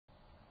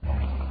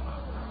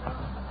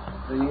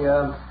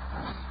The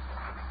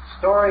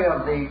story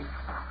of the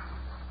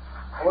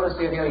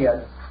Odyssey and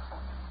Iliad,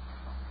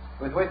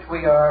 with which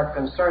we are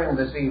concerned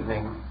this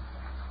evening,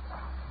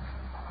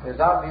 is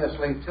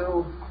obviously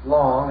too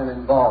long and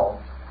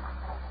involved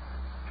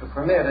to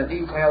permit a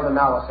detailed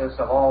analysis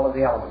of all of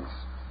the elements.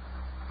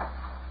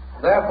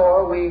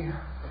 Therefore, we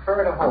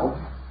prefer to hope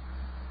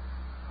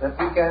that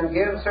we can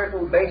give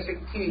certain basic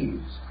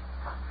keys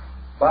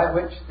by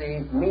which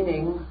the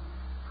meaning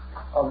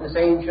of this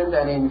ancient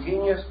and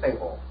ingenious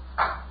fable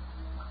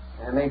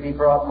may be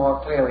brought more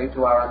clearly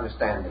to our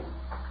understanding.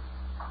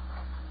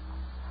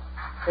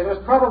 It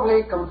was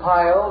probably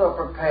compiled or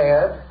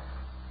prepared,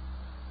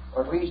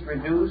 or at least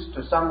reduced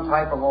to some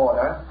type of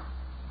order,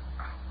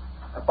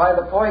 by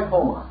the poet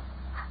Hilma,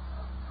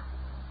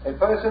 a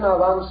person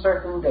of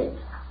uncertain date,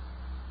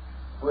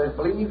 who is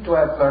believed to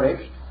have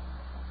flourished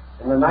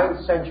in the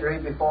 9th century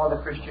before the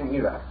Christian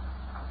era.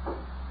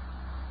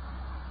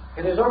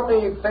 It is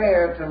only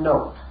fair to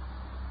note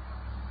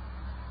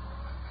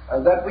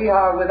that we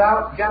are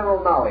without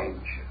general knowledge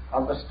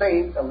of the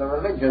state of the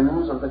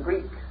religions of the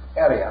Greek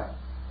area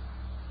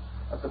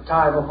at the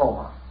time of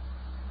Hilma.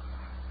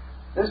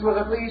 This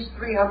was at least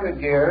 300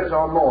 years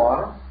or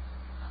more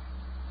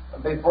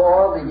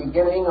before the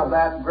beginning of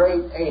that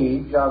great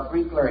age of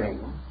Greek learning,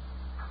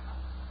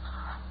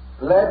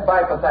 led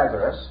by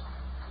Pythagoras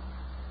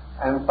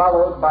and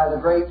followed by the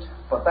great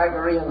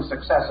Pythagorean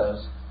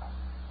successors,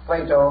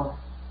 Plato,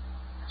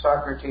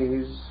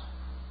 Socrates,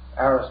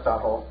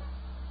 Aristotle,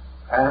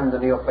 and the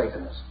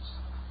Neoplatonists.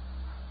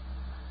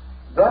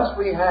 Thus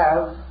we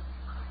have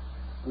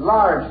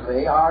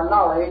largely our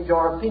knowledge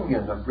or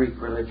opinion of Greek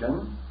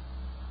religion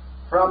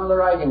from the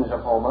writings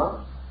of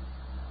Hilma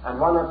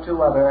and one or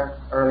two other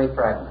early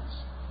fragments.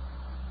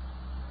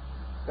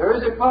 There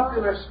is a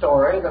popular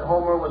story that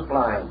Homer was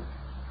blind.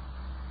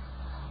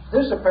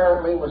 This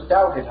apparently was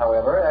doubted,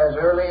 however, as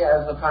early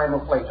as the time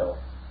of Plato.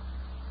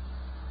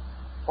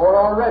 For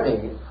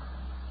already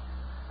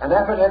an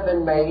effort had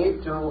been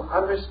made to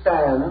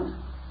understand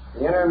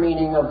the inner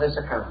meaning of this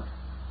account.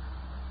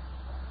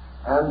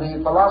 And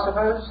the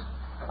philosophers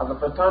of the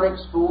Platonic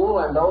school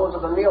and those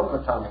of the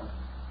Neoplatonic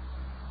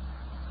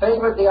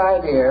favored the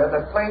idea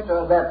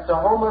that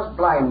Homer's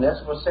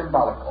blindness was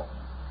symbolical,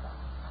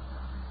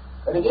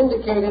 that it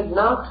indicated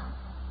not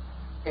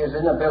his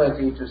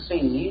inability to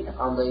see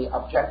on the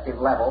objective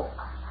level,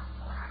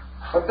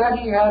 but that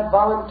he had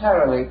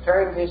voluntarily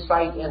turned his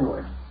sight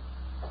inward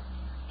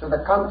to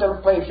the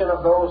contemplation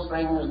of those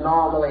things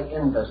normally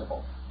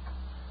invisible,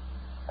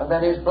 and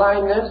that his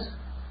blindness,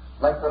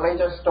 like the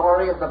later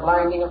story of the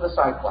blinding of the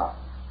Cyclops,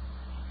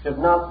 should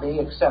not be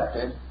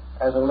accepted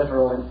as a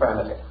literal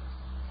infirmity.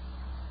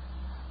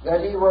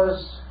 That he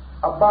was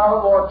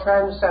above or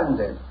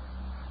transcended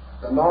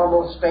the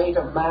normal state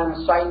of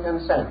man's sight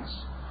and sense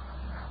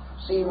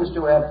seems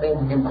to have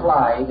been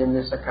implied in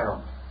this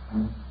account.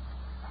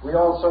 We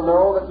also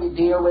know that we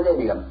deal with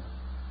idiom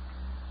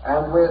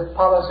and with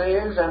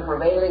policies and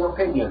prevailing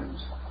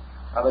opinions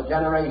of a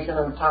generation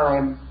and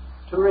time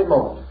too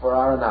remote for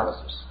our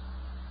analysis.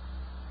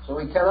 So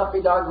we cannot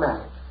be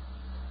dogmatic.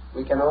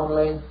 We can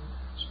only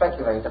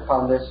speculate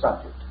upon this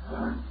subject.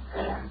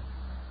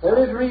 There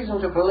is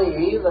reason to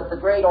believe that the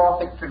great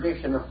Orphic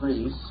tradition of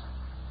Greece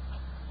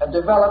had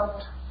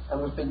developed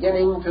and was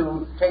beginning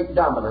to take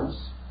dominance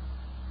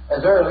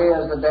as early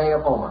as the day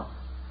of Homer.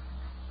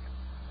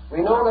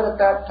 We know that at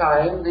that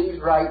time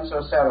these rites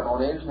or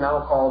ceremonies,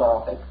 now called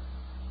Orphic,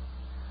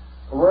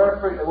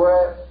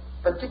 were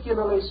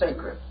particularly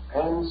sacred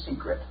and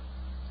secret,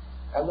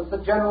 and that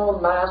the general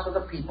mass of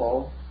the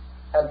people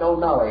had no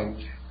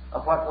knowledge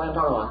of what went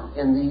on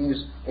in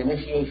these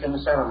initiation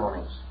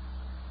ceremonies.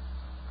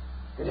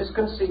 It is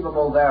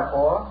conceivable,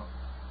 therefore,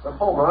 that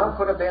Homer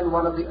could have been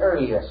one of the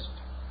earliest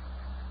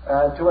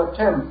to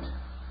attempt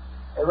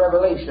a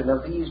revelation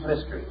of these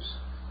mysteries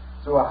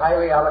through a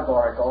highly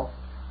allegorical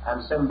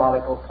and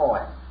symbolical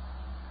poem.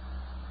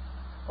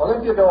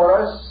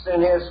 Olympiodorus,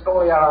 in his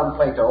Scholia on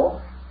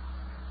Plato,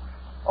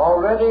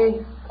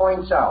 already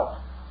points out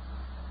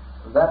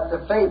that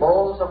the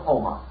fables of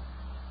Homer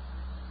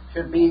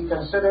should be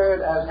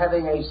considered as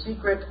having a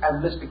secret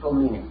and mystical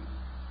meaning.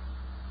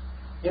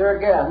 Here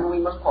again we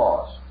must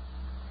pause,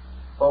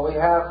 for we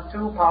have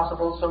two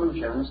possible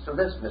solutions to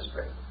this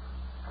mystery.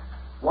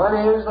 One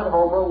is that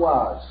Homer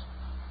was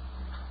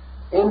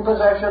in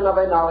possession of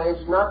a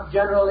knowledge not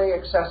generally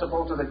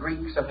accessible to the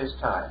Greeks of his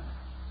time,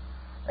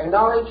 a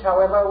knowledge,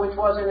 however, which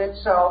was in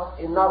itself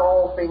in not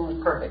all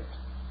things perfect,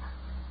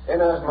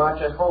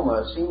 inasmuch as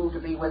Homer seemed to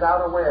be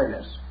without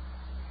awareness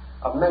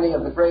of many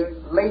of the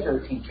great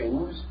later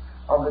teachings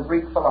of the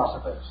Greek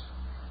philosophers.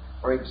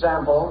 For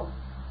example,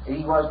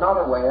 he was not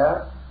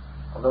aware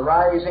of the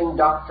rising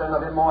doctrine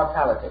of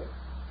immortality,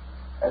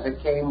 as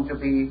it came to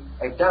be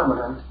a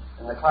dominant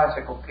in the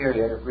classical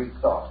period of Greek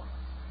thought.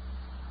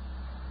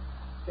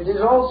 It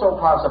is also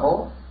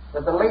possible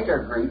that the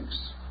later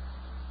Greeks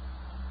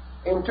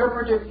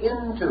interpreted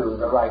into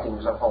the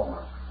writings of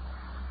Homer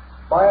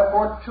by a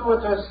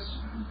fortuitous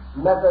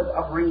method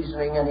of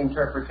reasoning and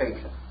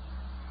interpretation.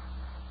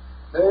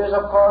 There is,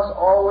 of course,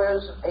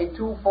 always a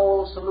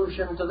twofold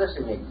solution to this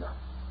enigma.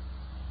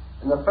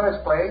 In the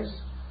first place,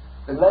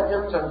 the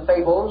legends and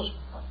fables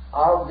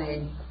of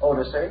the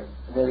Odyssey,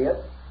 the Iliad,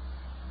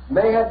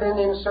 may have been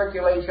in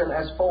circulation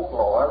as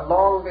folklore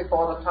long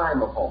before the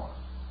time of Homer.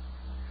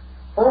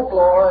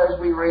 Folklore, as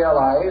we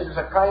realize, is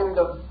a kind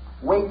of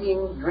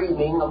waking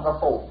dreaming of the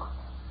folk,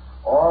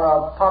 or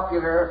of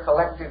popular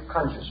collective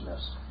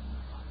consciousness.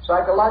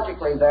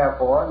 Psychologically,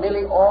 therefore,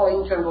 nearly all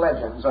ancient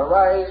legends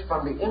arise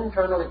from the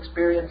internal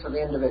experience of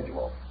the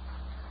individual.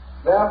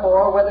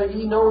 Therefore, whether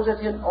he knows it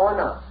or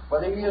not,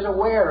 whether he is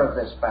aware of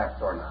this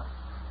fact or not,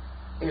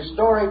 his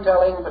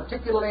storytelling,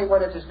 particularly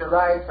when it is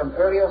derived from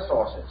earlier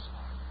sources,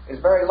 is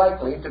very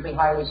likely to be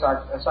highly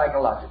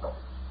psychological.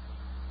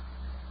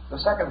 The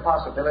second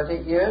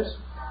possibility is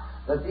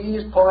that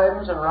these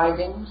poems and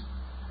writings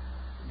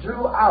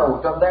drew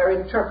out of their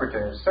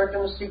interpreters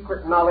certain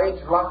secret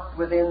knowledge locked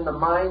within the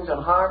minds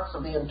and hearts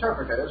of the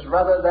interpreters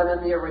rather than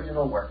in the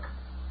original work.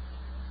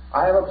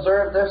 I have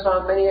observed this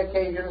on many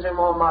occasions in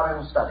more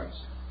modern studies,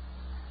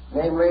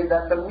 namely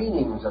that the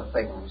meanings of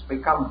things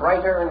become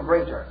brighter and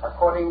greater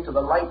according to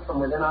the light from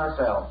within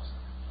ourselves.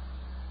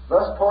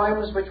 Thus,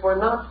 poems which were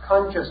not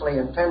consciously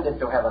intended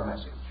to have a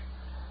message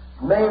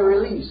may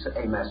release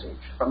a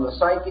message from the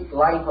psychic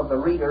life of the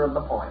reader of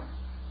the poem.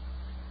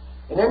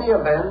 In any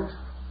event,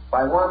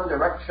 by one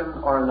direction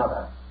or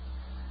another,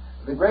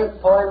 the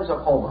great poems of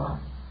Homer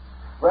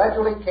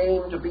gradually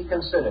came to be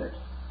considered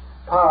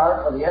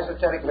part of the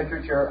esoteric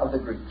literature of the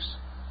Greeks.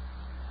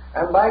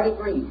 And by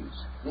degrees,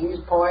 these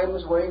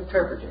poems were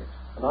interpreted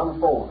and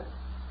unfolded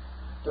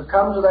to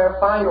come to their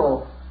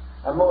final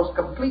and most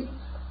complete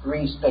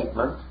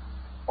restatement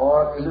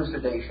or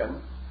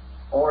elucidation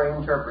or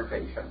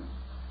interpretation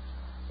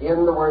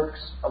in the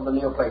works of the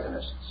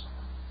Neoplatonists.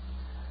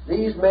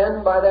 These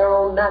men, by their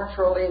own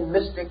naturally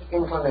mystic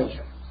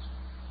inclinations,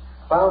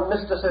 found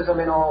mysticism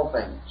in all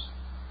things,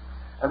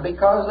 and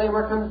because they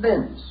were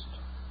convinced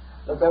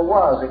that there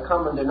was a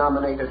common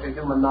denominator to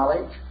human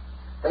knowledge,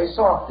 they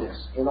sought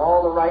this in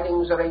all the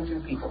writings of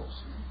ancient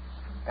peoples,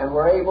 and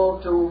were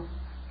able to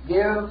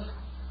give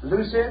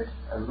lucid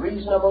and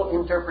reasonable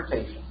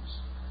interpretations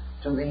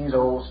to these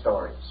old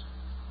stories.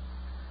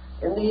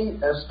 In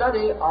the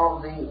study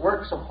of the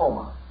works of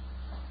Homer,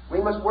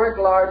 we must work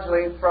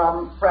largely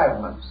from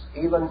fragments,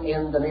 even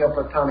in the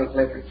Neoplatonic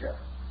literature.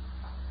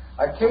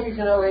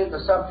 Occasionally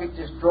the subject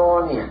is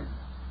drawn in,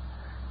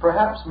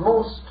 perhaps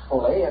most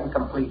fully and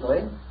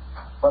completely,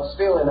 but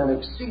still in an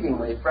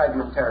exceedingly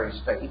fragmentary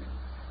state,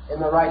 in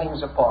the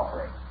writings of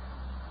Porphyry.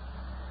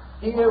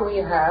 Here we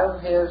have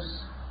his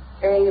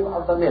Cave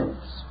of the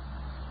Nymphs,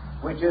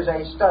 which is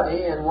a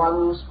study in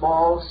one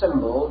small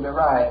symbol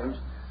derived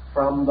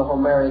from the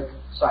Homeric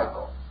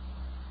cycle.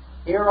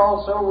 Here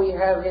also we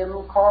have him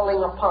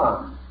calling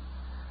upon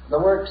the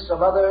works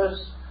of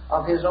others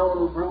of his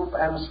own group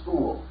and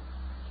school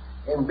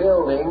in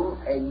building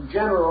a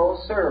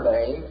general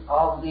survey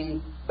of the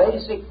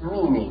basic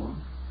meaning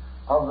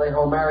of the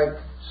Homeric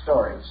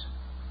stories.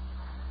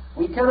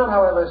 We cannot,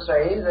 however,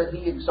 say that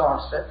he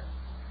exhausts it,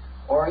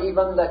 or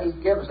even that he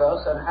gives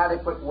us an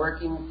adequate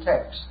working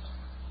text.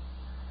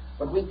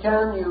 But we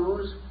can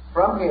use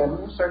from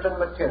him certain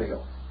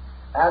material,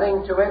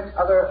 adding to it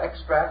other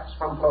extracts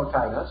from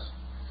Plotinus,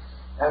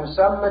 and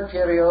some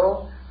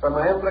material from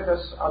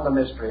Iamblichus on the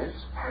Mysteries,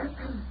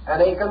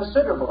 and a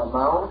considerable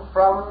amount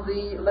from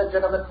the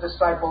legitimate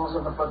disciples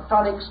of the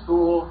Platonic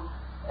school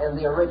and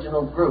the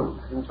original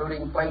group,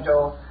 including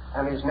Plato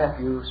and his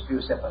nephew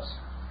Speusippus.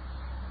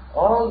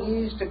 All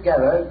these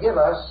together give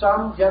us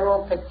some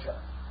general picture.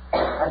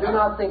 I do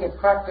not think it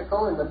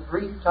practical in the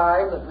brief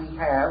time that we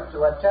have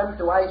to attempt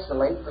to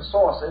isolate the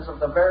sources of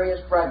the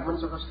various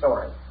fragments of the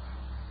story.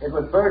 It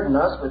would burden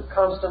us with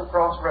constant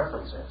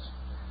cross-references.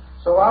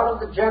 So out of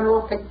the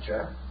general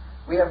picture,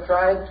 we have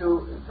tried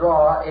to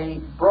draw a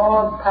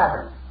broad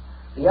pattern,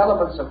 the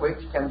elements of which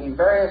can be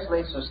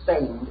variously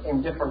sustained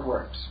in different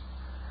works,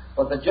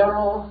 but the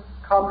general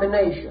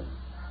combination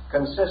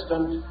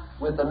consistent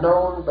with the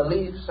known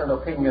beliefs and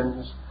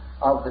opinions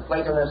of the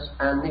Platonists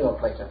and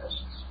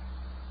Neoplatonists.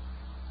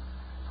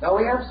 Now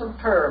we have some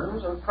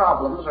terms and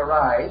problems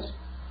arise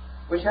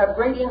which have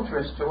great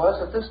interest to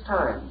us at this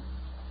time,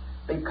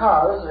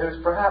 because there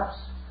is perhaps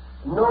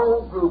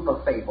no group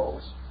of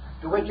fables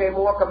to which a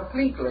more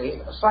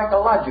completely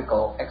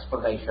psychological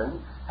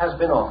explanation has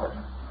been offered.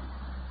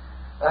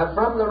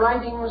 From the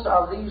writings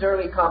of these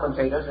early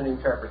commentators and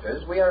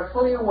interpreters, we are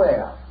fully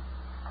aware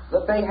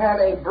that they had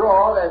a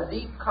broad and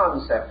deep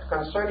concept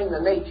concerning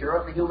the nature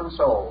of the human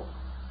soul,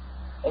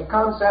 a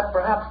concept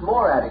perhaps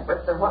more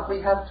adequate than what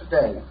we have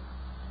today.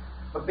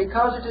 But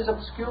because it is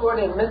obscured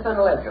in myth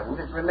and legend,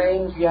 it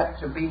remains yet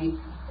to be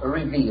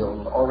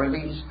revealed or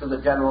released to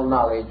the general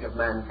knowledge of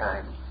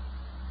mankind.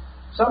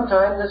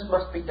 Sometime this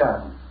must be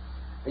done,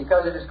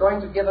 because it is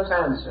going to give us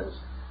answers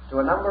to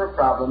a number of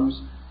problems,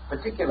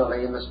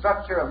 particularly in the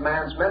structure of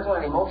man's mental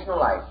and emotional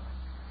life,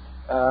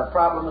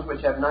 problems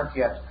which have not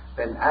yet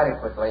been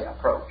adequately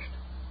approached.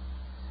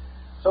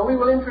 So we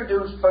will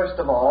introduce, first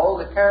of all,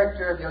 the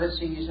character of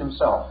Ulysses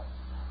himself,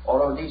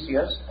 or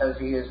Odysseus as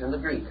he is in the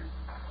Greek.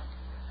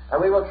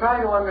 And we will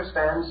try to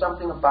understand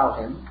something about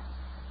him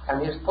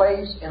and his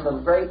place in the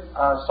great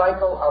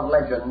cycle of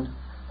legend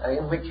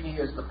in which he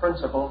is the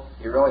principal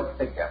heroic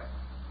figure.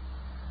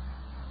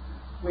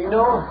 We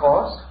know, of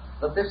course,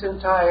 that this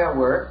entire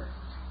work,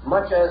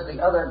 much as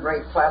the other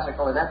great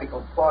classical and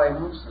epical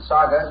poems, the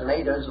sagas and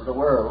Eddas of the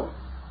world,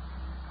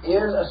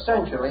 is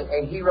essentially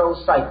a hero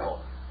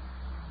cycle.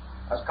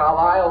 As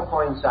Carlyle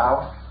points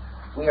out,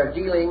 we are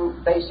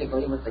dealing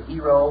basically with the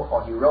hero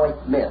or heroic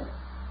myth.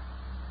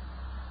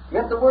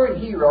 Yet the word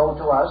hero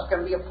to us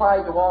can be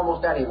applied to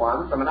almost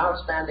anyone, from an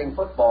outstanding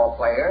football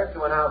player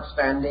to an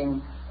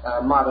outstanding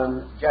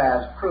modern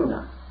jazz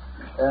crooner.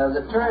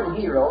 The term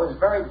hero is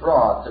very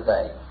broad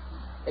today.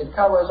 It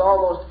covers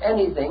almost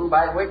anything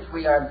by which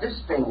we are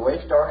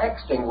distinguished or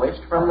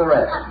extinguished from the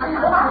rest.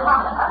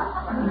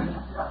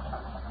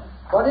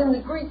 But in the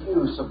Greek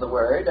use of the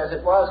word, as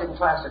it was in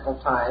classical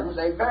times,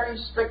 a very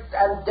strict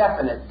and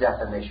definite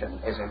definition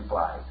is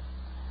implied.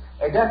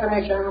 A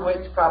definition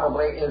which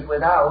probably is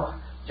without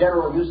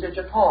general usage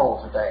at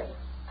all today.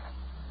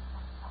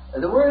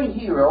 The word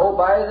hero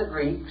by the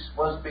Greeks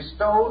was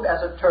bestowed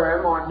as a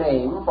term or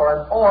name for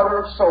an order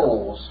of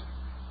souls,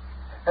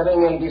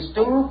 having a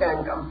distinct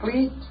and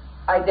complete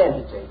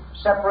identity,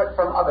 separate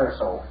from other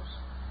souls.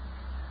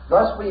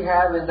 Thus we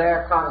have in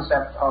their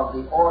concept of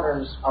the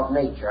orders of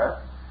nature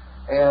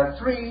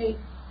three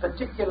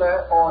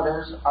particular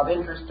orders of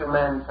interest to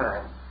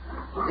mankind.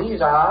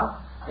 These are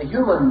the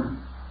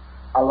human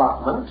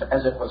allotment,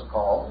 as it was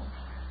called,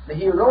 the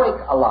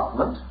heroic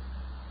allotment,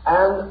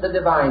 and the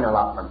divine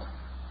allotment.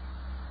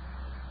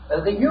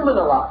 The human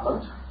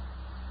allotment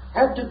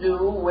had to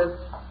do with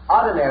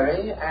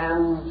ordinary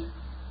and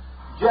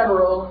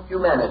general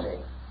humanity.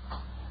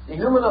 The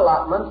human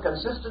allotment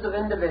consisted of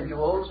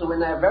individuals who in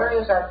their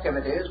various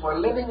activities were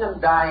living and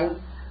dying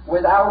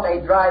without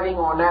a driving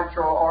or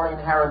natural or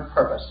inherent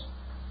purpose.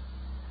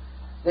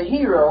 The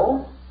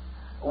hero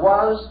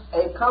was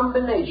a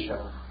combination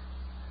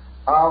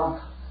of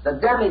the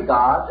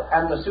demigod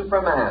and the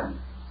superman.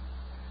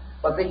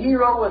 But the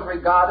hero was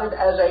regarded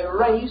as a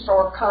race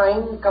or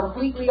kind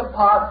completely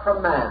apart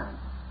from man,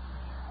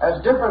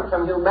 as different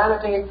from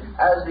humanity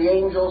as the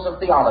angels of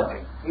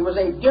theology. He was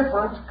a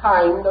different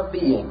kind of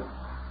being.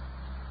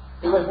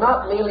 He was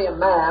not merely a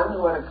man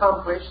who had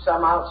accomplished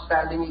some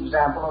outstanding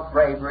example of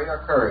bravery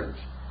or courage.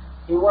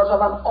 He was of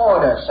an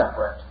order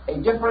separate,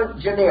 a different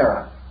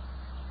genera.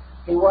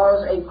 He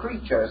was a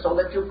creature, so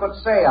that you could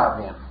say of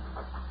him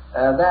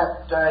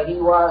that he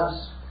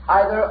was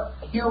either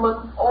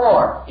human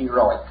or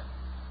heroic.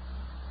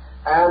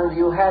 And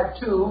you had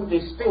two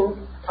distinct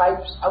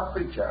types of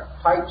creature,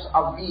 types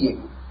of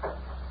being.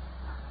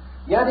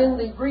 Yet in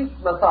the Greek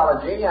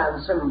mythology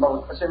and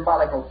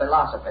symbolical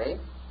philosophy,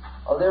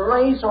 the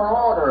race or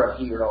order of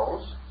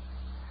heroes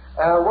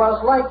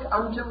was like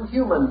unto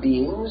human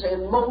beings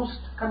in most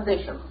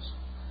conditions.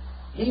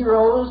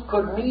 Heroes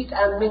could meet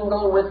and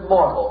mingle with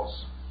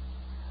mortals,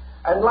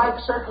 and like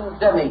certain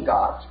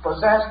demigods,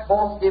 possessed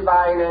both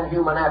divine and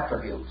human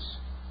attributes.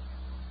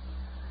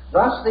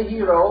 Thus the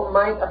hero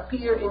might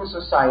appear in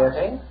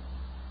society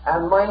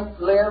and might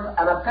live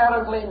an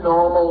apparently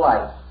normal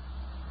life,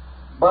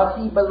 but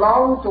he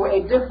belonged to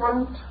a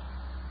different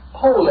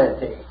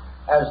polity,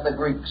 as the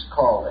Greeks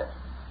called it.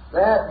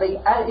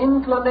 The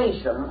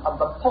inclination of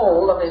the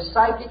pole of his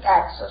psychic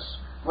axis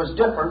was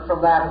different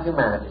from that of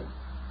humanity.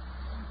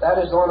 That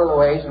is one of the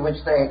ways in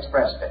which they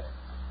expressed it.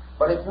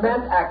 But it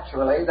meant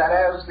actually that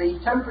as the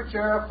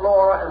temperature,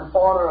 flora, and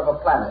fauna of a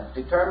planet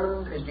is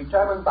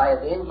determined by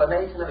the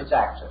inclination of its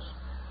axis,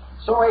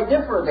 so a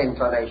different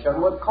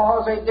inclination would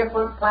cause a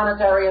different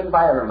planetary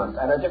environment,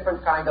 and a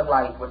different kind of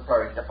life would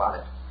flourish upon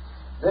it.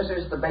 This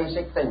is the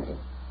basic thinking.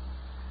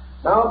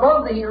 Now,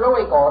 above the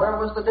heroic order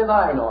was the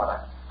divine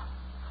order.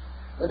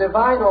 The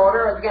divine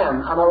order,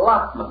 again, an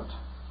allotment,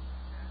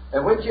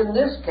 which in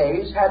this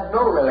case had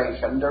no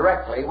relation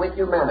directly with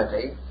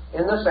humanity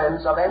in the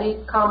sense of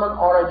any common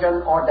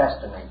origin or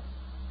destiny.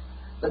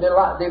 The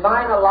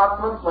divine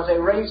allotment was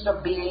a race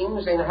of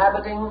beings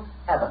inhabiting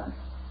heaven.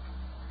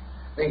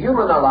 The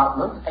human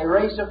allotment, a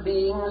race of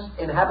beings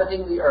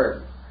inhabiting the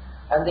earth.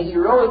 And the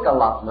heroic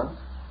allotment,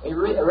 a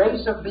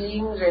race of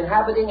beings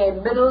inhabiting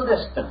a middle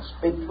distance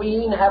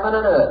between heaven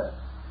and earth.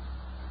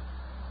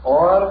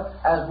 Or,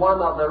 as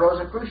one of the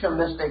Rosicrucian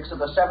mystics of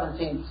the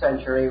 17th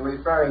century,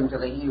 referring to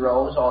the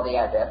heroes or the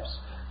adepts,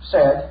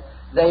 said,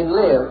 they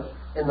live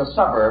in the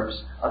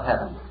suburbs of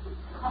heaven.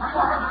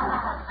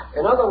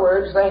 In other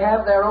words, they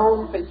have their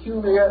own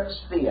peculiar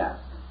sphere.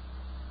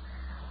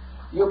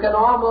 You can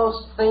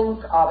almost think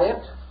of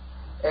it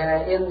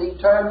in the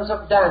terms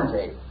of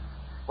Dante,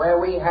 where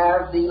we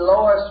have the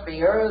lower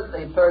sphere,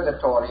 the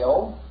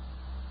Purgatorio,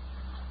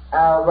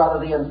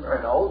 the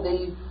Inferno,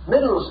 the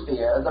middle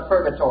sphere, the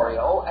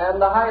Purgatorio,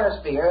 and the higher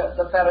sphere,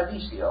 the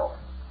Paradiso.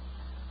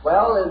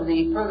 Well, in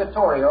the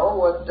Purgatorio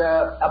would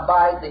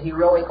abide the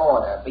heroic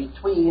order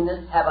between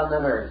heaven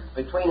and earth,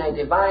 between a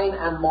divine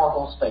and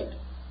mortal state.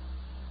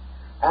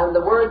 And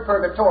the word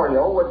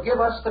Purgatorio would give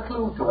us the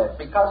clue to it,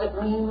 because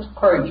it means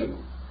purging.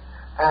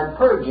 and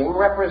purging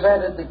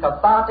represented the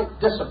cathartic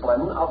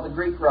discipline of the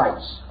Greek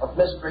rites, of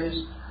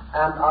mysteries,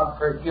 and of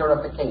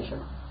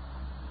purification.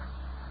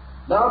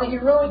 Now, the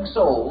heroic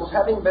souls,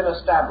 having been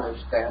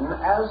established then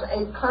as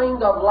a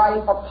kind of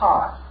life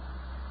apart,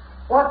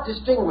 what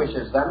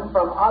distinguishes them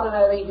from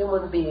ordinary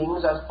human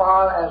beings as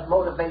far as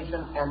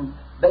motivation and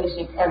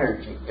basic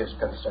energy is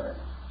concerned?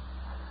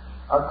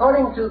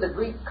 According to the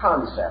Greek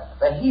concept,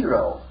 the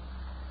hero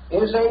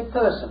is a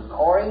person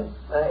or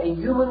a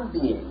human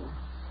being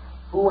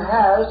who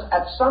has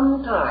at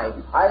some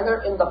time,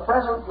 either in the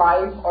present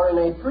life or in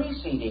a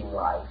preceding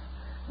life,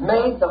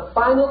 made the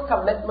final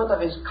commitment of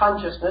his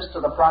consciousness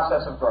to the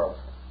process of growth.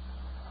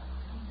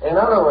 In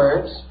other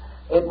words,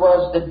 it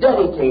was the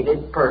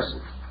dedicated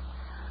person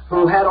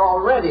who had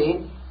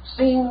already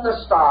seen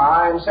the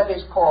star and set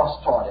his course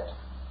toward it.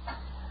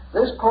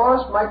 This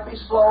course might be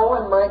slow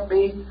and might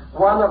be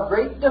one of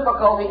great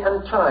difficulty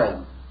and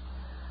time,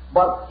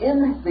 but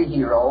in the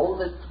hero,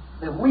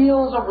 the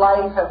wheels of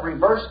life have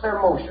reversed their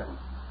motion,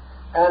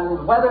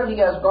 and whether he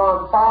has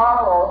gone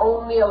far or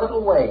only a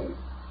little way,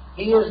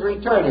 he is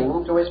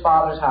returning to his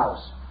Father's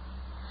house.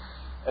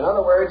 In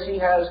other words, he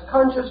has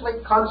consciously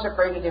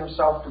consecrated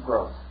himself to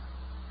growth.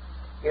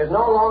 He is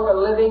no longer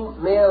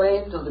living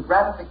merely to the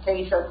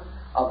gratification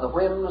of the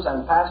whims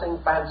and passing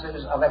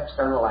fancies of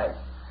external life.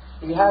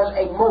 He has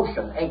a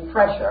motion, a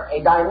pressure,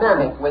 a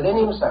dynamic within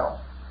himself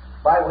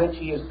by which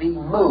he is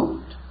being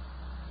moved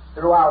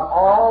throughout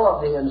all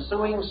of the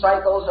ensuing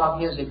cycles of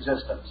his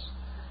existence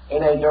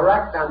in a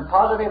direct and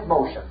positive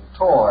motion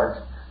toward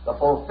the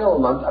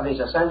fulfillment of his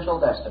essential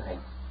destiny.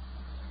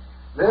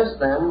 This,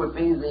 then, would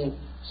be the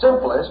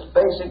simplest,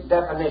 basic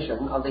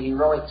definition of the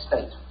heroic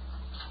state.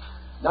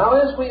 Now,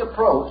 as we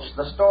approach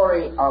the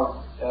story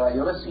of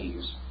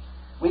Ulysses,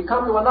 we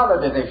come to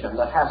another division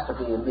that has to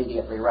be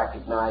immediately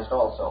recognized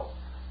also,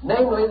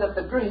 namely that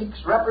the Greeks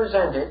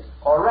represented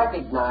or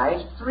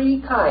recognized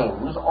three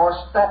kinds or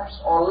steps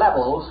or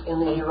levels in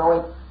the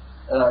heroic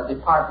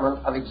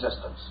department of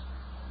existence.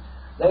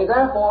 They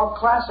therefore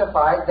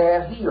classified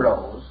their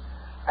heroes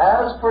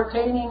as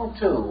pertaining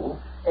to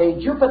a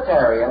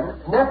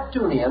Jupiterian,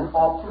 Neptunian,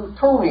 or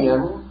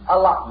Plutonian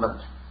allotment.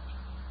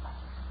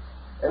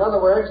 In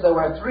other words, there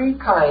were three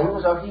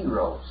kinds of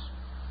heroes.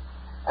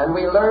 And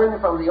we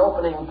learn from the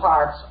opening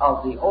parts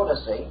of the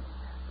Odyssey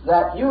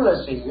that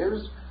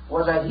Ulysses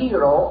was a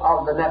hero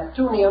of the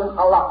Neptunian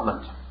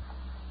allotment.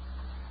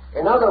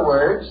 In other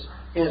words,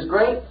 his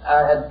great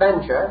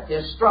adventure,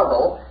 his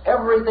struggle,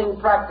 everything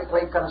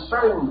practically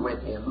concerned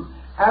with him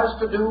has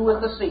to do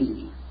with the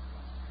sea.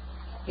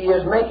 He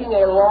is making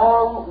a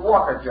long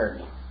water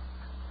journey.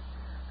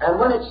 And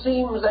when it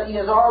seems that he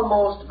is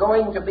almost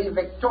going to be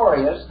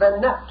victorious, then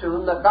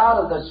Neptune, the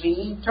god of the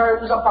sea,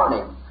 turns upon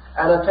him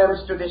and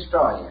attempts to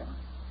destroy him.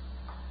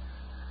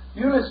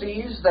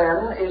 Ulysses,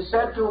 then, is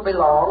said to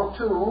belong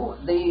to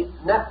the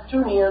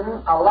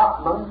Neptunian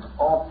allotment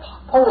or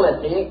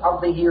polity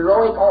of the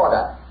heroic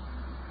order.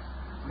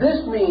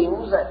 This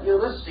means that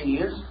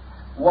Ulysses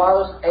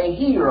was a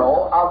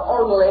hero of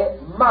only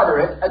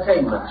moderate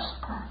attainments.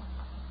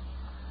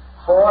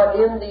 For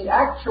in the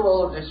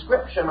actual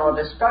description or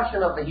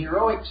discussion of the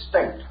heroic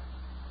state,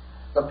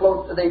 the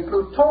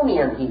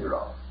Plutonian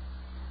hero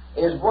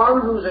is one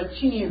whose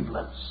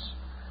achievements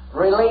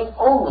relate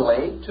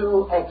only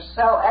to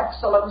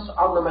excellence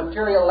on the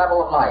material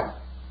level of life.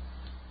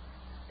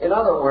 In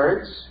other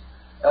words,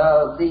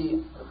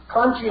 the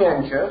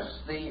conscientious,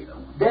 the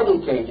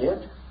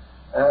dedicated,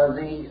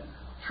 the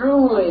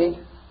truly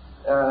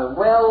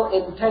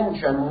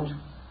well-intentioned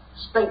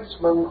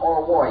statesman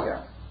or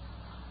warrior,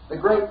 the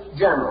great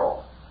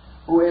general,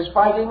 who is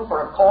fighting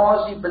for a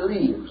cause he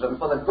believes and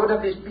for the good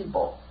of his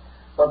people,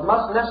 but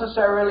must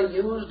necessarily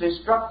use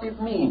destructive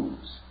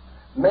means,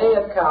 may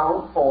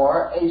account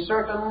for a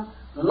certain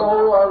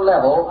lower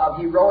level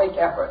of heroic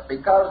effort,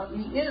 because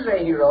he is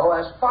a hero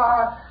as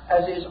far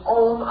as his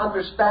own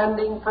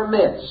understanding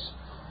permits,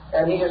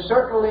 and he is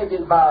certainly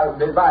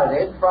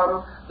divided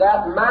from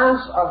that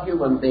mass of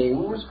human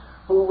beings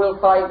who will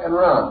fight and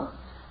run.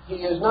 He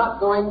is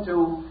not going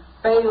to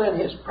fail in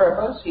his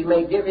purpose. He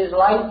may give his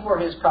life for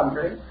his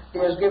country. He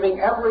is giving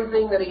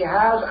everything that he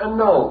has and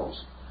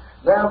knows.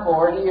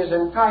 Therefore, he is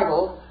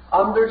entitled,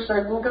 under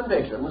certain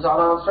conditions,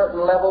 on certain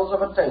levels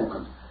of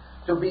attainment,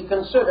 to be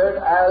considered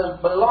as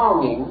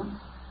belonging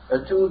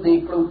to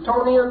the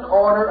Plutonian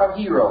order of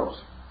heroes.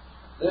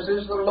 This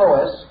is the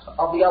lowest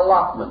of the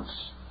allotments.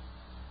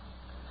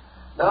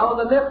 Now,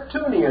 the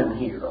Neptunian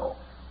hero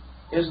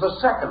is the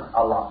second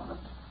allotment.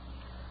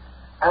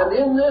 And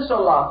in this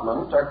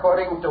allotment,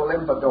 according to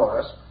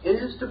Olympiodorus,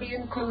 is to be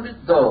included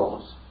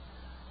those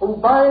who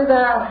by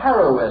their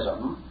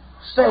heroism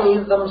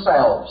save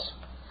themselves.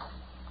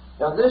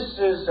 Now, this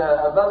is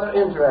a rather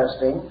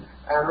interesting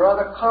and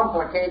rather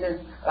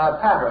complicated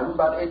pattern,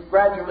 but it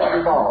gradually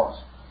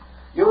evolves.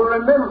 You'll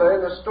remember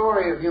in the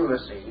story of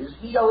Ulysses,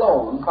 he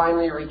alone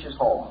finally reaches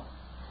home.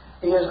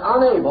 He is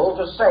unable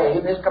to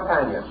save his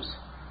companions.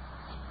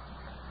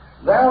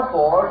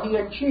 Therefore, he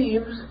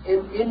achieves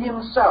in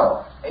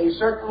himself a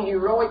certain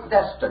heroic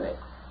destiny,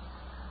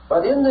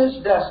 But in this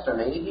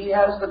destiny, he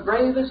has the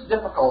gravest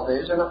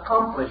difficulties in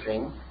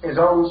accomplishing his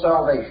own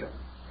salvation,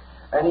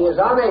 and he is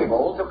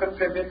unable to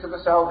contribute to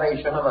the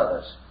salvation of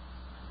others.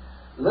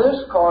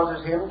 This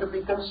causes him to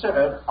be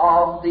considered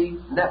of the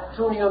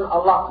Neptunian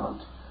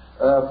allotment,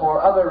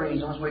 for other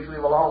reasons which we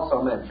will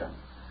also mention.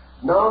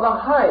 Now the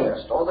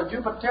highest, or the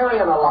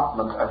Jupiterian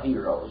allotment of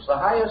heroes, the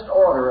highest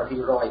order of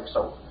heroic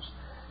souls,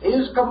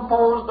 is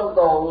composed of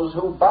those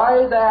who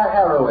by their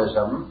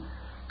heroism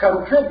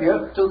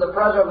contribute to the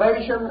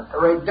preservation,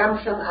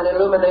 redemption, and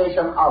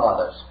illumination of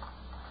others.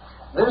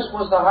 This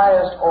was the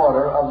highest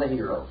order of the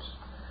heroes.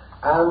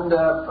 And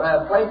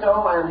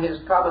Plato and his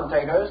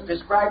commentators,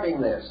 describing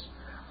this,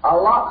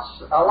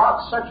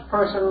 allot such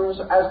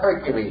persons as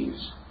Hercules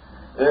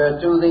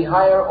to the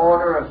higher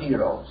order of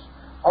heroes.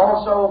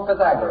 Also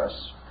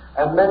Pythagoras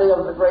and many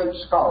of the great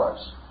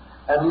scholars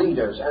and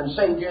leaders and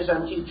sages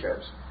and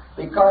teachers,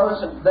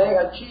 because they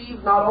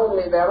achieved not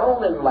only their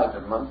own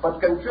enlightenment,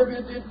 but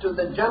contributed to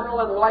the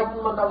general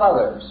enlightenment of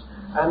others,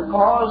 and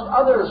caused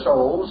other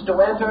souls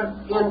to enter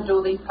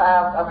into the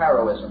path of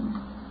heroism.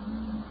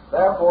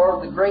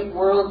 Therefore, the great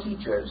world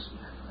teachers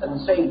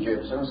and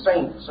sages and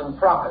saints and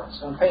prophets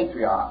and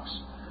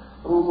patriarchs,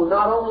 who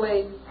not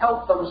only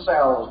helped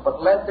themselves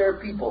but led their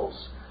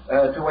peoples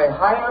to a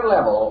higher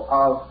level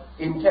of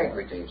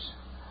integrities,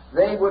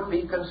 they would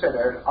be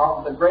considered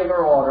of the greater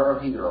order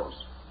of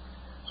heroes.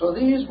 So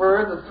these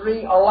were the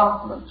three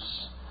allotments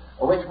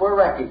which were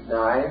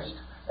recognized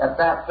at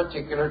that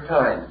particular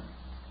time.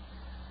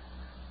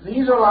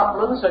 These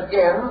allotments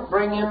again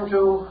bring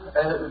into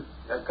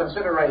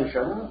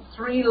consideration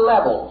three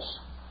levels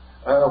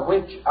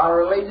which are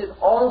related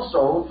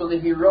also to the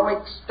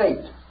heroic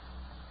state.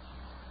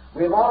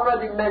 We've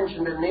already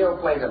mentioned in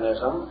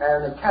Neoplatonism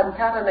a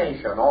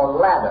concatenation or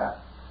ladder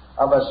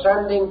of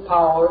ascending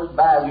powers,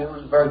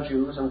 values,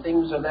 virtues, and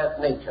things of that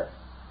nature.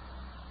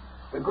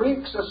 The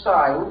Greeks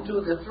assigned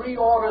to the three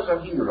orders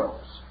of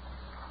heroes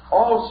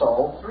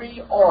also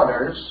three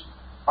orders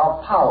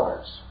of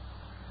powers,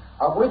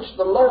 of which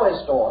the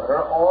lowest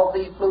order, or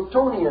the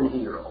Plutonian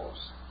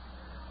heroes,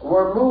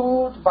 were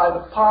moved by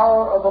the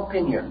power of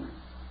opinion.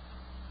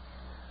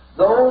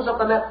 Those of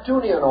the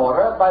Neptunian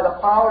order by the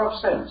power of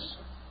sense,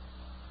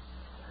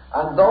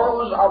 and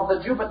those of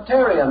the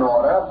Jupiterian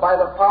order by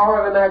the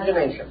power of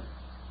imagination.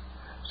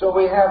 So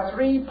we have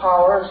three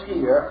powers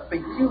here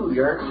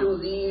peculiar to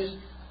these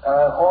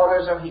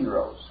orders of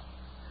heroes.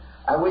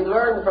 And we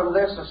learn from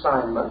this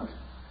assignment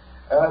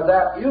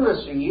that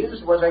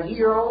Ulysses was a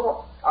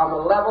hero on the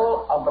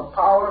level of the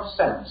power of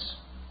sense.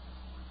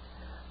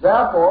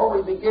 Therefore,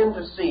 we begin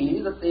to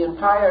see that the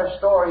entire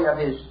story of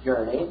his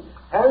journey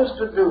has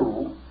to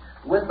do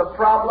with the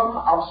problem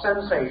of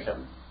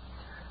sensation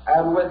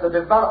and with the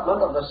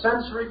development of the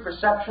sensory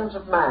perceptions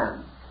of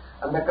man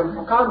and the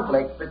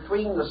conflict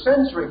between the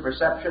sensory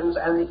perceptions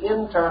and the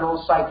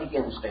internal psychic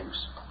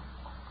instincts.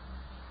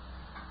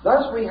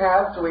 Thus we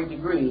have, to a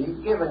degree,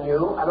 given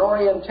you an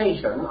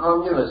orientation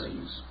on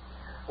Ulysses.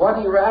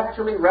 What he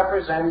actually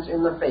represents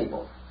in the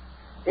fable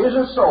is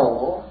a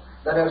soul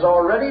that has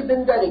already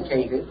been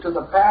dedicated to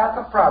the path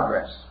of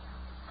progress,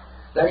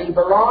 that he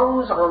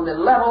belongs on the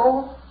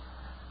level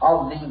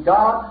of the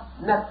god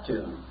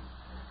Neptune.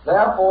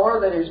 Therefore,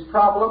 that his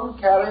problem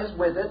carries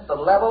with it the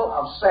level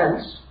of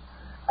sense,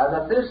 and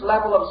that this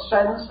level of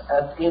sense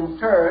in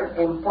turn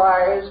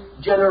implies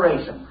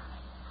generation.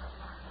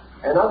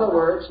 In other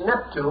words,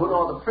 Neptune,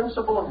 or the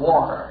principle of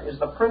water, is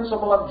the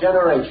principle of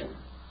generation.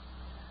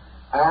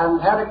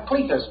 And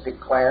Heraclitus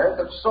declared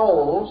that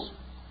souls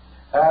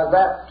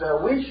that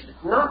wish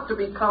not to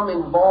become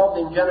involved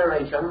in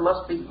generation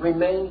must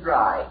remain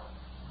dry.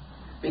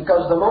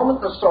 Because the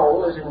moment the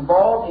soul is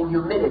involved in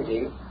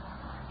humidity,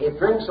 it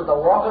drinks of the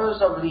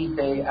waters of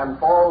Lethe and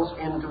falls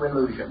into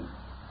illusion.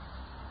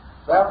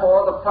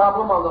 Therefore, the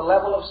problem on the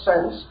level of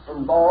sense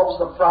involves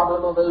the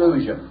problem of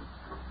illusion,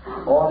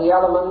 or the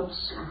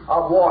elements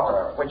of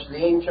water, which the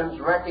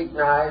ancients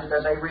recognized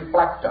as a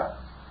reflector.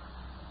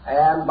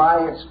 And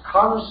by its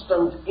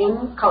constant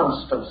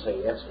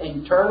inconstancy, its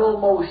eternal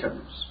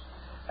motions,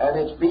 and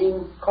its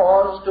being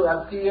caused to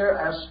appear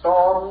as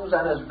storms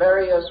and as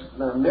various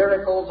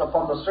miracles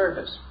upon the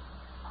surface,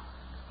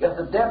 yet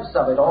the depths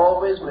of it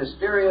always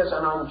mysterious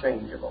and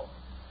unchangeable.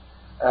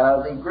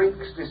 The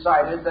Greeks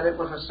decided that it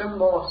was a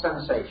symbol of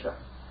sensation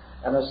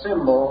and a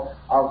symbol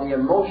of the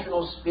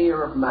emotional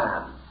sphere of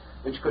man,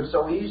 which could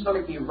so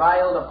easily be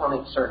riled upon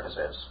its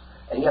surfaces,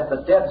 and yet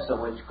the depths of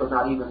which could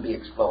not even be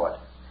explored.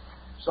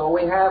 So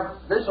we have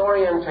this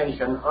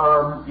orientation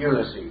on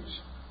Ulysses.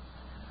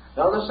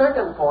 Now the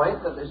second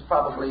point that is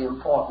probably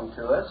important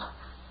to us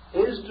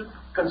is to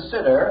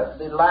consider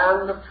the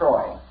land of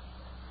Troy.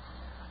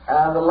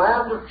 And the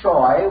land of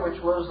Troy,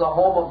 which was the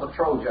home of the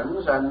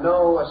Trojans, and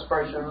no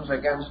aspersions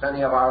against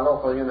any of our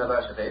local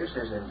universities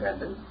is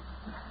intended.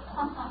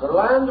 The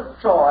land of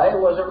Troy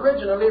was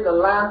originally the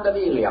land of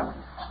Ilium,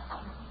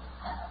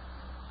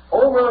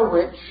 over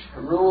which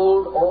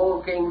ruled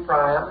old King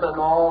Priam and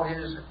all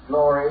his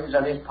glories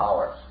and his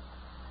powers.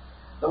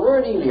 The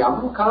word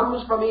Ilium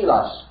comes from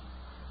Elos,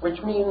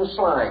 which means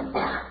slime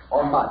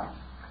or mud.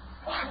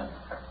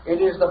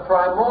 It is the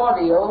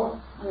primordial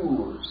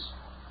ooze,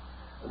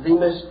 the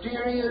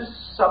mysterious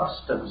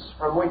substance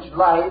from which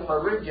life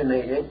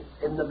originated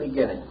in the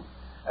beginning,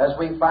 as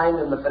we find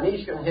in the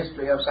Phoenician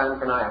history of San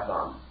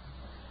Chronaephon.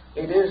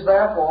 It is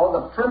therefore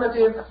the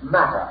primitive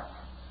matter,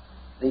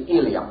 the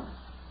ilium.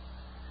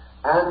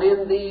 And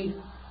in the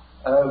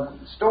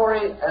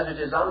story as it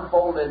is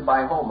unfolded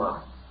by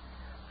Homer,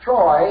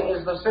 Troy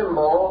is the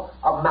symbol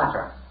of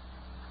matter.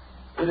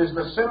 It is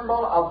the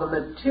symbol of the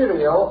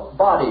material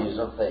bodies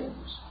of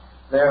things,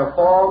 their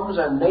forms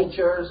and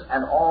natures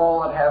and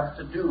all that have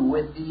to do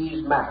with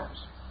these matters.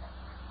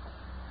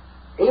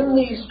 In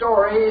the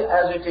story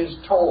as it is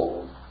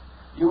told,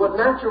 you would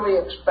naturally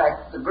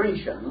expect the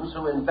Grecians,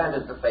 who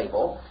invented the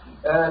fable,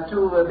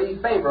 to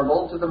be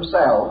favorable to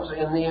themselves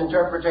in the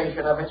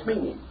interpretation of its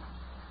meaning.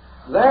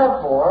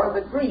 Therefore,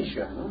 the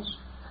Grecians,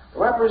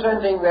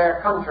 representing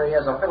their country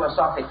as a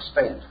philosophic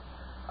state,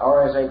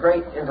 or as a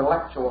great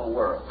intellectual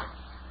world,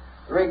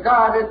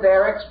 regarded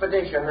their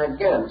expedition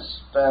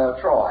against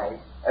Troy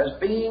as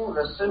being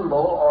the symbol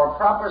or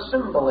proper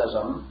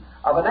symbolism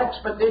of an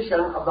expedition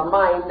of the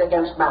mind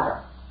against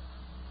matter.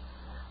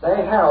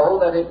 They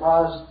held that it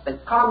was the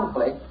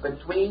conflict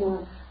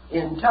between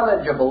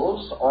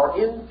intelligibles or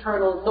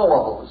internal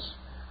knowables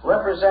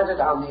represented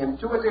on the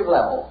intuitive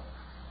level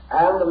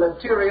and the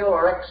material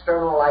or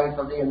external life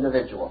of the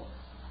individual.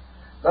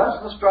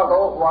 Thus the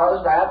struggle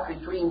was that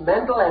between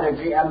mental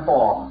energy and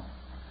form,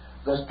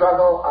 the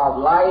struggle of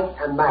life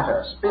and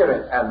matter,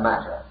 spirit and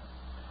matter,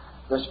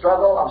 the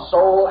struggle of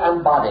soul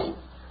and body,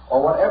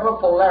 or whatever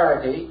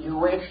polarity you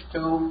wish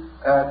to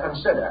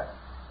consider.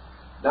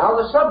 Now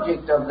the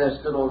subject of this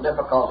little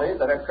difficulty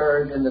that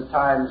occurred in the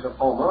times of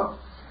Homer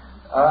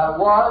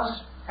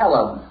was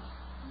Helen,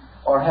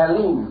 or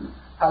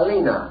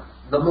Helena,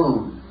 the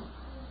moon,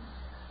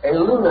 a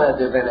lunar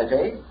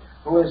divinity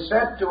who is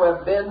said to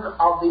have been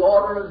of the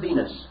order of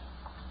Venus.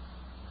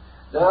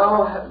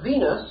 Now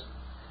Venus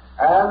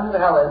and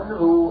Helen,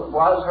 who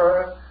was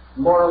her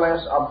more or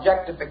less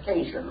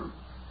objectification,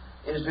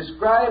 is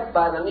described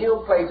by the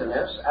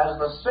Neoplatonists as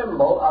the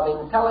symbol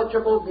of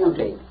intelligible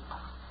beauty.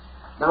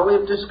 Now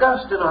we've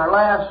discussed in our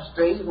last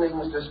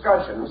evening's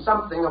discussion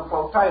something of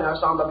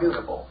Plotinus on the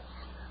beautiful.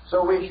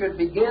 So we should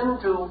begin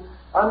to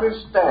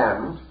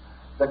understand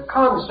the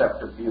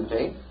concept of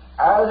beauty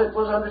as it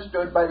was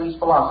understood by these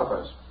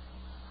philosophers.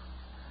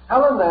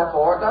 Helen,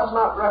 therefore, does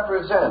not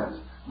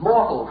represent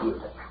mortal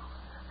beauty,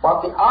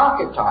 but the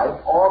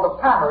archetype or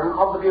the pattern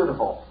of the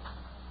beautiful.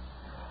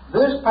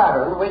 This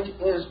pattern which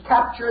is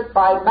captured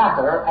by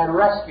matter and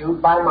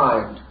rescued by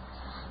mind.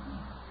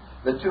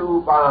 The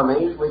two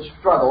armies which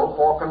struggle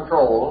for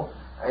control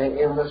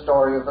in the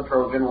story of the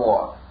Trojan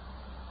War.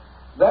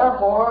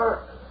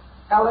 Therefore,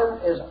 Helen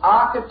is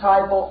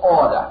archetypal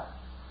order,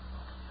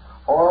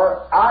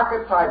 or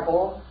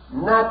archetypal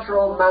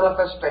natural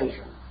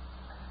manifestation,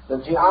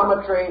 the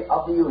geometry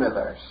of the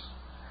universe,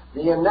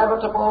 the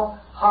inevitable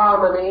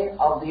harmony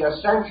of the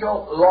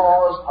essential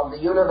laws of the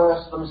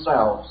universe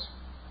themselves.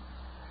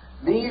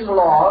 These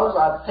laws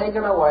are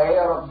taken away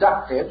or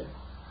abducted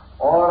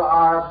or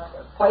are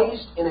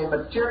placed in a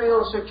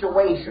material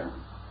situation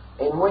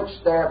in which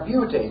their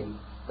beauty,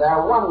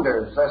 their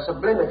wonders, their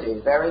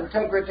sublimity, their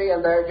integrity,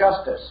 and their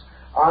justice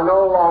are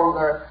no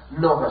longer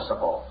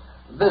noticeable,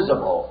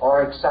 visible,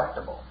 or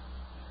acceptable.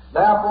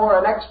 Therefore,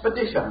 an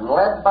expedition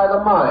led by the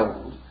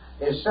mind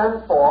is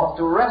sent forth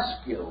to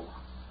rescue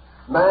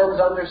man's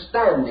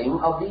understanding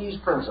of these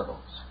principles.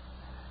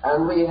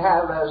 And we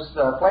have, as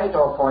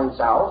Plato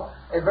points out,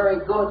 a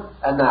very good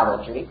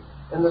analogy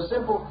in the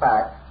simple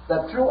fact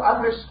that through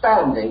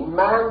understanding,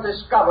 man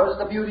discovers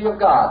the beauty of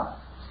God.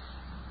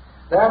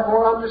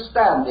 Therefore,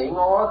 understanding,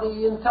 or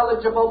the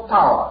intelligible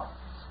power,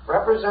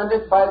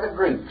 represented by the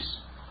Greeks,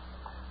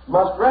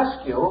 must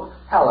rescue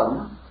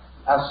Helen,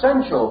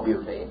 essential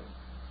beauty,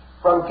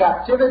 from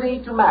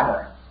captivity to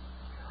matter,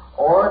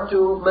 or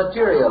to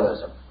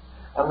materialism,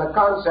 and the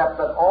concept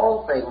that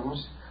all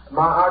things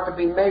are to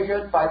be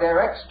measured by their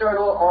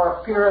external or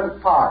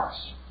apparent parts,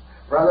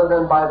 rather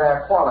than by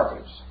their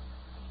qualities.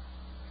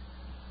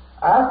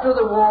 After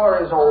the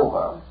war is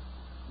over,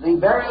 the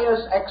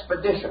various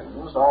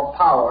expeditions, or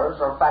powers,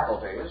 or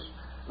faculties,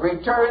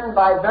 return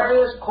by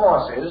various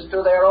courses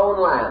to their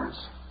own lands,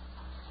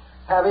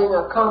 having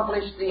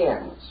accomplished the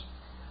ends.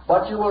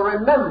 But you will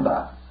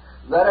remember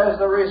that as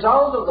the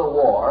result of the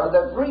war,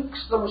 the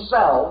Greeks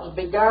themselves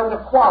began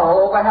to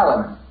quarrel over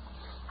Helen.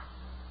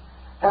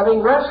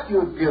 Having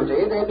rescued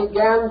beauty, they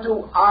began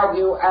to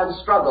argue and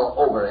struggle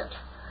over it,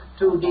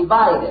 to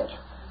divide it,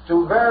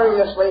 to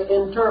variously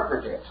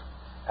interpret it,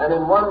 and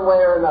in one way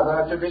or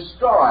another to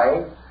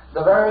destroy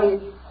the very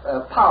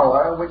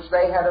power which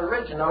they had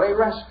originally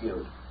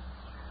rescued.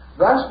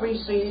 Thus we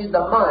see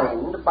the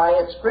mind, by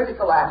its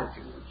critical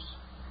attitudes,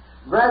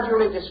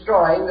 gradually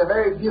destroying the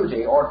very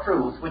beauty or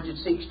truth which it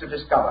seeks to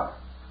discover.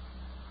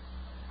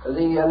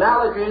 The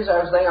analogies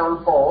as they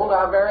unfold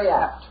are very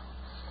apt,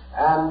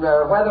 and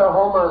whether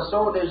Homer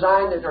so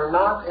designed it or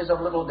not is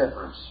of little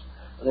difference.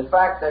 the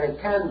fact that it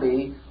can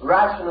be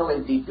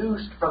rationally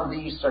deduced from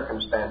these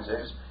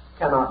circumstances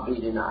cannot be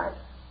denied.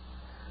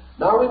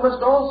 Now we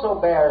must also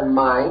bear in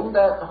mind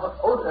that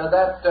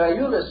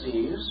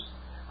Ulysses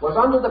was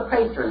under the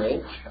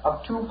patronage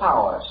of two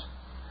powers,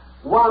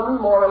 one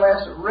more or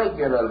less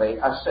regularly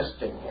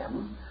assisting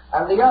him,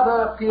 and the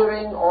other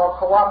appearing or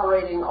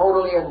cooperating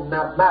only in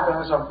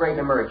matters of great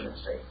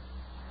emergency.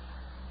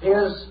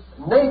 His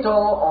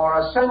natal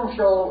or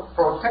essential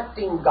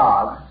protecting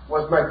god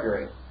was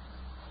Mercury.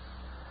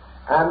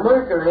 And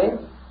Mercury,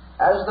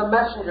 as the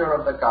messenger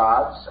of the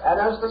gods and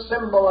as the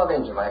symbol of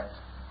intellect,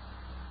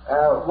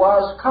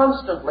 was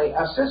constantly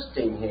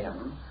assisting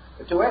him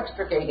to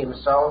extricate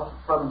himself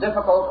from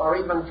difficult or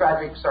even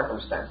tragic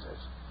circumstances.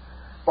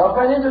 But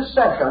when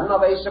intercession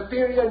of a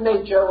superior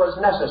nature was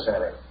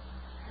necessary,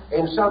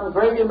 in some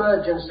great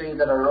emergency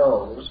that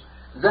arose,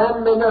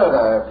 then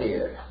Minerva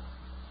appeared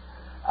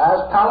as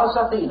Pallas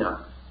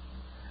Athena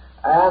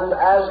and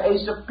as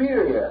a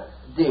superior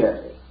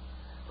deity,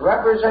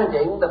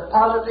 representing the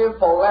positive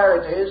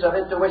polarities of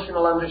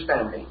intuitional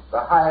understanding,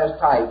 the highest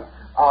type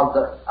of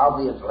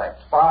the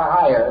intellect, far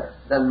higher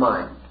than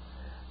mind.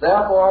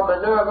 Therefore,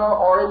 Minerva,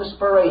 or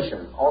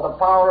inspiration, or the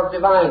power of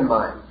divine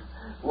mind,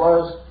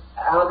 was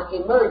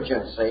an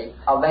emergency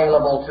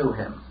available to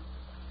him.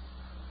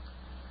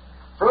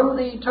 From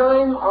the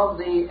time of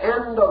the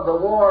end of the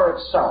war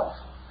itself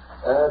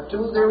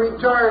to the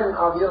return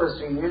of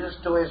Ulysses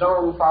to his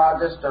own far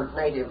distant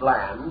native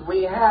land,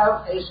 we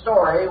have a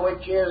story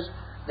which is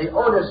the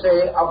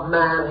Odyssey of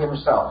man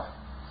himself,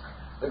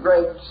 the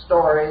great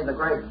story, the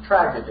great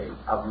tragedy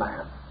of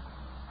man.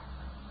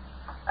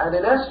 And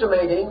in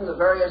estimating the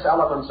various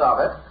elements of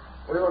it,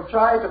 we will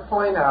try to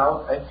point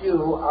out a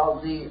few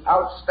of the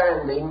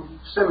outstanding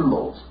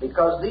symbols,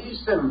 because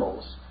these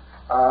symbols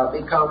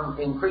become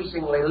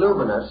increasingly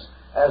luminous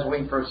as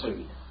we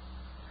proceed.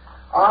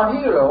 Our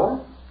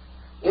hero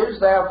is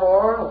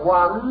therefore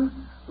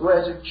one who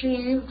has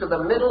achieved to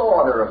the middle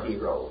order of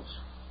heroes.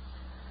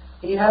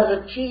 He has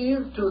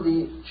achieved to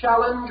the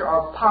challenge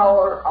or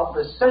power of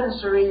the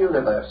sensory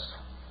universe,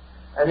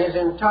 and his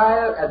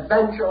entire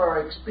adventure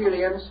or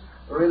experience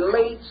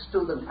relates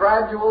to the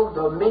gradual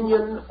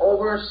dominion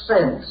over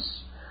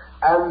sense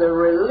and the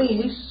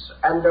release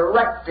and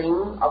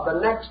directing of the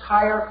next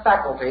higher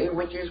faculty,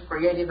 which is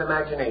creative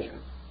imagination,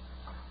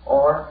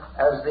 or,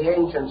 as the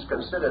ancients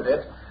considered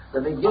it,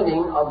 the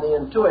beginning of the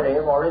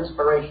intuitive or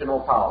inspirational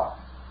power.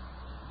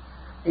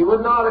 He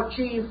would not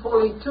achieve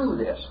fully to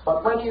this,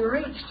 but when he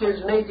reached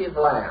his native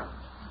land,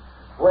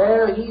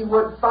 where he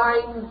would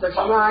find the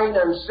shrine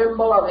and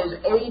symbol of his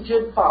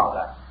aged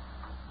father,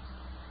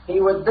 he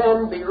would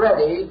then be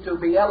ready to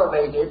be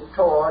elevated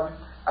toward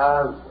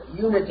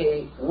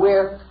unity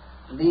with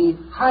the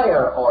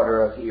higher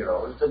order of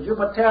heroes, the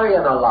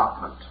Jupiterian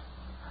allotment,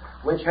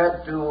 which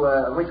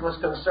was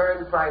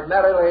concerned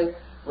primarily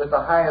with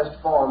the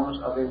highest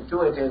forms of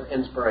intuitive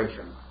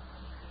inspiration.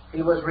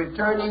 He was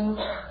returning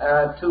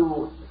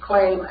to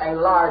claim a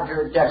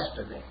larger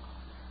destiny,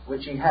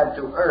 which he had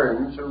to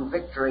earn through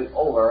victory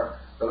over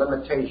the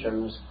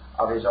limitations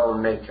of his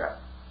own nature.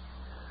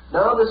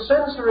 Now, the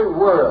sensory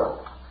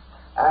world,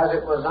 as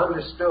it was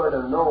understood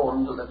and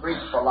known to the Greek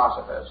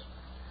philosophers,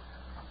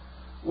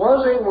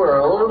 was a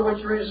world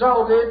which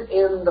resulted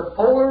in the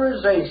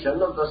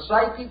polarization of the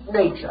psychic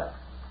nature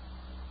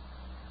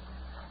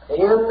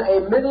in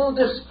a middle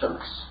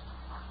distance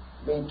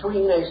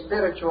between a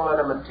spiritual and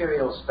a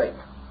material state.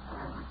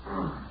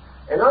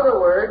 In other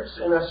words,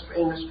 in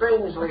a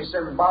strangely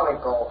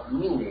symbolical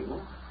meaning,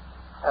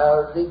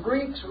 the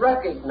Greeks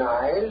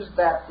recognized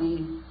that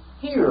the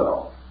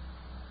hero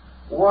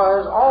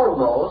was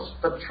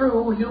almost the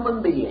true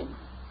human being,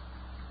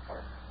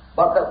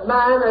 but that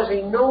man, as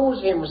he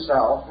knows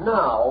himself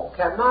now,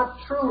 cannot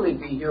truly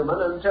be human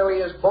until he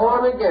is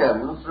born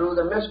again through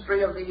the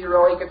mystery of the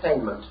heroic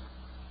attainment.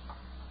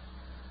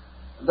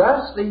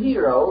 Thus, the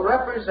hero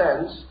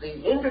represents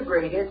the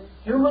integrated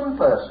human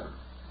person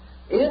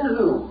in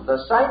whom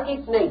the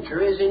psychic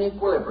nature is in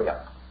equilibrium.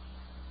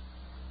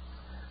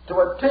 To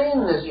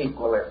attain this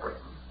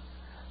equilibrium,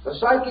 the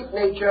psychic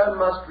nature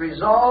must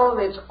resolve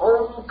its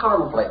own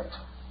conflict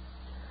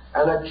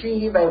and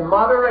achieve a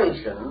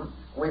moderation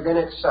within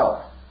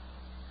itself.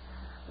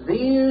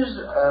 This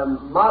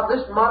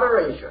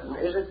moderation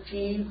is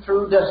achieved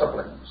through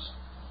disciplines,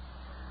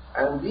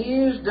 and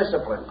these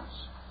disciplines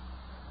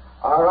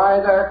are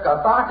either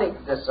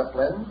cathartic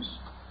disciplines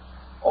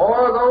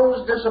or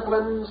those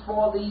disciplines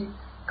for the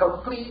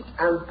complete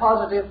and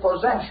positive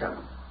possession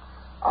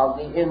of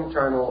the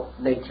internal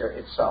nature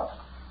itself.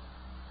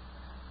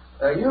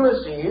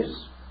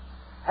 Ulysses,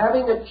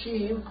 having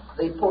achieved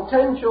the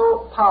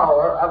potential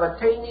power of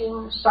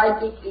attaining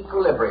psychic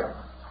equilibrium,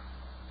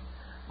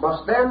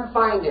 must then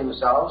find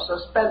himself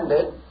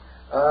suspended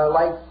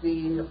like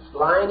the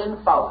line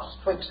in Faust,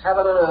 twixt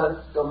heaven and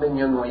earth,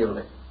 dominion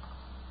wielding.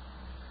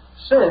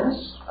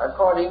 Sense,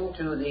 according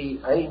to the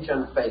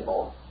ancient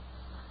fable,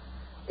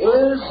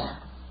 is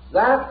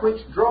that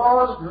which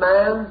draws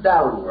man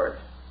downward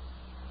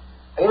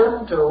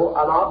into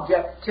an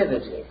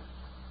objectivity,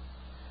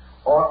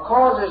 or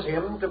causes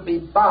him to be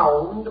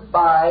bound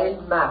by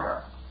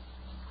matter.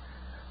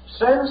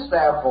 Sense,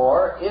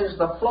 therefore, is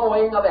the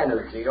flowing of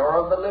energy,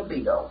 or of the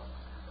libido,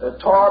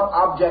 toward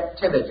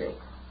objectivity,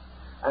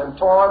 and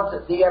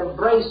toward the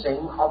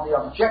embracing of the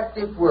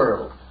objective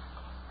world.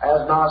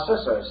 As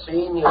Narcissus,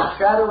 seeing his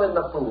shadow in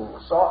the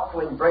pool, sought to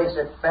embrace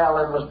it, fell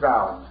and was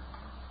drowned.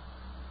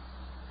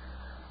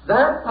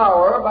 That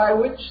power by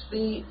which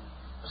the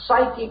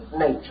psychic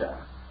nature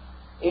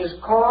is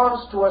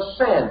caused to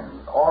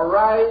ascend or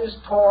rise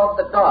toward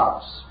the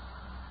gods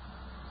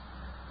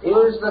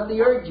is the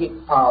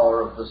theurgic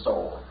power of the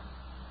soul,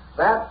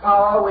 that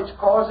power which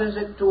causes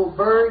it to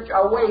verge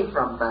away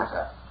from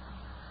matter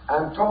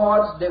and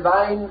towards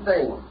divine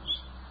things.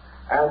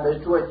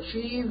 And to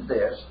achieve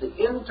this, the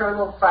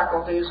internal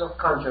faculties of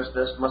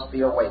consciousness must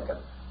be awakened.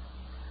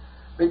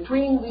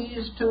 Between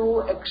these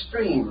two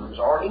extremes,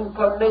 or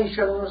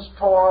inclinations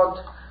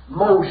toward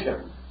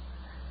motion,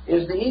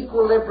 is the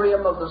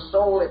equilibrium of the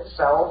soul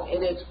itself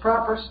in its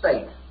proper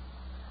state,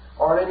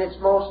 or in its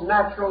most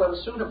natural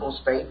and suitable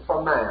state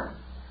for man.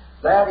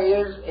 That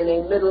is, in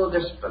a middle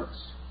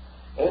distance,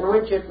 in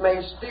which it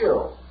may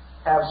still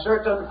have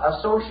certain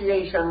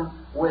association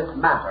with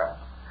matter,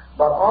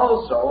 but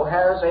also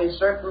has a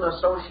certain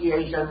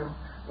association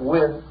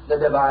with the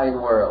divine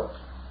world.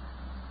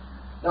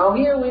 Now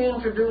here we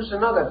introduce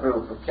another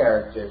group of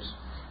characters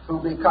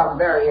who become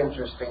very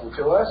interesting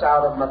to us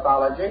out of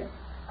mythology,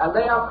 and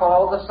they are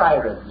called the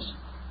sirens.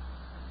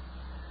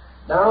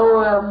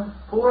 Now,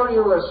 poor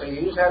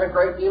Ulysses had a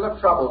great deal of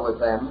trouble with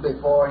them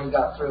before he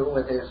got through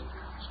with his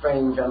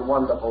strange and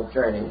wonderful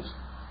journeys.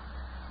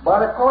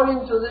 But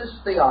according to this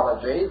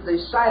theology,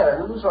 the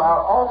sirens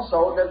are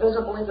also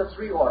divisible into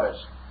three orders,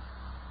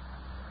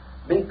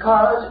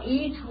 because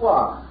each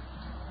one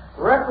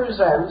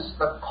represents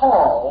the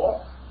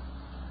call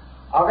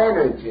of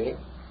energy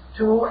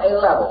to a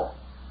level.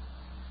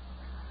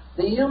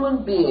 The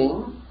human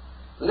being,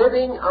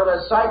 living on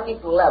a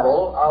psychic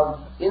level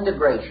of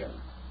integration,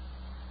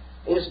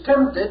 is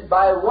tempted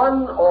by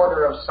one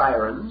order of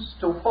sirens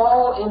to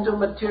fall into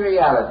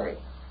materiality.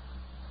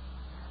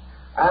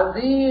 And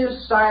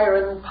these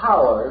siren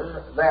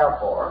powers,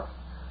 therefore,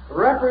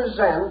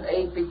 represent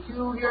a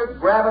peculiar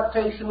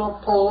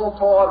gravitational pull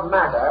toward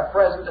matter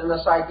present in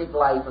the psychic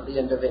life of the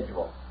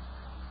individual.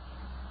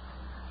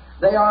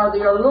 They are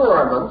the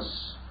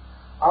allurements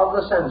of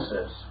the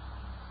senses.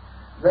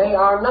 They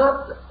are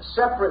not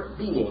separate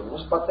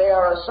beings, but they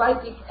are a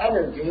psychic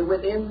energy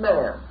within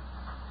man,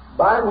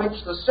 by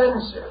which the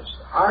senses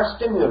are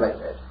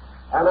stimulated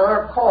and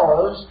are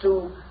caused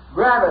to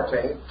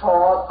gravitate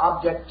toward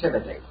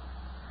objectivity.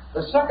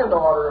 The second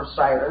order of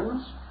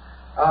sirens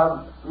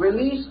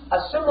release a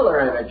similar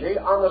energy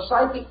on the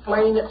psychic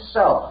plane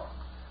itself,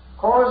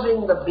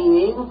 causing the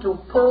being to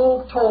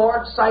pull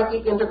toward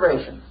psychic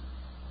integration,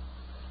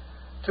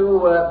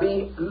 to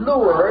be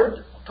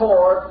lured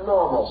toward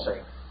normalcy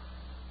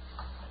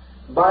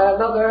by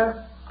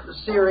another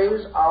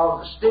series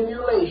of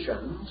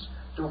stimulations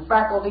to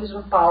faculties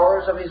and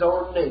powers of his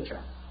own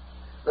nature.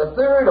 The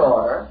third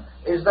order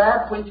is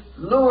that which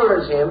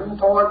lures him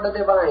toward the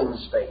divine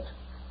state.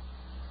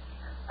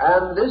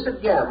 And this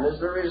again is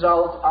the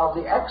result of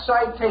the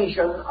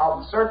excitation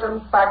of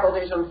certain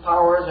faculties and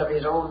powers of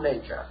his own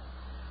nature.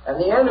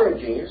 And the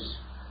energies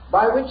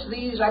by which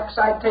these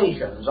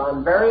excitations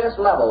on various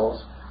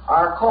levels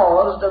are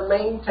caused and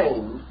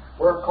maintained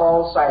were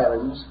called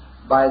sirens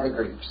by the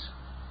Greeks.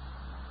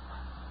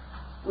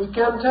 We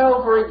can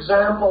tell, for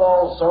example,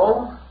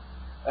 also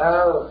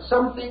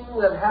something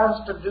that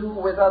has to do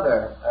with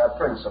other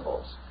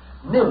principles.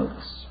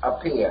 Nymphs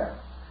appear,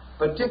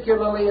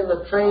 particularly in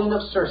the train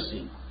of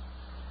Circe.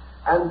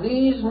 And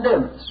these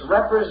nymphs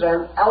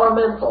represent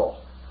elemental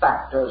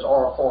factors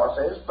or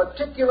forces,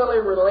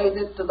 particularly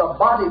related to the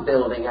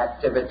bodybuilding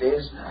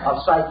activities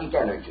of psychic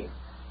energy.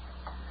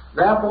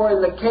 Therefore,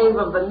 in the cave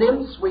of the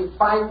nymphs, we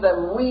find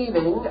them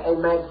weaving a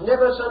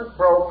magnificent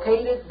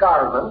brocaded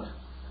garment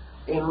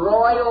in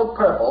royal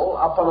purple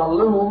upon a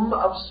loom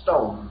of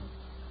stone,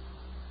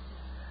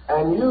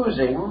 and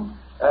using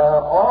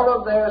all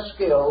of their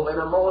skill in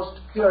a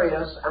most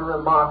curious and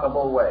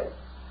remarkable way.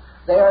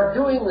 They are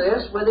doing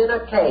this within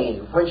a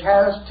cave which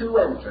has two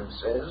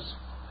entrances,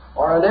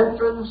 or an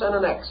entrance and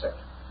an exit.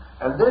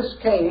 And this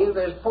cave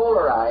is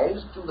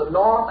polarized to the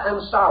north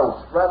and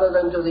south rather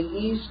than to the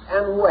east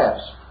and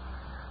west.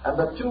 And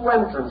the two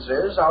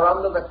entrances are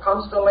under the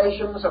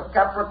constellations of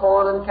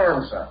Capricorn and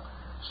Cancer,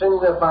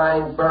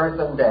 signifying birth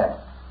and death.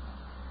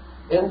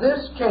 In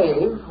this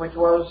cave, which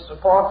was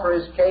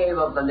Porphyry's cave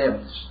of the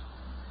nymphs,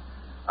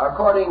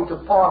 according to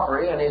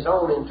Porphyry and his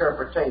own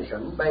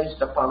interpretation,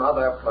 based upon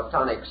other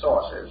Platonic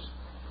sources,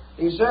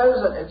 he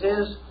says that it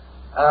is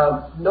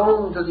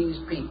known to these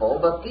people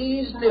that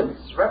these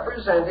nymphs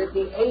represented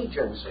the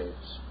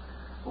agencies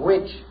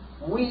which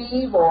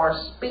weave or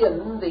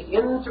spin the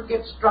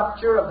intricate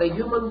structure of the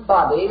human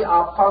body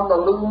upon the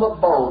loom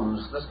of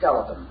bones, the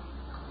skeleton,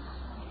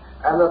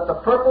 and that the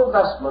purple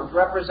vestment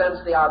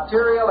represents the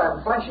arterial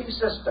and fleshy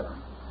system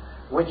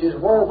which is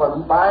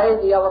woven by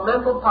the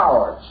elemental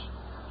powers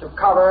to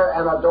cover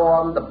and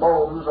adorn the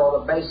bones or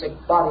the basic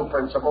body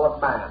principle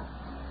of man.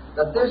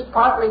 That this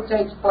partly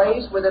takes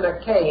place within a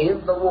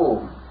cave, the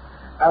womb,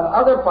 and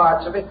other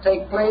parts of it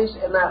take place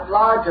in that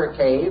larger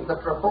cave, the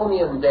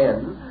Trophonian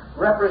den,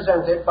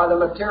 represented by the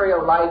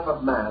material life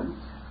of man,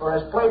 for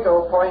as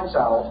Plato points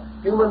out,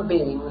 human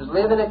beings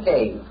live in a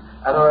cave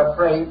and are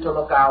afraid to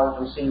look out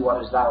and see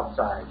what is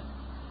outside.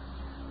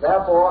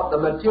 Therefore, the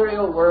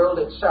material world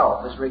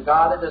itself is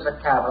regarded as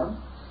a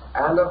cavern,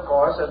 and of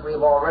course, as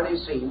we've already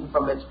seen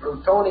from its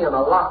Plutonian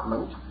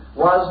allotment,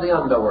 was the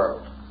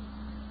underworld.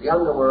 The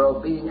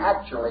underworld being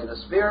actually the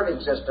sphere of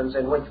existence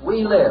in which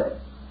we live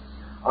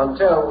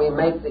until we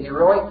make the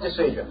heroic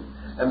decision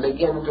and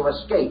begin to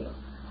escape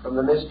from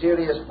the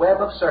mysterious web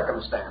of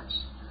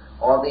circumstance,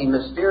 or the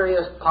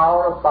mysterious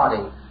power of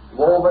body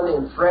woven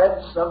in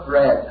threads of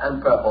red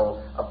and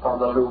purple upon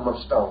the loom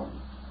of stone.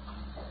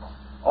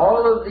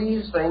 All of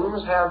these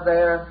things have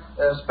their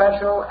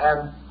special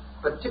and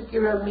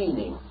particular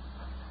meaning,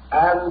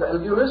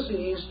 and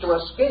Ulysses, to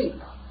escape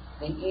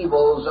the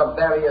evils of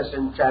various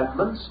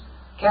enchantments,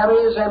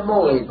 carries a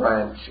moly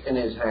branch in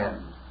his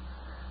hand,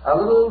 a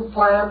little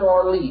plant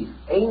or leaf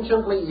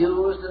anciently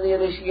used in the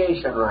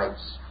initiation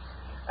rites,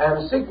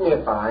 and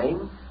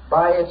signifying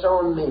by its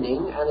own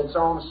meaning and its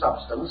own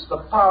substance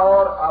the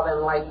power of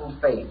enlightened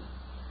faith.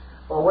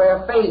 For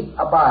where faith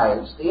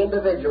abides, the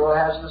individual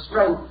has the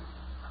strength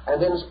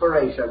and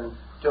inspiration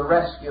to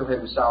rescue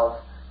himself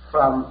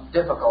from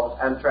difficult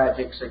and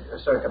tragic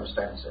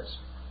circumstances.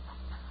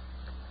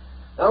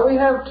 Now we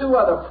have two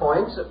other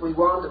points that we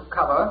want to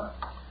cover,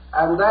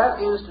 and that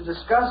is to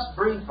discuss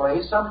briefly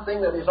something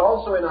that is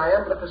also in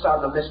Iamblichus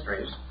on the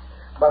Mysteries,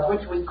 but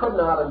which we could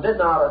not and did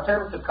not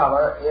attempt to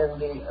cover in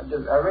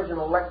the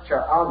original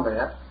lecture on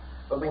that,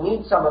 but we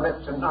need some of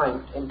it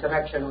tonight in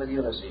connection with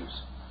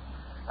Ulysses.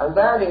 And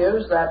that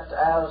is that,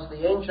 as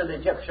the ancient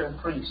Egyptian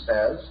priest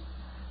says,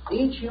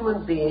 each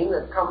human being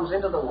that comes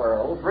into the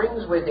world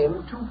brings with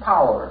him two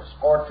powers,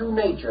 or two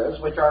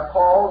natures, which are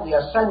called the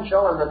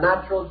essential and the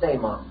natural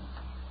daemon.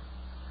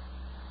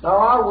 Now,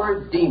 our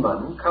word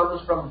demon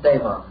comes from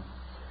daemon,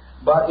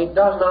 but it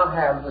does not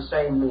have the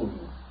same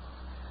meaning.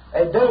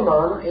 A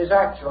daemon is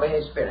actually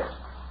a spirit.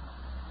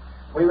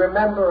 We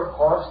remember, of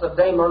course, the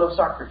daemon of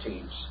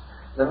Socrates,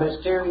 the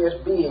mysterious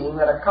being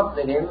that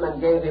accompanied him and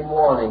gave him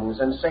warnings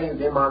and saved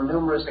him on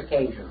numerous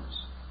occasions.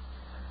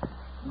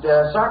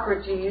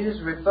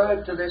 Socrates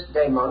referred to this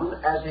daemon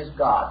as his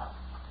god.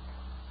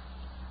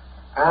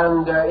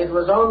 And it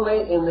was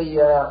only in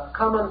the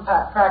common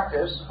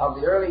practice of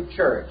the early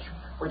church,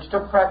 which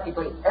took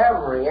practically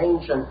every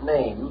ancient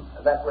name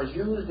that was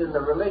used in the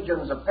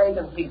religions of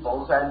pagan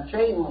peoples and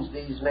changed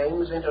these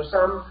names into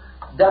some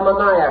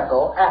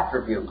demoniacal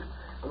attribute.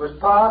 It was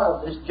part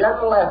of this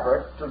general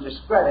effort to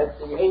discredit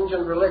the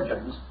ancient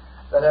religions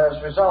that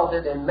has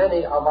resulted in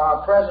many of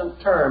our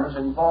present terms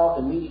involved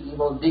in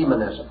medieval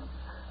demonism,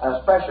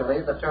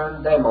 especially the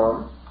term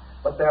daemon,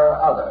 but there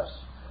are others.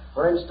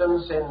 For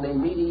instance, in the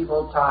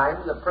medieval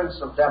time, the prince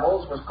of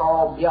devils was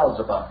called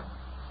Beelzebub.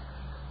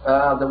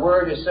 The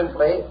word is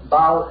simply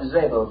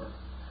Baal-Zebub,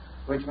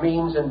 which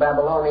means in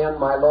Babylonian,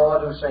 my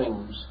lord who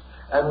sings,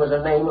 and was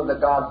a name of the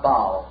god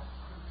Baal,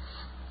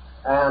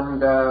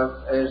 and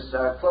is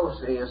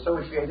closely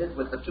associated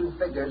with the two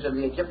figures in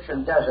the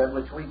Egyptian desert,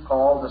 which we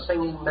call the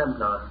singing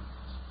Memnon.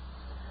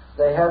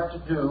 They have to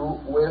do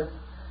with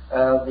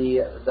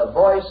the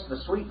voice,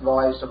 the sweet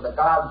voice of the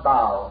god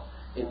Baal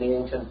in the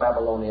ancient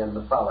Babylonian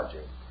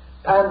mythology.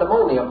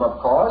 Pandemonium, of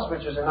course,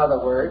 which is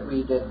another word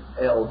we did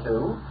ill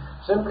to,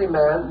 simply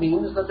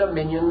means the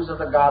dominions of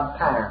the god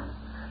Pan.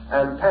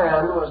 And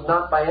Pan was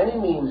not by any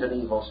means an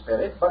evil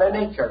spirit, but a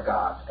nature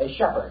god, a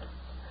shepherd,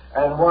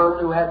 and one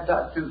who had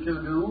to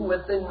do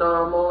with the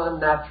normal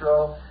and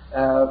natural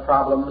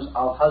problems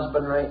of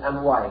husbandry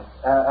and wife,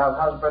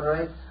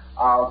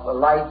 of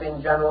life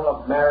in general,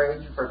 of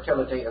marriage,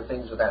 fertility, and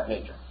things of that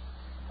nature.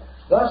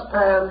 Thus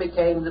Pan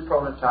became the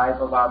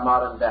prototype of our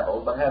modern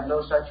devil, but had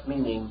no such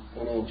meaning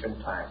in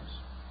ancient times.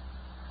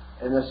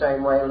 In the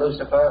same way,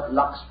 Lucifer,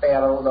 Lux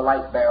Pharaoh, the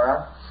light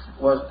bearer,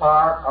 was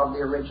part of the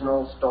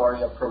original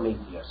story of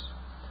Prometheus.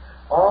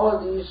 All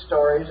of these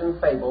stories and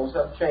fables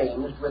have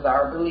changed with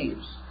our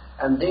beliefs,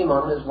 and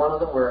demon is one of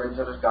the words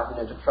that has gotten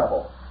into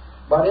trouble.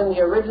 But in the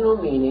original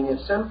meaning,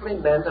 it simply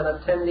meant an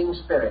attending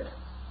spirit.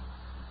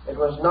 It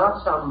was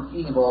not some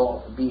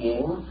evil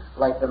being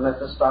like the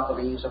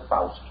Mephistopheles of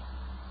Faust.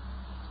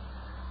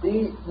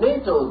 The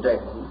natal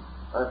daemon,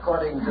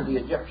 according to the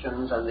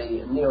Egyptians and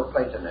the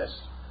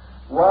Neoplatonists,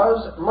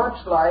 was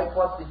much like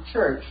what the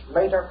church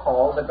later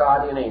called the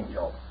guardian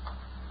angel.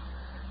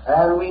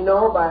 And we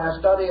know by a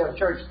study of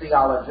church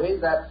theology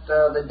that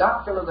the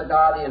doctrine of the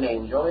guardian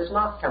angel is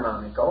not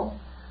canonical,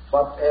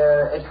 but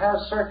it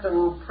has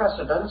certain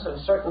precedents and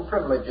certain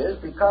privileges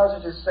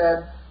because it is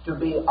said to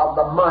be of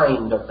the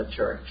mind of the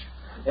church.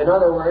 In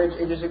other words,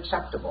 it is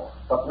acceptable,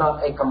 but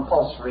not a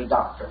compulsory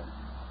doctrine.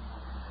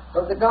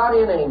 But the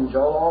guardian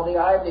angel, or the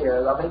idea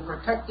of a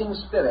protecting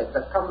spirit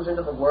that comes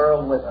into the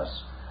world with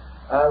us,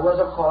 was,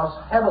 of course,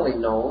 heavily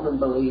known and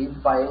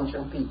believed by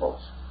ancient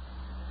peoples.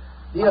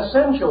 The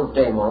essential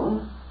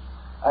daemon,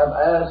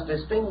 as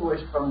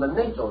distinguished from the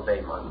natal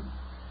daemon,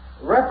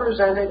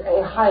 represented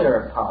a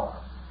higher power,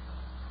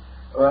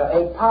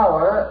 a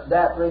power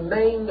that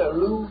remained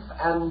aloof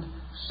and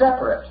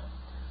separate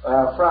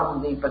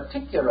from the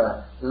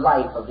particular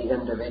life of the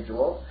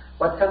individual,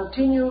 but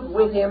continued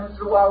with him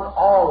throughout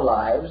all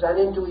lives and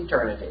into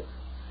eternity.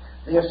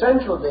 The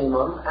essential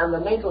daemon and the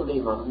natal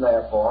daemon,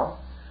 therefore,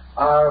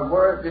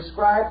 were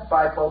described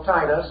by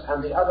Plotinus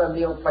and the other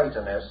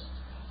Neoplatonists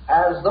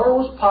as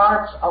those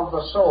parts of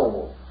the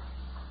soul.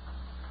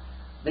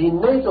 The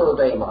natal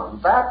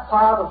daemon, that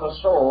part of the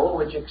soul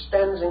which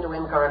extends into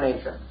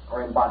incarnation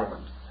or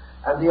embodiment.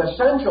 And the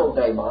essential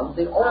daemon,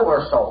 the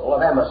oversoul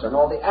of Emerson,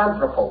 or the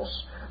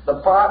anthropos,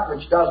 the part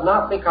which does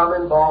not become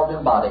involved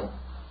in body.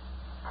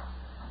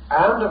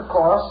 And of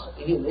course,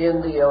 in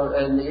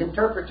the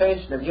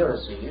interpretation of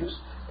Ulysses,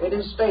 it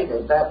is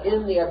stated that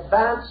in the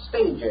advanced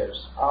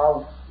stages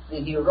of the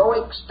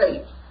heroic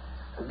state,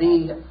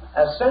 the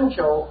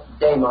essential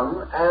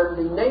daemon and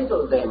the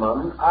natal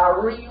daemon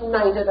are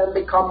reunited and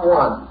become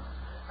one,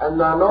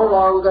 and are no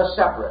longer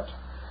separate,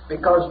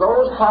 because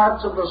those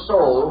parts of the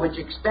soul which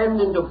extend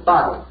into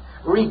body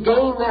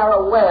regain their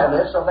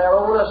awareness of their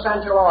own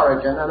essential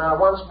origin and are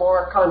once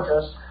more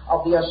conscious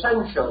of the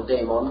essential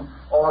daemon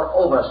or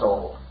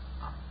oversoul.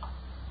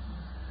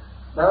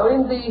 Now,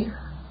 in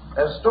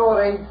the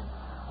story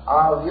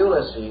of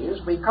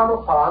Ulysses, we come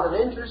upon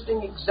an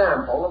interesting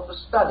example of the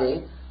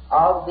study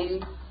of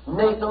the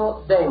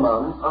natal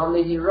daemon on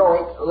the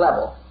heroic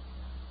level.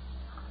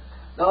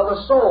 Now,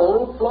 the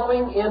soul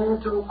flowing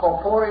into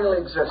corporeal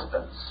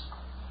existence,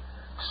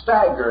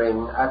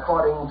 staggering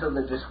according to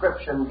the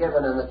description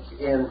given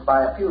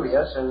by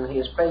Apuleius in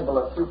his fable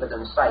of Cupid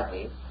and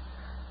Psyche,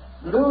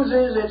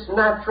 loses its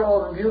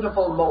natural and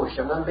beautiful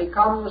motion and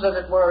becomes, as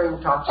it were,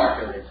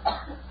 intoxicated.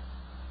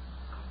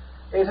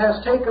 It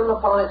has taken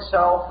upon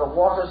itself the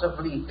waters of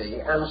Lethe,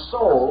 and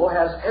soul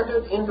has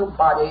entered into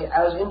body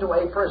as into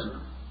a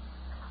prison.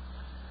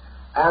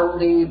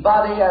 And the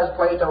body, as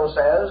Plato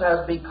says,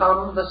 has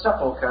become the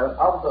sepulchre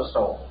of the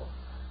soul.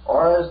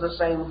 Or as the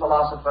same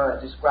philosopher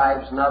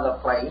describes another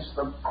place,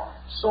 the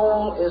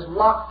soul is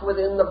locked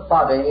within the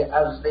body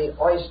as the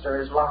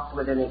oyster is locked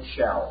within its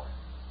shell.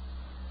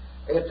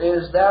 It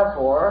is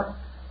therefore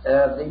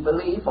the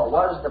belief, or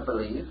was the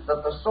belief,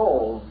 that the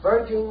soul,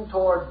 verging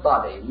toward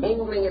body,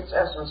 mingling its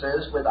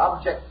essences with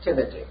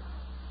objectivity,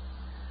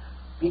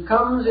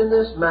 becomes in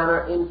this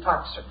manner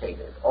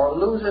intoxicated, or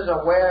loses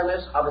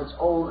awareness of its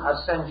own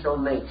essential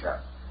nature,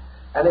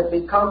 and it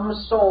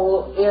becomes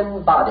soul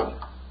in body.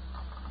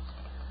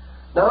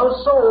 Now,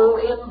 soul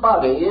in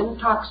body,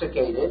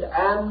 intoxicated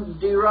and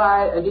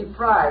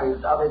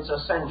deprived of its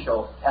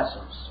essential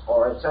essence,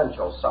 or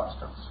essential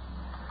substance,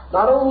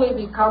 not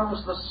only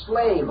becomes the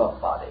slave of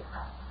body,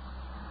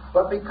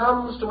 but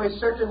becomes to a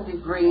certain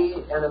degree,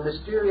 in a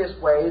mysterious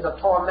way, the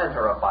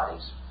tormentor of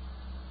bodies.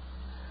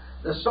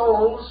 The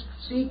soul,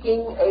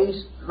 seeking a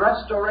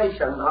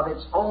restoration of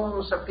its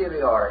own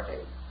superiority,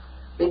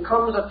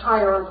 becomes a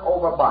tyrant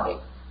over body.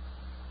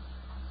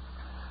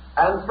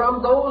 And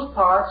from those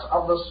parts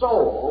of the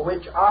soul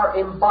which are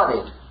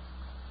embodied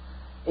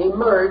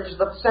emerge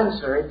the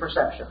sensory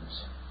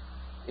perceptions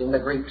in the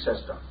Greek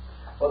system.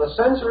 For the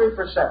sensory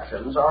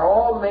perceptions are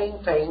all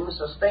maintained,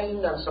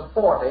 sustained, and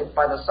supported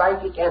by the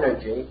psychic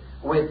energy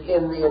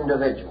within the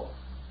individual.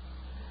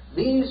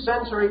 These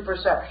sensory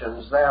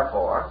perceptions,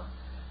 therefore,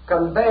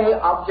 convey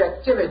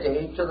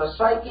objectivity to the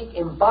psychic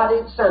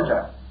embodied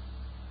center.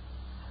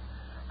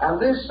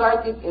 And this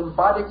psychic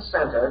embodied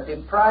center,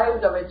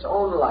 deprived of its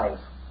own life,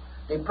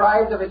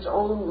 deprived of its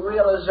own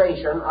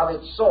realization of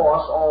its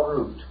source or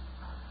root,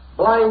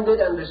 blinded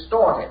and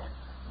distorted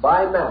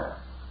by matter,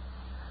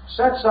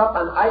 sets up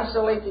an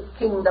isolated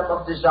kingdom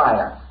of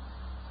desire,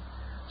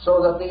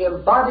 so that the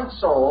embodied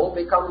soul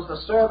becomes the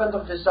servant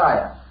of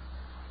desire.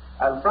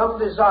 And from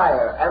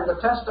desire and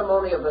the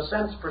testimony of the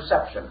sense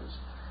perceptions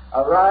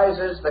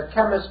arises the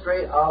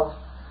chemistry of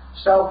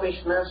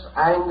selfishness,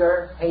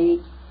 anger,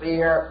 hate,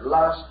 fear,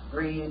 lust,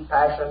 greed,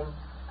 passion,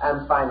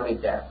 and finally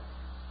death.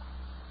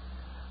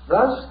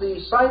 Thus, the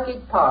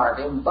psychic part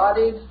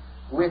embodied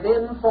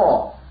within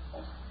form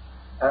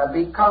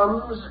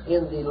becomes,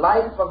 in the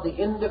life of the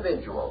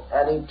individual,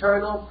 an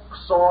eternal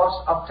source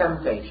of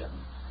temptation.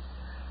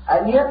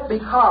 And yet,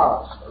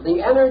 because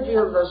the energy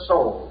of the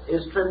soul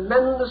is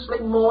tremendously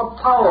more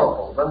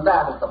powerful than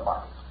that of the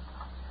body,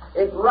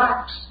 it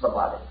racks the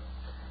body,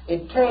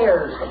 it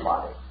tears the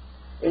body,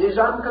 it is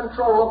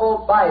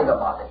uncontrollable by the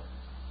body,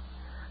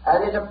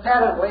 and it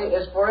apparently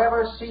is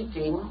forever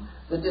seeking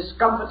the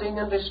discomforting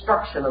and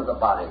destruction of the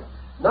body,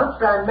 not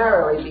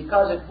primarily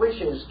because it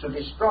wishes to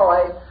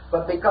destroy,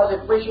 but because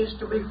it wishes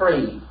to be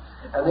free.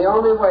 And the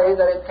only way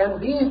that it can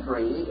be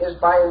free is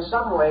by in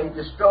some way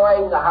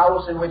destroying the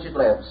house in which it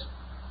lives.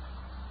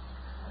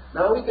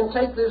 Now, we can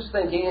take this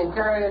thinking and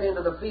carry it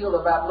into the field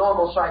of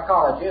abnormal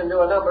psychology and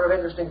do a number of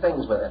interesting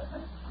things with it.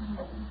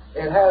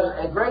 It has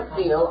a great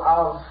deal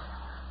of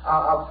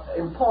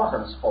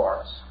importance for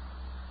us.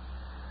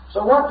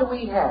 So what do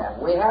we have?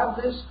 We have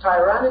this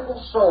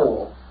tyrannical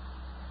soul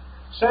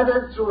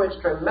centered through its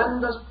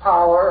tremendous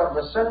power of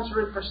the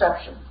sensory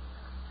perception.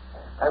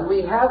 And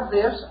we have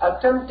this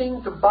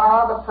attempting to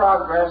bar the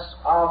progress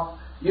of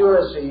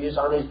Ulysses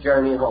on his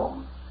journey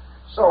home.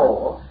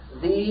 So,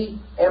 the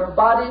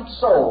embodied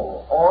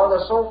soul, or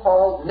the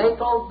so-called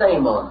natal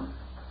daemon,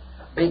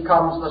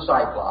 becomes the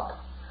Cyclop,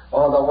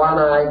 or the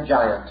one-eyed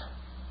giant.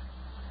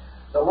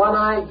 The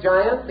one-eyed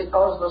giant,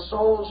 because the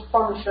soul's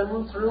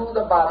function through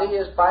the body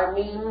is by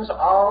means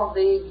of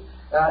the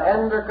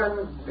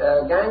endocrine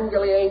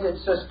gangliated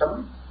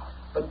system,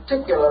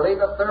 particularly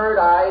the third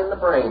eye in the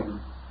brain,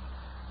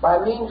 by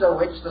means of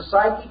which the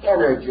psychic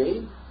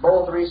energy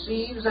both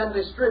receives and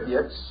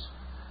distributes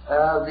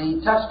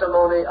the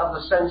testimony of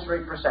the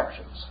sensory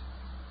perceptions.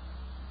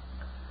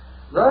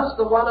 Thus,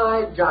 the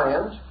one-eyed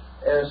giant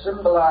is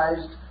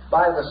symbolized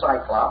by the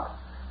Cyclop,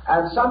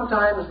 and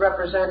sometimes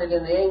represented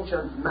in the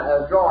ancient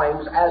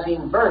drawings as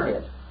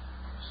inverted,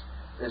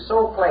 is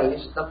so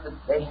placed that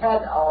the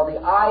head or the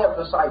eye of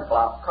the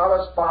Cyclop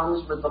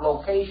corresponds with the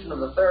location of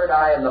the third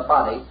eye in the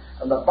body,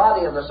 and the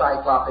body of the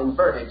Cyclop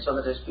inverted so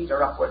that his feet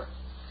are upward.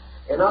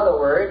 In other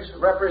words,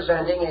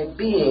 representing a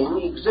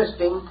being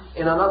existing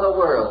in another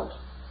world,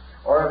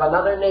 or of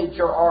another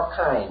nature or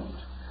kind,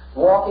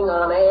 walking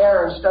on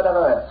air instead of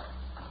earth,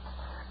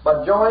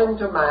 but joined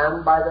to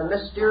man by the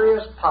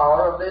mysterious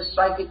power of this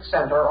psychic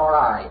center or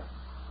eye.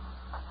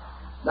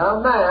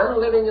 Now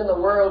man, living in the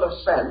world of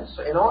sense,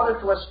 in order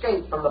to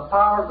escape from the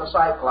power of the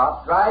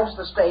Cyclop, drives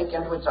the stake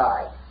into its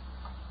eye.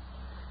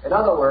 In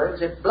other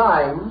words, it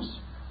blinds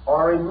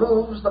or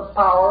removes the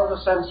power of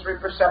the sensory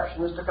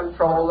perceptions to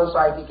control the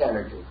psychic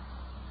energy.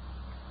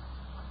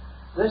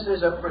 This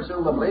is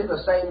presumably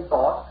the same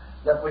thought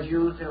that was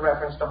used in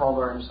reference to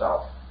Homer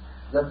himself,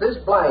 that this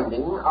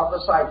blinding of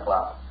the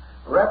Cyclop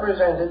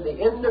represented the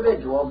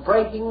individual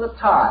breaking the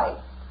tie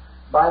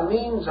by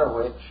means of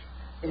which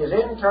his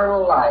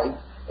internal life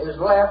is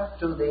left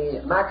to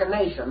the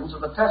machinations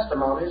of the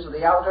testimonies of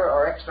the outer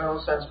or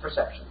external sense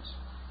perceptions.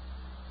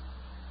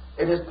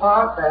 It is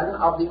part, then,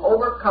 of the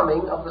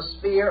overcoming of the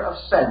sphere of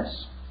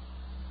sense.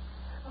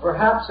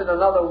 Perhaps in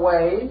another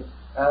way,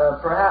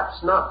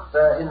 perhaps not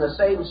in the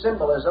same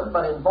symbolism,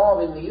 but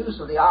involving the use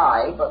of the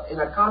eye, but in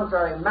a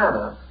contrary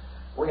manner,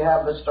 we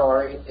have the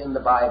story in the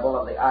Bible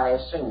of the eye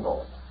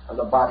single, and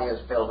the body is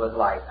filled with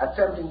light,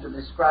 attempting to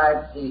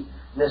describe the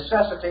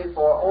necessity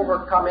for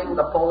overcoming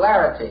the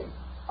polarity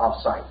of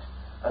sight.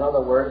 In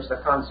other words, the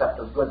concept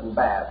of good and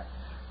bad.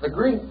 The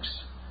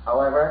Greeks,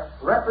 however,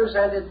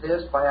 represented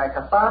this by a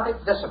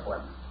cathartic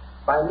discipline,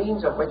 by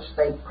means of which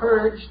they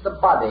purged the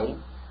body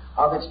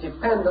of its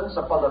dependence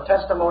upon the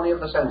testimony of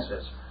the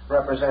senses,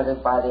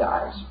 represented by the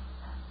eyes.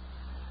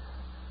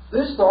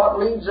 This thought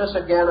leads us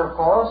again, of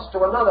course,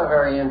 to another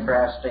very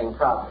interesting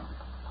problem.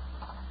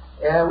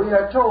 We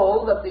are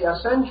told that the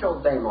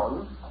essential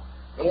daemon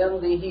in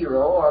the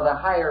hero, or the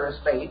higher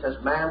estate,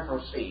 as man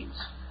proceeds,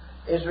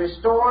 is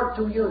restored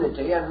to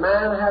unity, and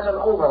man has an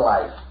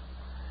overlife,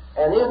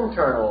 an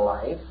internal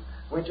life,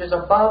 which is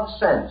above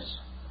sense,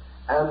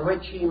 and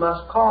which he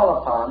must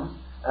call upon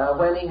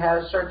when he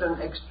has certain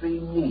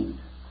extreme need.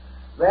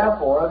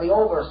 Therefore, the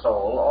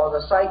oversoul, or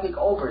the psychic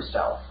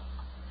overself,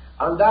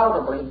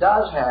 undoubtedly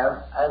does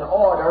have an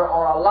order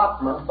or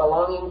allotment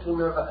belonging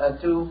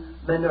to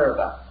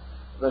Minerva,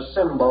 the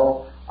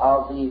symbol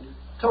of the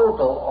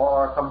total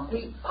or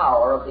complete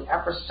power of the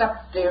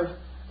apperceptive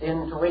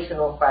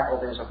intuitional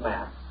faculties of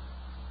man.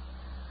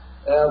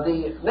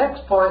 The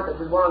next point that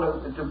we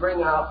want to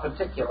bring out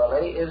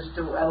particularly is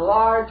to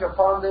enlarge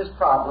upon this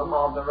problem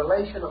of the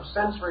relation of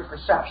sensory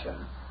perception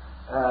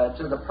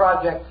to the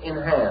project in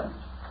hand.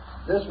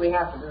 This we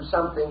have to do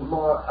something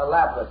more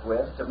elaborate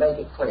with to make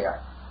it clear.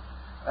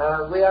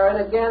 We are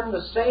in, again,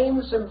 the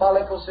same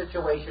symbolical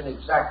situation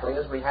exactly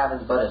as we have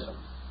in Buddhism.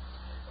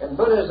 In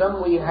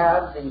Buddhism, we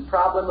have the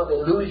problem of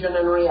illusion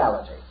and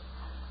reality.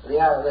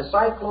 The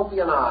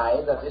cyclopean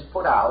eye that is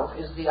put out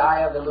is the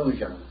eye of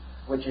illusion,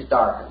 which is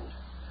darkened.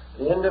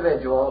 The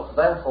individual,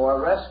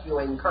 therefore,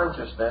 rescuing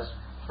consciousness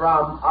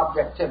from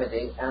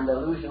objectivity and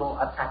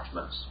illusional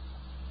attachments.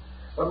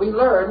 But we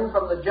learn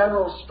from the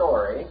general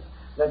story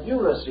that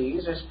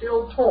Ulysses is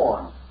still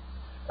torn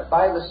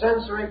by the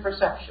sensory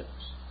perceptions,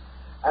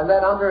 and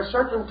that under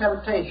certain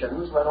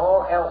temptations, when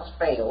all else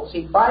fails,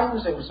 he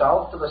binds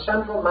himself to the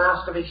central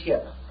mast of his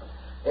ship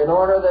in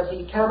order that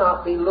he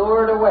cannot be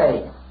lured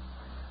away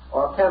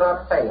or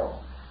cannot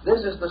fail. This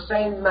is the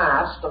same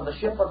mast of the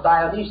ship of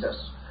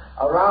Dionysus,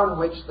 around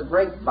which the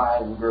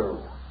grapevine grew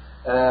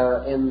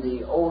in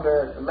the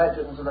older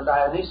legends of the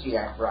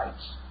Dionysiac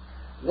rites.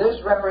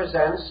 This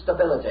represents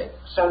stability,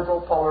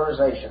 central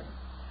polarization,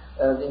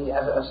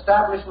 the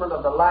establishment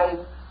of the life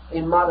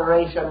in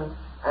moderation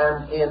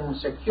and in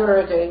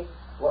security,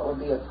 what would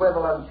be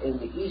equivalent in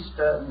the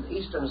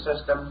Eastern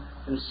system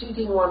to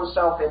seating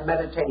oneself in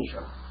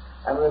meditation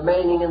and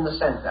remaining in the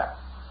center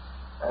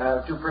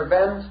to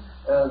prevent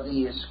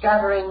the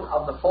scattering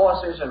of the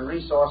forces and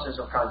resources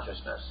of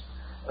consciousness.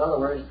 In other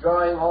words,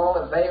 drawing all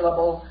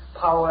available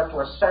power to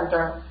a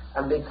center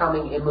and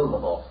becoming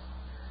immovable.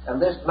 And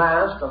this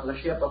mast of the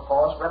ship, of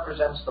course,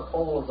 represents the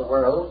pole of the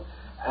world,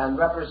 and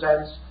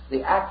represents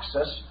the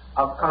axis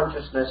of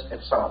consciousness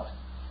itself.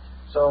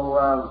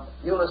 So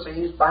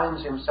Ulysses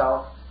binds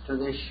himself to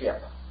this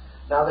ship.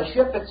 Now the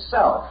ship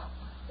itself,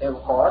 of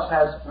course,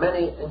 has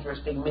many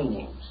interesting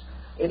meanings.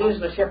 It is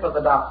the ship of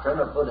the doctrine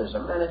of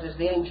Buddhism, and it is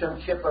the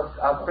ancient ship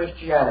of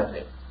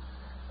Christianity,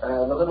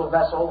 the little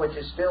vessel which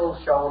is still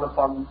shown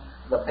upon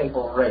the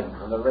papal ring,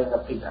 the ring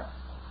of Peter.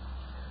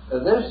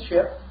 This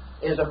ship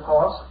is, of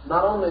course,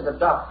 not only the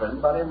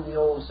doctrine, but in the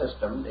old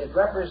system, it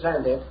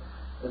represented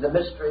the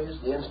mysteries,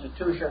 the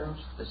institutions,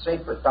 the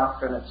sacred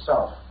doctrine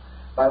itself,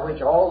 by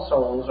which all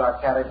souls are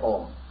carried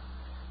home.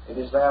 It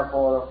is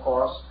therefore, of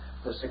course,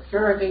 the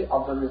security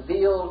of the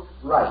revealed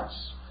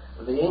rights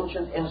of the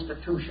ancient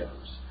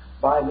institutions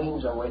by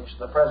means of which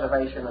the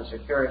preservation and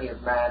security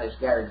of man is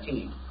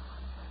guaranteed.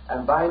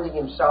 And binding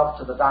himself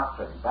to the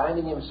doctrine,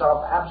 binding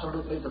himself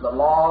absolutely to the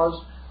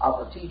laws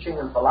of the teaching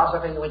and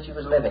philosophy in which he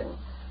was living,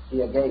 he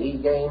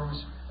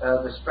gains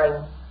the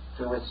strength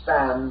to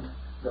withstand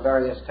the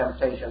various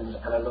temptations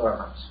and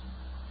allurements.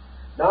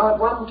 Now, at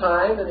one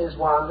time in his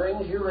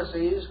wanderings,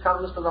 Ulysses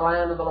comes to the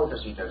land of the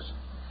Lotus Eaters,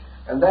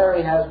 and there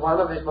he has one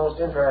of his most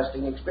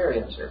interesting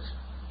experiences.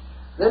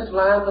 This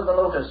land of the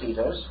Lotus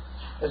Eaters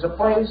is a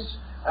place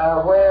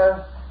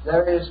where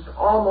there is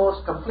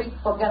almost complete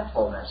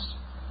forgetfulness,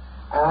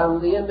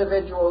 and the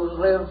individuals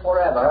live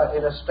forever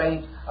in a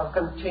state of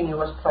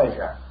continuous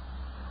pleasure.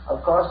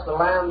 Of course, the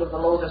land of the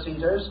Lotus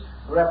Eaters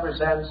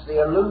represents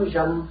the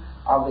illusion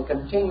of the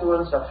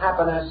continuance of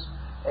happiness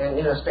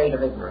in a state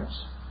of ignorance.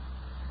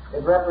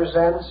 It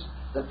represents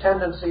the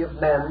tendency of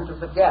men to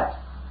forget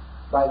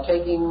by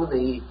taking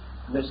the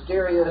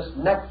mysterious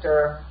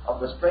nectar of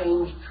the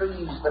strange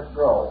trees that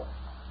grow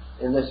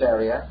in this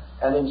area,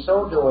 and in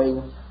so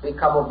doing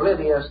become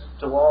oblivious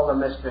to all the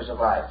mysteries of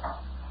life.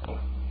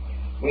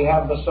 We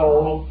have the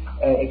soul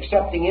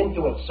accepting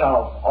into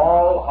itself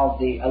all of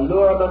the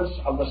allurements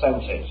of the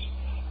senses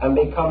and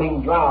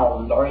becoming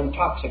drowned or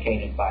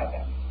intoxicated by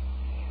them.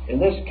 In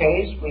this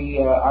case, we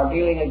are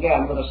dealing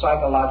again with a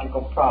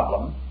psychological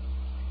problem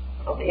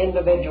of the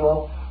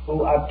individual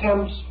who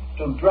attempts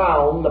to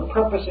drown the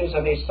purposes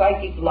of his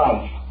psychic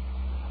life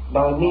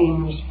by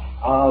means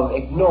of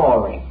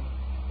ignoring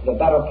the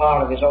better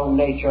part of his own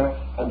nature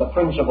and the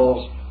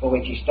principles for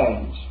which he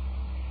stands.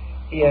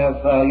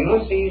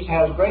 Ulysses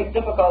has great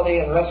difficulty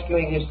in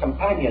rescuing his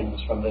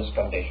companions from this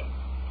condition,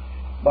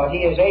 but he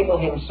is able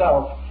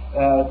himself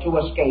to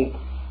escape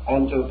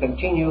and to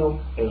continue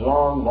his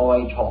long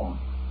voyage home.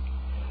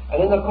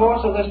 And in the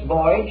course of this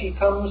voyage, he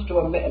comes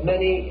to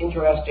many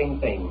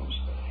interesting things.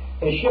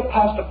 His ship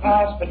has to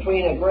pass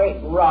between a great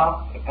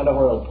rock and a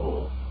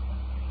whirlpool.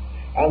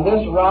 And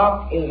this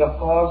rock is, of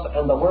course,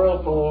 and the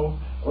whirlpool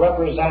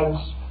represents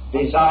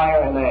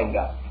desire and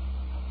anger.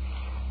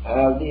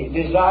 The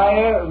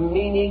desire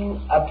meaning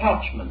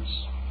attachments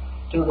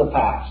to the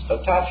past,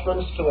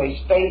 attachments to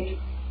a state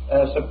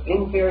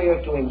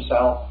inferior to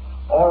himself,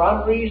 or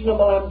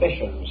unreasonable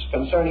ambitions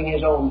concerning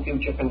his own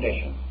future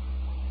condition.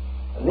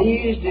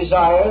 These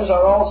desires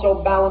are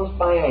also balanced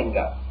by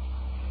anger,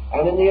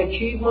 and in the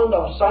achievement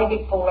of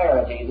psychic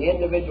polarity, the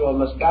individual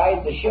must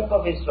guide the ship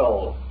of his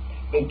soul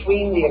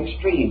between the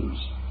extremes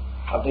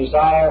of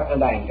desire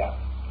and anger,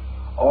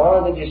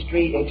 or the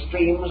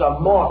extremes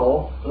of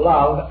mortal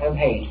love and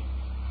hate.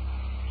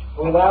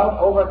 Without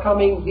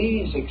overcoming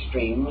these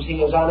extremes,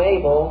 he is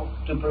unable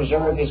to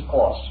preserve his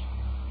course.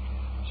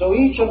 So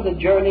each of the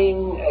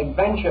journeying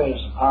adventures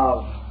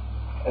of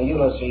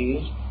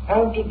Ulysses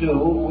have to do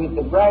with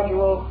the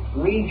gradual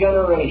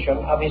regeneration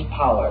of his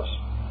powers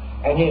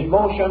and his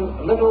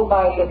motion little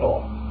by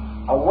little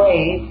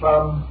away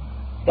from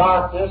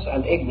darkness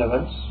and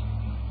ignorance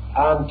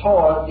and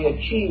toward the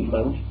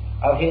achievement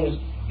of his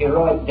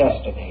heroic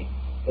destiny,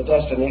 the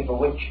destiny for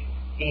which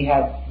he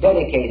had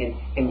dedicated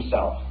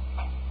himself.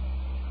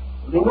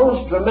 The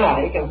most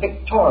dramatic and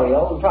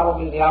pictorial and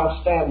probably the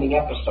outstanding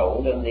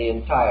episode in the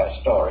entire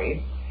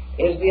story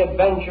is the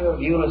adventure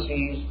of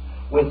Ulysses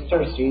with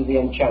Circe the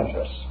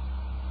Enchantress.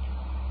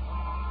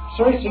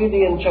 Circe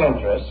the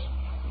Enchantress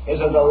is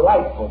a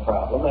delightful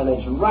problem, and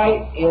it's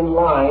right in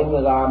line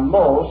with our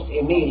most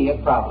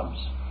immediate problems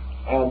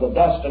and the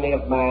destiny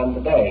of man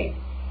today,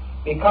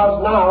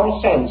 because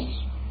now sense,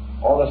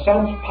 or the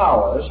sense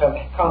powers, have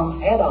come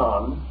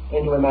head-on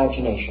into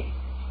imagination,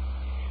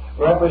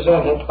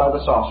 represented by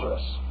the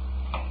sorceress.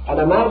 And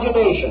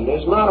imagination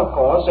is not, of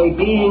course, a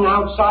being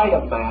outside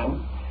of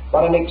man,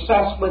 but an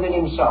excess within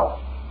himself.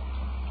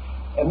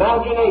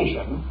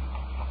 Imagination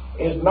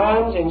is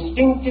man's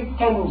instinctive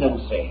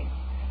tendency,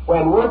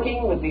 when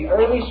working with the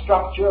early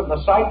structure of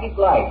the psychic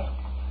life,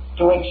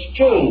 to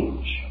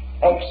exchange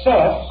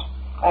excess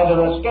as an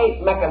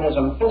escape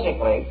mechanism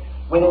physically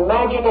with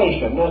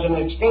imagination as an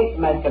escape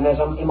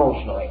mechanism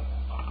emotionally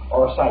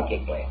or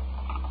psychically.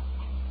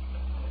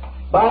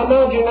 By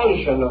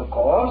imagination, of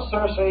course,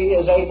 Circe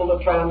is able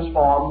to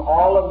transform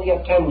all of the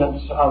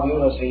attendants of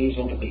Ulysses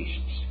into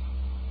beasts.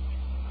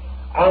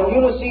 And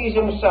Ulysses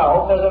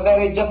himself has a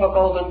very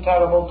difficult and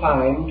terrible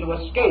time to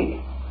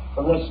escape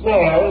from the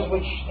snares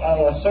which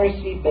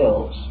Circe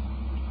builds.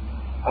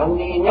 And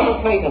the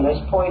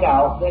Neoplatonists point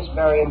out this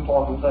very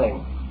important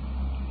thing,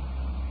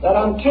 that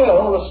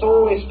until the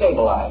soul is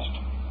stabilized,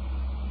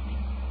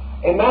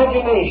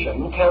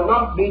 imagination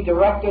cannot be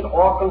directed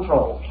or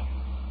controlled,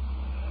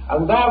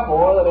 and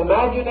therefore that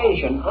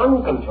imagination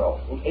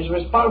uncontrolled is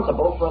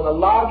responsible for the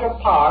larger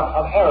part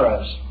of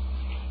errors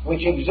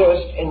which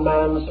exist in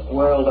man's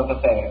world of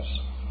affairs.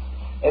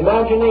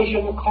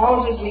 Imagination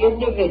causes the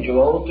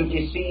individual to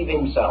deceive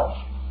himself.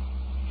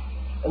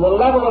 In the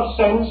level of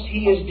sense,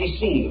 he is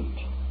deceived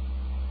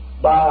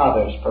by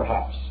others,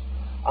 perhaps.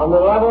 On the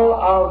level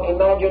of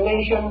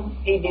imagination,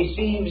 he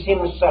deceives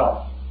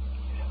himself,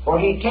 for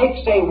he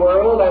takes a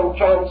world and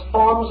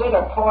transforms it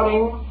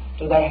according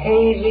to the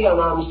hazy and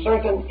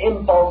uncertain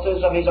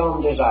impulses of his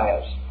own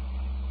desires.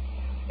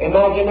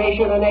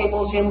 Imagination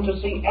enables him to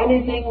see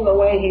anything the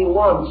way he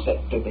wants it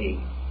to be,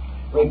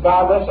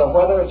 regardless of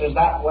whether it is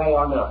that way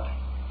or not.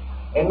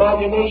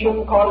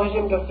 Imagination causes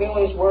him to fill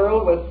his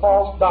world with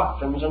false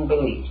doctrines and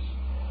beliefs,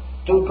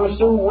 to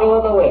pursue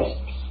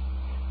will-o'-the-wisps,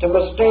 to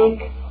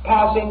mistake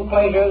passing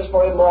pleasures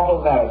for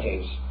immortal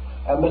verities,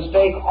 and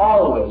mistake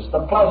always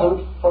the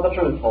pleasant for the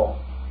truthful.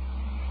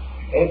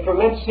 It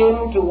permits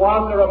him to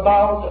wander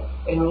about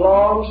in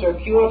long,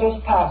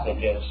 circuitous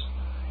passages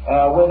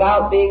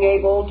without being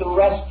able to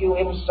rescue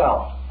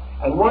himself.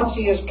 And once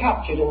he is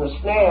captured in the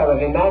snare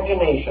of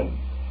imagination,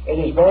 it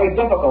is very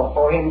difficult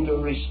for him to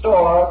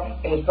restore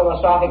his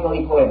philosophical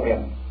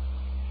equilibrium.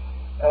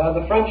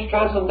 The French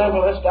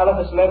transcendentalist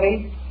Eliphas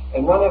Lévy,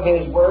 in one of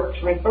his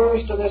works,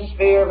 refers to this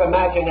sphere of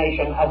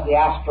imagination as the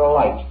astral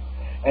light.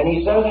 And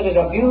he says it is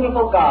a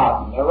beautiful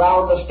garden,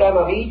 around the stem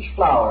of each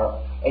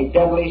flower a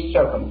deadly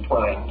serpent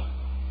twined.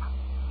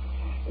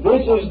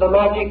 This is the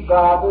magic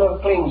garden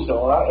of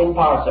Klingsor in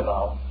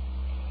Parsifal.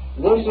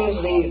 This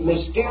is the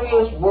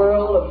mysterious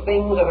world of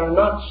things that are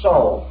not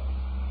so,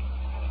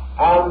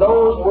 and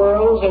those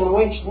worlds in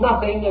which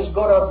nothing is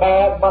good or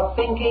bad, but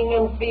thinking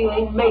and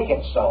feeling make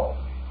it so.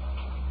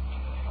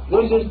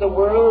 This is the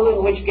world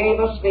in which gave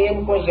us the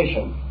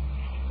Inquisition.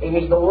 It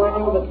is the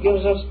world that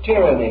gives us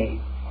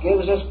tyranny,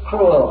 gives us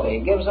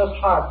cruelty, gives us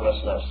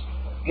heartlessness,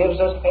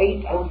 gives us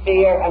hate and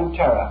fear and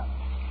terror.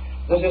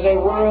 This is a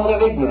world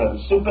of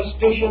ignorance,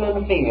 superstition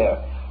and fear,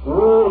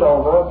 ruled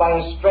over by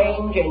a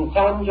strange,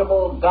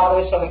 intangible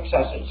goddess of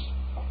excesses.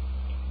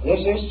 This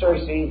is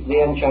Circe,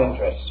 the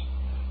enchantress,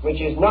 which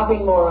is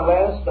nothing more or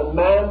less than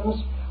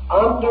man's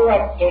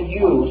undirected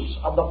use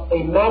of the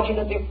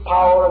imaginative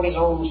power of his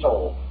own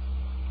soul.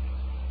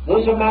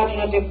 This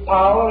imaginative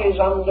power is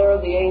under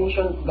the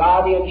ancient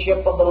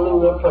guardianship of the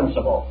lunar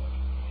principle.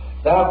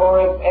 Therefore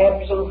it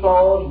ebbs and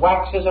flows,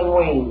 waxes and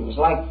wanes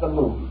like the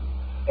moon.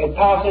 It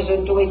passes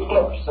into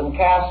eclipse and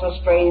casts a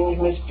strange,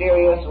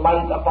 mysterious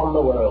light upon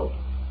the world.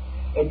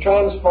 It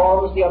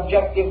transforms the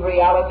objective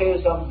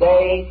realities of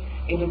day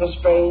into the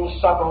strange,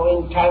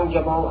 subtle,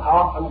 intangible,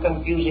 often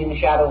confusing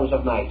shadows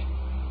of night.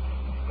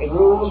 It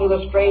rules with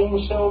a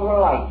strange silver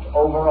light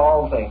over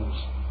all things.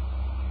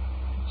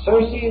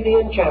 Circe, the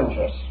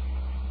enchantress,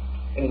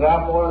 is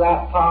therefore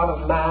that part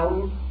of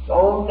man's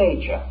own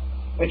nature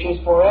which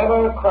is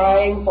forever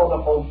crying for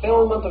the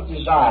fulfillment of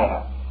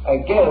desire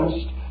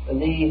against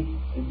the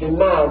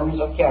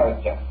demands of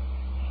character.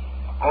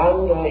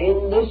 And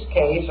in this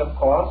case, of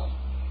course,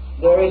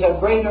 there is a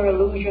greater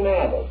illusion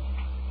added,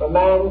 for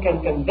man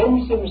can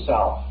convince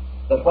himself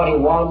that what he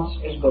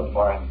wants is good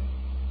for him.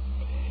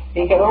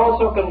 He can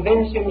also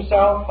convince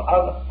himself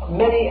of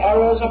many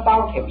errors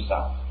about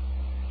himself.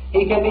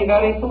 He can be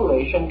very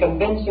foolish and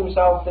convince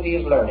himself that he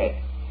is learned.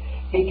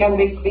 He can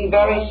be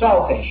very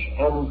selfish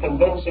and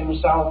convince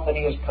himself that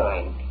he is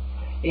kind.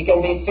 He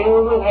can be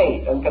filled with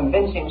hate and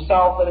convince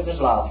himself that it is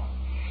love.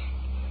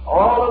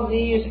 All of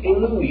these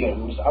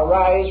illusions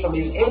arise from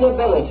his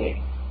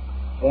inability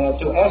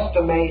to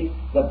estimate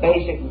the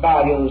basic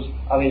values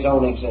of his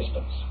own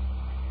existence.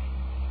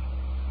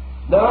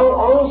 Now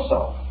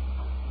also,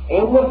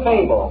 in the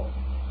fable,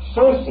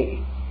 Circe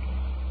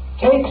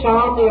takes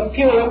on the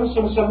appearance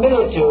and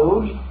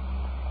similitude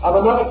of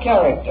another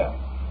character.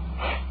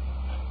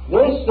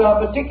 This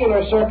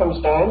particular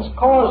circumstance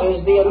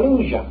causes the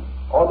illusion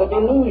or the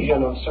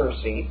delusion of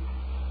Circe,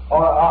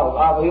 or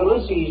of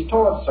Ulysses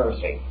toward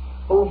Circe,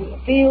 who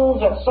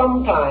feels that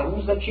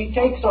sometimes that she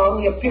takes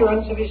on the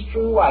appearance of his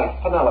true wife,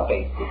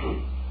 Penelope.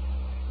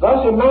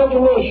 Thus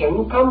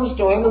imagination comes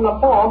to him in the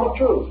form of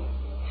truth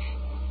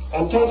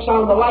and takes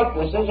on the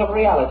likenesses of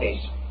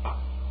realities.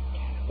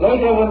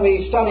 Later, when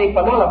we study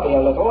Penelope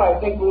a little, I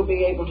think we'll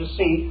be able to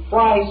see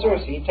why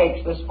Circe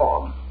takes this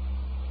form.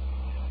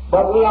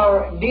 But we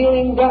are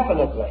dealing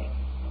definitely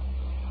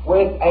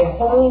with a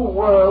whole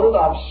world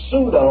of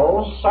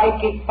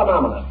pseudo-psychic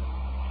phenomena,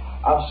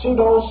 of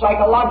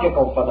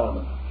pseudo-psychological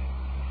phenomena,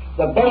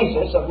 the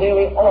basis of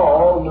nearly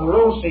all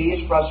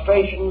neuroses,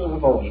 frustrations, and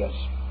phobias.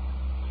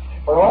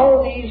 For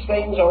all these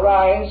things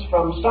arise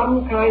from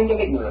some kind of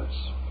ignorance,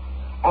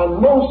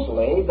 and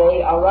mostly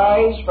they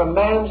arise from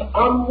man's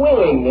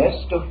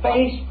unwillingness to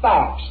face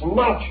facts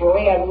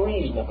naturally and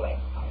reasonably.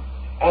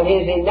 and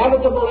his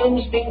inevitable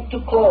instinct to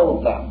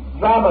clothe them,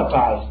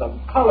 dramatize them,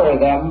 color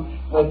them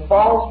with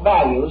false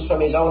values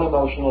from his own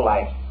emotional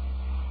life.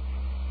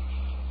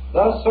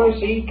 Thus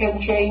Circe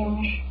can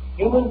change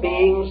human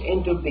beings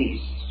into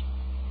beasts,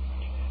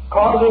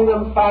 causing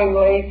them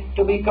finally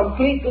to be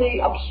completely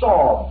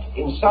absorbed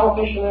in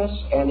selfishness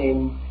and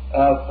in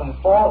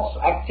false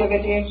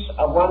activities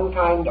of one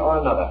kind or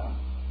another.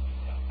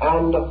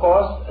 And of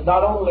course,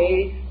 not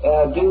only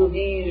do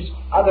these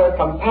other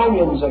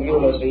companions of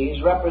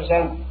Ulysses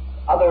represent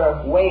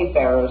other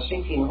wayfarers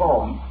seeking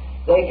home,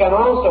 they can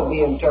also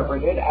be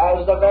interpreted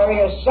as the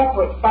various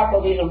separate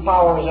faculties and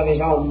powers of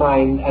his own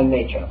mind and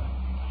nature.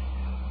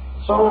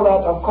 So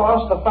that, of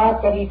course, the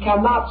fact that he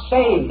cannot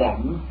save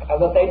them,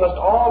 and that they must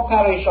all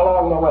perish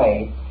along the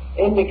way,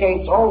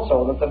 indicates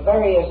also that the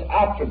various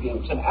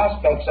attributes and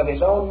aspects of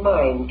his own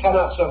mind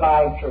cannot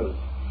survive truth,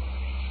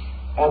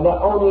 and that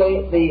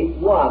only the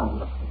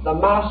one, the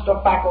master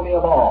faculty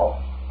of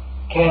all,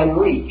 can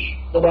reach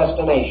the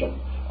destination.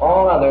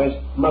 All others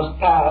must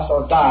pass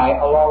or die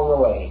along the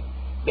way,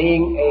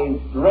 being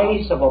a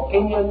race of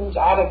opinions,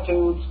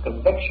 attitudes,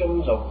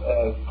 convictions,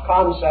 of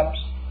concepts,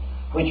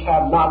 which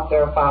have not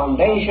their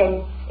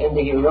foundation in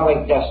the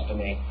heroic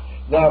destiny.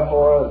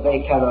 Therefore,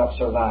 they cannot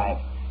survive.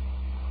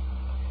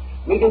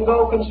 We can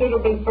go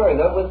considerably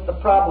further with the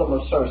problem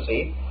of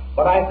Circe,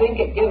 but I think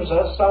it gives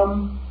us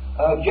some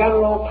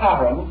general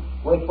pattern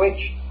with which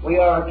we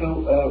are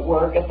to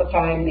work at the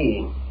time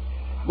being.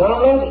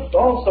 Now, let us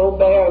also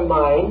bear in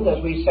mind,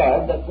 as we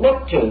said, that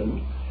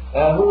Neptune,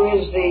 who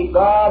is the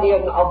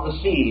guardian of the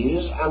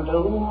seas and to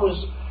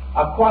whose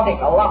aquatic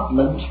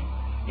allotment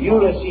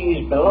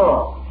Ulysses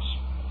belongs,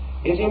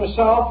 is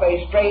himself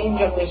a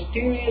strange and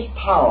mysterious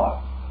power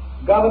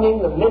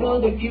governing the middle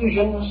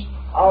diffusions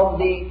of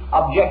the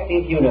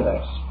objective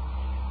universe.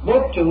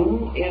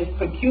 Neptune is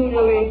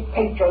peculiarly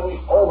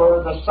patron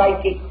over the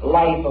psychic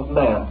life of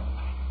man.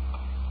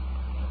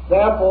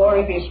 Therefore,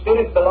 if his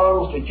spirit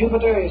belongs to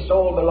Jupiter, his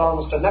soul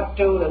belongs to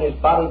Neptune, and his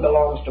body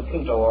belongs to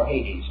Pluto or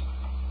Hades.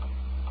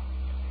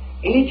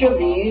 Each of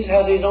these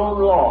has his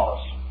own laws,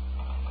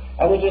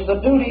 and it is the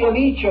duty of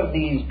each of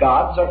these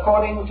gods,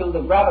 according to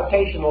the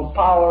gravitational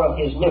power of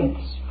his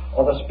nymphs,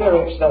 or the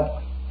spirits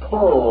that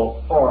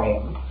pull for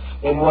him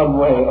in one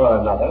way or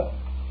another,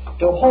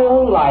 to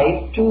hold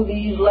life to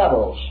these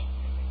levels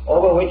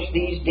over which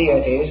these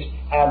deities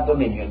have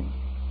dominion.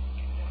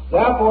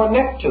 Therefore,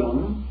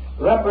 Neptune,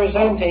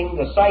 representing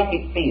the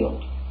psychic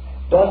field,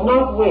 does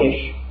not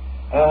wish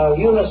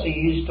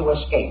Ulysses to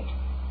escape.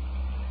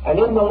 And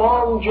in the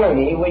long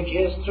journey, which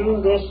is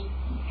through this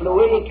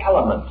fluidic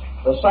element,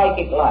 the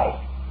psychic life,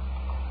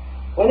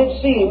 when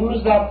it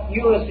seems that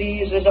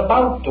Ulysses is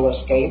about to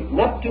escape,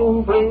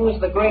 Neptune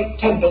brings the great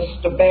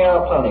tempest to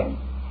bear upon him,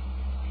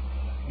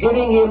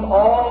 giving him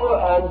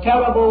all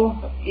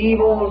terrible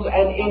evils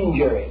and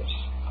injuries,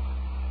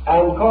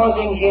 and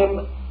causing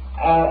him,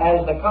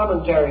 as the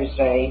commentaries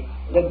say,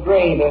 the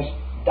gravest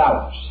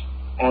doubts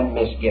and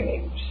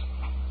misgivings.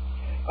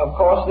 Of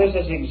course, this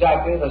is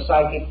exactly the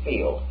psychic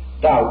field,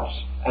 doubts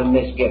and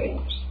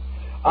misgivings.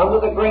 Under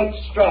the great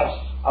stress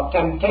of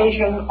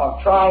temptation,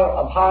 of trial,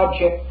 of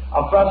hardship,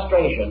 of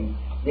frustration,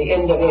 the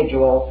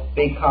individual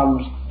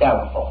becomes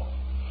doubtful.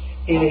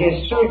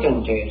 His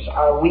certainties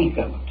are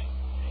weakened.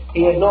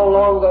 He is no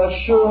longer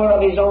sure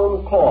of his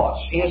own course.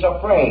 He is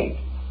afraid.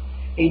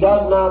 He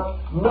does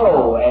not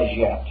know as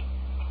yet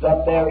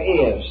that there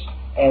is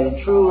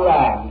a true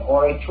land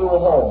or a true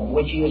home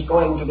which he is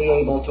going to be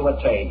able to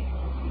attain.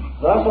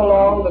 Thus,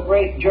 along the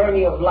great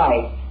journey of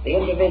life, the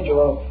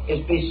individual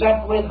is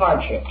beset with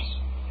hardships,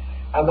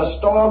 and the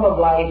storm of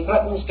life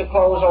threatens to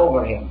close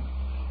over him,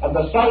 and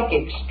the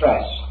psychic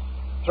stress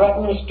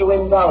threatens to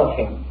engulf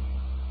him.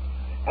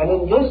 And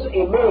in this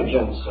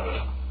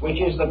emergency,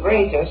 which is the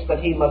greatest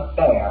that he must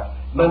bear,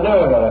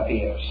 Minerva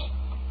appears,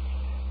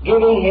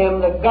 giving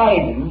him the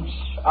guidance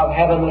of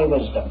heavenly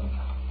wisdom,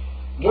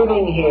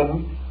 giving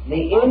him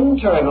the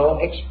internal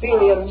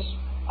experience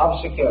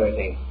of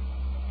security,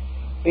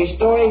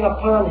 bestowing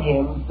upon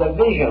him the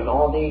vision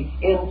or the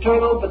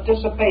internal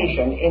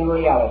participation in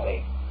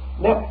reality.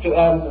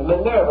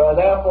 Minerva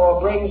therefore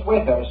brings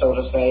with her, so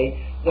to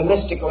say, the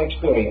mystical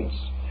experience,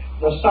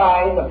 the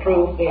sign, the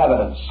proof, the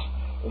evidence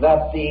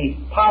that the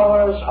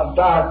powers of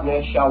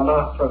darkness shall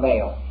not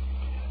prevail.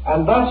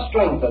 And thus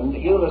strengthened,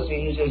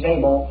 Ulysses is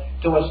able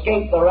to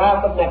escape the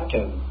wrath of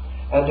Neptune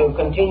and to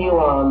continue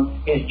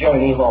on his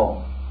journey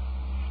home.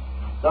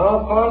 Now,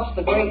 of course,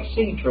 the great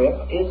sea trip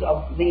is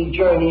of the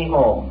journey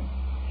home.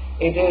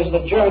 It is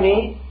the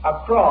journey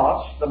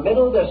across the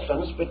middle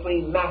distance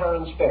between matter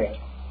and spirit.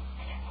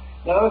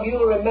 Now, if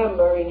you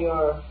remember in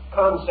your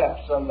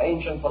concepts of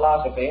ancient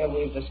philosophy, and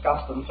we've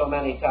discussed them so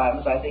many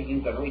times, I think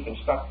you can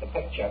reconstruct the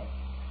picture,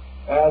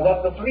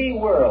 that the three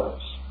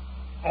worlds,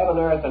 heaven,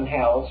 earth, and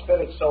hell,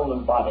 spirit, soul,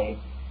 and body,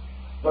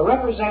 were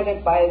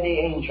represented by the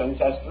ancients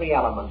as three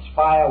elements,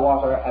 fire,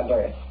 water, and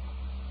earth.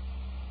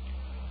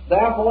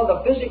 Therefore,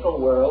 the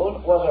physical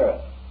world was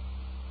earth,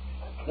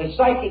 the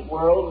psychic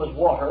world was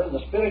water, and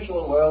the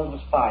spiritual world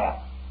was fire.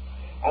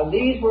 And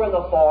these were in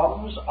the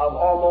forms of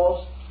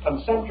almost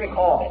concentric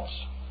orbits,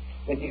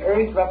 with the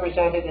earth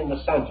represented in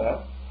the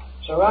center,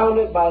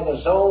 surrounded by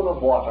the zone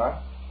of water,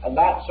 and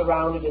that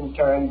surrounded in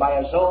turn by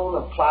a zone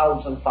of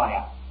clouds and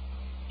fire.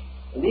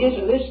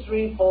 This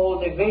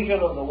threefold division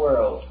of the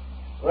world,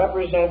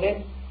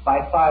 represented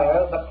by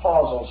fire the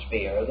causal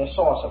sphere, the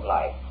source of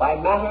life, by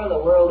matter the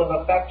world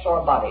of effects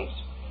or bodies,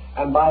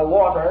 and by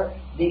water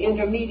the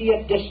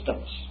intermediate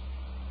distance.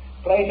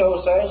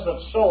 Plato says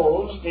that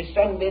souls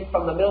descended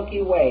from the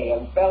Milky Way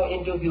and fell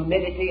into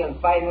humidity and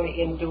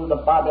finally into the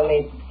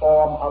bodily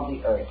form of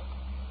the earth.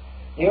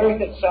 The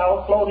earth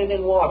itself floated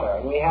in water,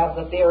 and we have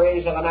the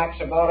theories of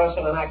Anaxagoras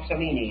and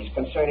Anaximenes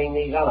concerning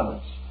these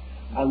elements,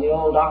 and the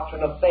old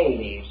doctrine of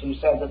Thales, who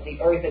said that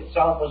the earth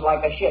itself was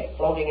like a ship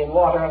floating in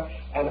water,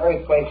 and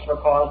earthquakes were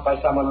caused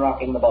by someone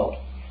rocking the boat.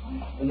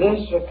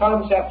 This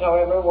concept,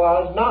 however,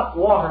 was not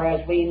water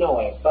as we know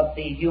it, but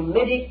the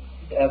humidic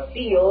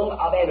field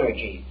of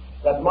energy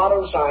that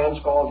modern science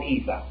calls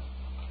ether,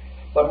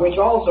 but which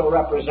also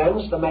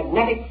represents the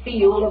magnetic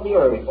field of the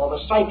earth, or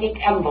the psychic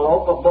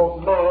envelope of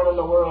both man and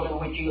the world in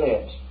which he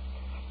lives.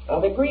 Now,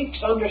 the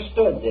Greeks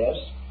understood this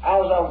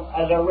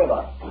as a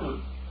river,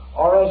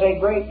 or as a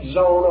great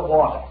zone of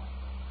water.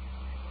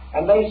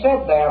 And they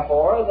said,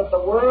 therefore, that the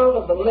world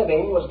of the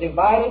living was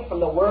divided from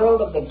the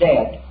world of the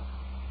dead,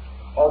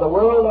 or the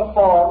world of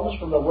forms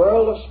from the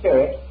world of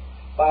spirit,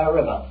 by a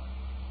river.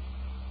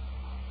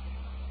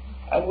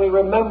 And we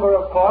remember,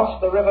 of course,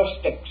 the river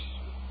Styx,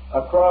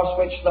 across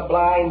which the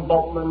blind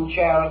boatman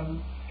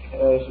Charon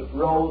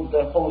rowed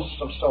the hosts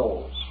of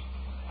souls.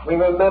 We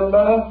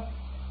remember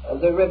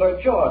the river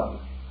Jordan,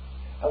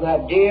 and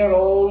that dear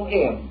old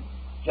hymn,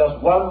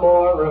 just one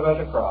more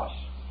river to cross.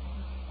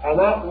 And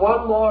that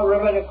one more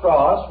river to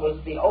cross was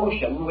the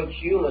ocean which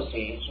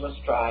Ulysses was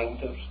trying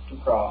to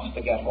cross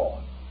to get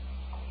home.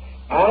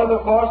 And,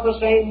 of course, the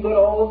same good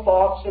old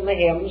thoughts in the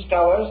hymns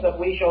tell us that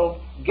we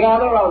shall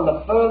gather on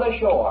the further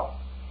shore,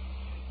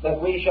 that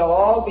we shall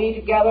all be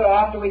together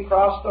after we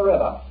cross the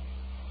river.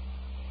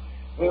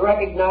 We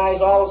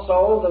recognize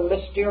also the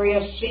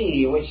mysterious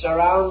sea which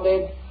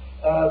surrounded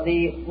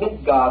the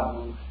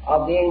Midgarden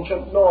of the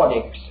ancient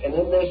Nordics, and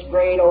in this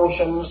great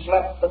ocean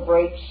slept the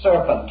great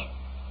serpent,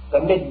 the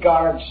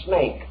Midgard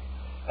snake,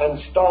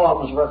 and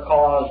storms were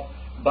caused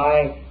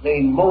by the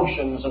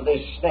motions of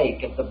this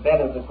snake at the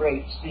bed of the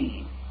great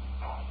sea.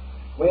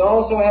 We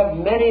also have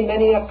many,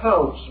 many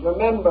accounts.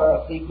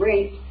 Remember the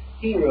great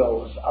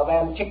heroes of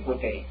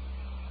antiquity,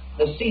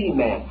 the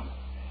seamen.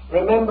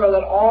 Remember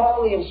that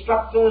all the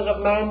instructors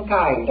of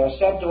mankind are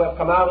said to have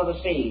come out of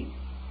the sea.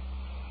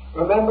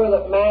 Remember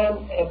that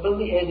man, it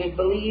is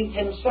believed,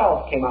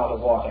 himself came out of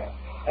water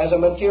as a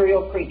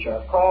material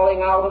creature,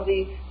 crawling out of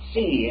the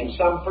sea in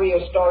some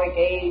prehistoric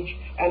age,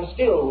 and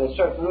still with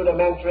certain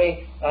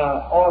rudimentary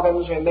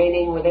organs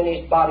remaining within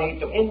his body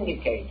to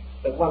indicate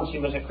that once he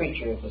was a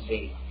creature of the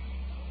sea.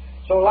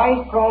 So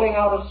life crawling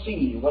out of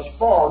sea was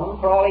formed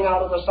crawling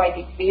out of the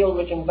psychic field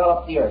which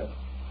enveloped the earth.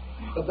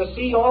 But the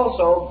sea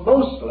also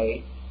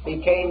mostly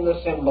became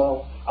the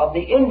symbol of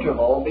the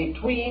interval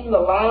between the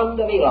land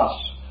of Elos,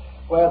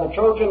 where the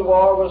Trojan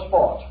War was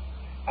fought,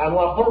 and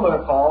what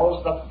Homer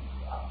calls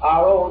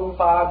our own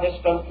far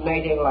distant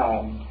native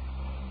land,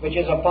 which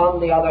is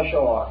upon the other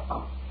shore,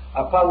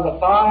 upon the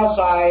far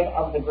side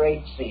of the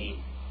great sea.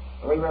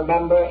 We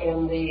remember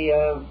in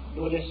the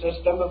Buddhist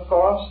system, of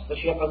course, the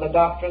ship of the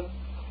Doctrine,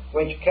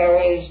 which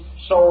carries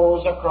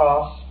souls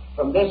across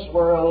from this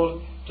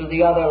world to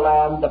the other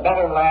land, the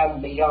better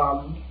land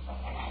beyond,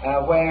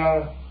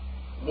 where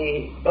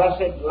the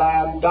blessed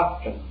land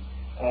Doctrine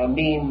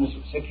means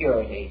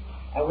security.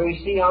 And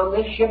we see on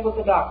this ship of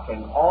the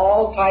Doctrine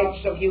all types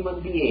of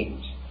human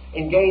beings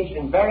engaged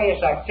in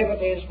various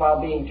activities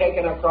while being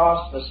taken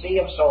across the sea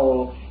of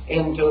soul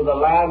into the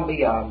land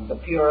beyond, the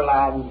pure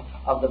land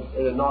of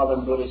the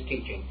northern Buddhist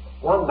teaching.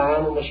 One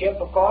man in the ship,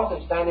 of course,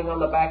 is standing on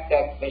the back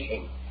deck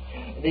fishing.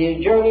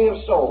 The journey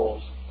of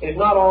souls is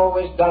not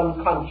always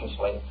done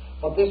consciously,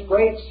 but this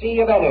great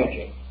sea of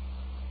energy,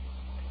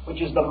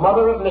 which is the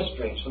mother of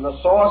mysteries and the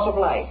source of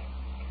life,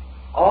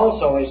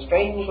 also is,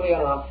 strangely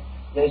enough,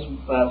 this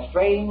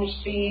strange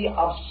sea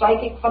of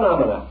psychic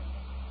phenomena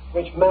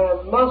which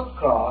man must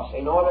cross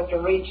in order to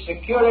reach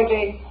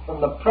security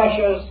from the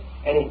pressures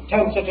and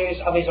intensities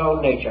of his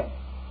own nature.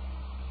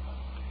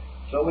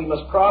 So we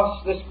must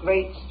cross this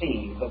great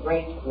sea, the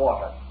great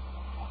water,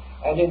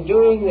 and in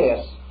doing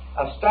this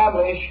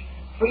establish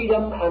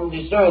freedom and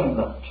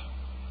discernment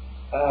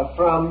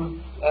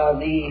from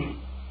the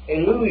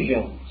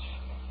illusions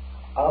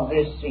of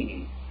this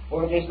sea.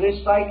 For it is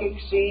this psychic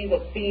sea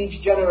that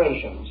feeds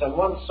generations, and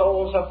once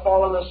souls have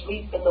fallen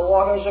asleep in the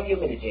waters of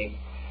humidity,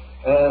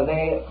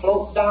 they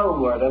float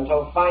downward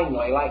until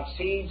finally, like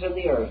seeds in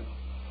the earth,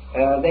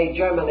 they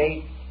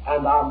germinate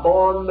and are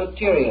born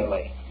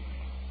materially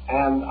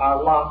and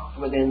are locked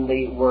within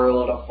the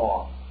world of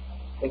form.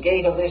 The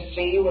gate of this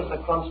sea was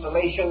the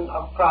constellation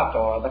of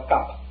Prator, the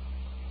cup.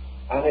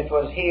 And it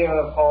was here,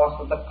 of course,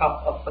 that the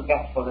cup of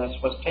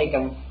forgetfulness was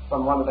taken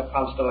from one of the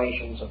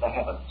constellations of the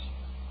heavens.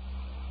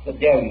 the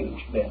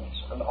deluge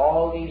myths, and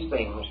all these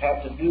things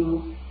have to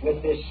do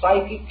with this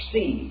psychic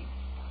sea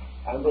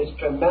and this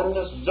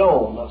tremendous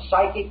zone of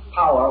psychic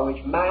power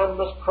which man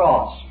must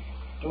cross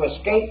to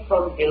escape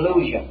from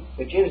illusion,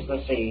 which is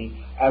the sea,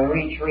 and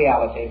reach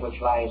reality, which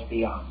lies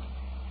beyond.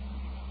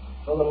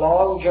 So the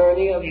long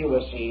journey of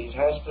Ulysses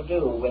has to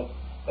do with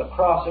the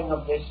crossing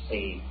of this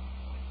sea.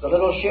 The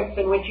little ship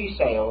in which he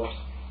sails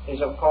is,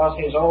 of course,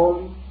 his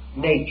own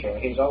nature,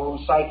 his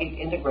own psychic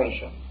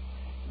integration.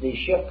 The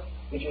ship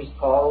which is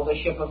called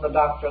the ship of the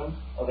doctrine,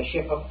 or the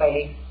ship of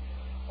faith,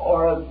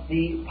 or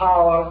the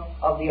power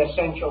of the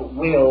essential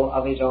will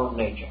of his own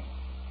nature.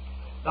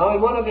 Now,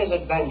 in one of his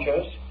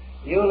adventures,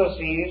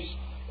 Ulysses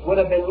would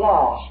have been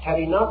lost had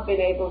he not been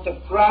able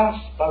to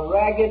grasp a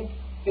ragged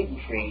fig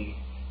tree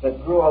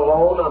that grew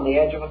alone on the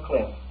edge of a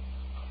cliff.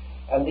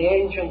 And the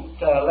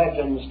ancient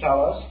legends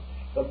tell us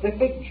that the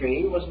fig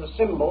tree was the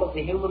symbol of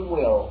the human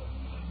will,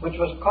 which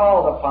was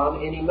called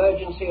upon in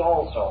emergency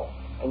also,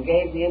 and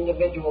gave the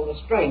individual the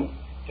strength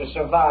to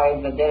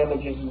survive the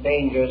damages and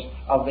dangers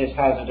of this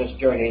hazardous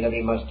journey that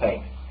he must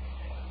take.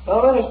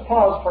 Now let us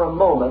pause for a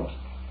moment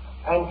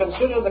and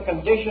consider the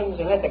conditions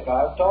in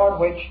Ithaca toward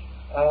which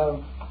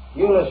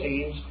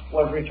Ulysses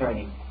was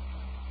returning.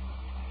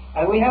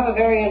 And we have a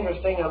very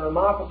interesting and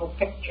remarkable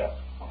picture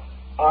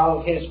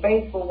of his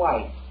faithful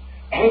wife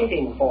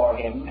waiting for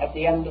him at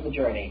the end of the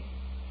journey.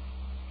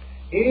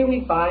 Here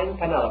we find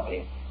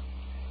Penelope,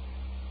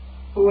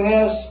 who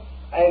has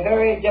a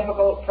very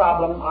difficult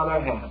problem on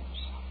her hands.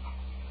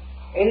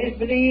 It is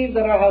believed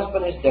that her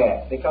husband is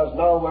dead, because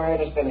no word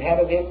has been had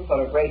of him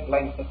for a great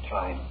length of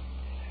time.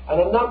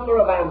 And a number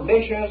of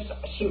ambitious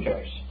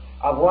suitors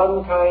of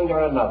one kind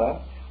or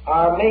another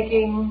are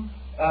making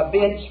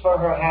bids for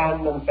her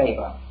hand and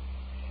favor.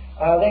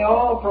 They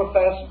all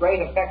profess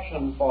great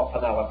affection for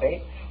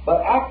Penelope,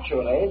 but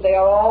actually they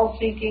are all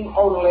seeking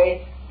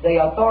only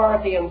the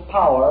authority and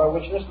power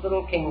which this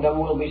little kingdom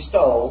will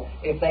bestow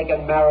if they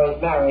can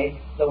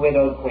marry the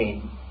widowed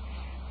queen.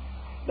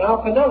 Now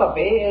Penelope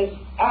is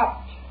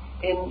apt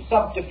in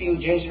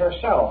subterfuges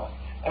herself,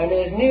 and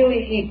is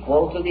nearly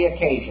equal to the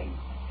occasion,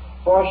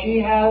 for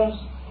she has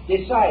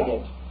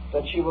decided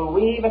that she will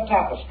weave a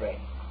tapestry,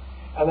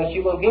 and that she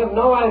will give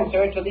no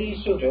answer to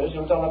these suitors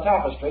until the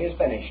tapestry is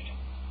finished.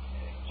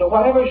 So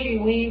whatever she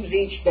weaves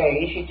each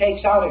day, she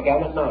takes out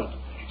again at night,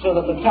 so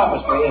that the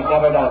tapestry is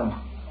never done.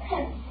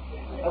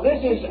 Now,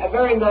 this is a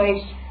very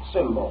nice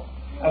symbol,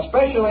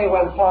 especially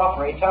when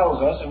Porphyry tells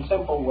us in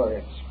simple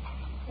words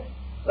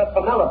that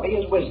Penelope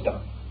is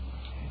wisdom.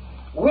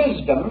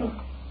 Wisdom,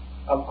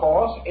 of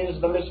course,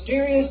 is the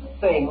mysterious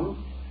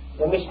thing,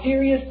 the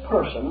mysterious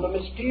person, the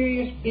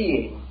mysterious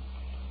being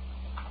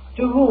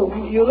to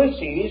whom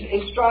Ulysses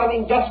is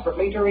striving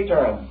desperately to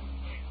return.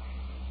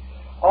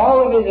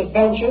 All of his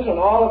adventures and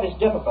all of his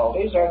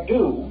difficulties are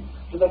due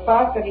to the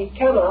fact that he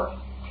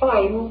cannot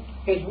find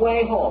his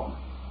way home.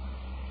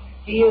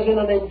 He is in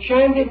an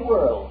enchanted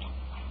world,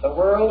 the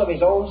world of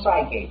his own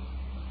psyche.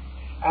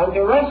 And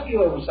to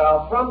rescue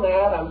himself from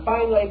that and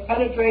finally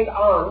penetrate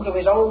on to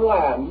his own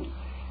land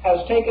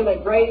has taken a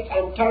great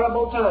and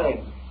terrible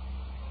time.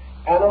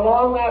 And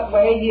along that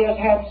way he has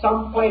had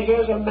some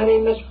pleasures and many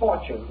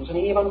misfortunes, and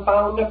he even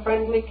found a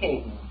friendly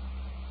king,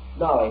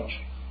 Knowledge,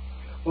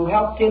 who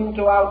helped him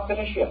to outfit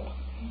a ship.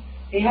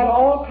 He had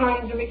all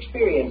kinds of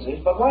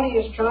experiences, but what he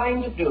is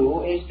trying to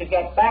do is to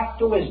get back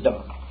to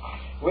wisdom,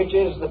 which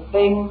is the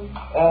thing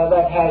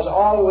that has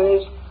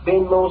always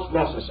been most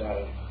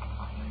necessary.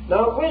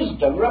 Now,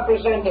 wisdom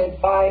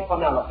represented by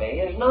Penelope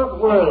is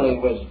not worldly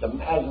wisdom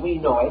as we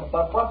know it,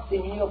 but what the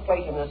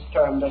Neoplatonists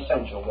termed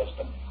essential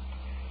wisdom.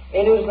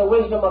 It is the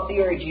wisdom of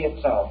theurgy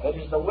itself. It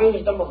is the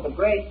wisdom of the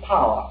great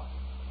power,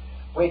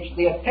 which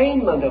the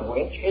attainment of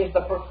which is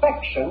the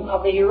perfection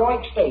of the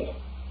heroic state.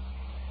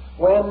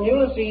 When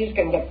Ulysses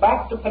can get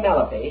back to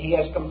Penelope, he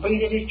has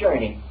completed his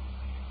journey.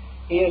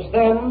 He has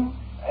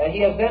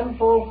then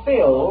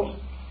fulfilled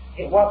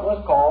what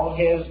was called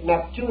his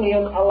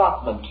Neptunian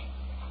allotment.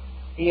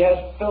 He has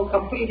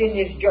completed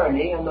his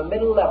journey in the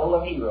middle level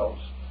of heroes,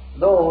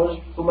 those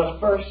who must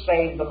first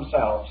save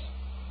themselves.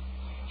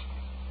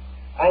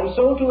 And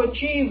so to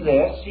achieve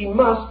this, he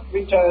must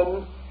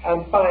return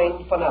and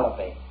find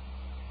Penelope.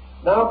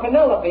 Now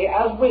Penelope,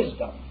 as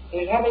wisdom,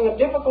 is having a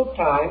difficult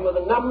time with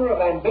a number of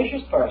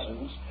ambitious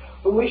persons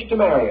who wish to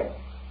marry her.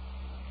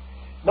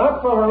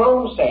 Not for her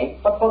own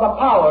sake, but for the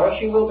power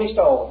she will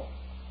bestow.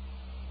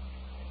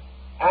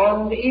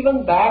 And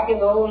even back in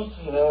those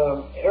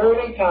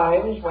early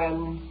times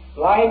when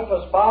life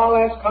was far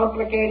less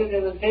complicated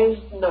than it is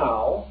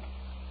now,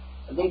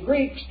 the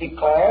Greeks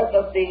declared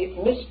that the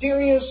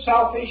mysterious,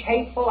 selfish,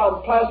 hateful,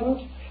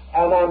 unpleasant,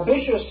 and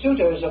ambitious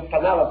suitors of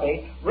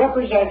Penelope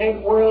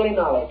represented worldly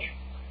knowledge,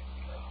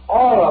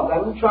 all of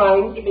them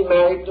trying to be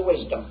married to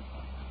wisdom,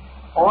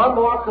 or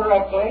more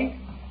correctly,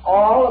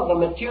 all of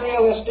the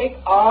materialistic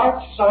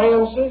arts,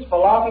 sciences,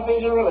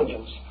 philosophies, and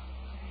religions.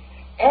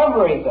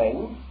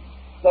 Everything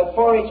that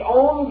for its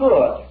own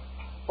good,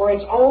 for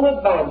its own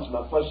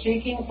advancement, was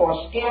seeking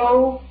for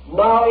skill,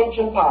 knowledge,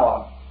 and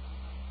power.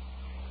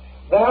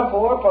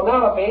 Therefore,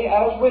 Penelope,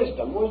 as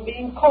wisdom, was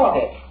being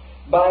courted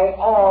by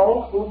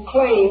all who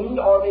claimed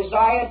or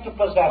desired to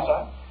possess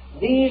her.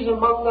 These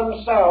among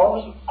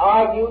themselves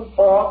argued,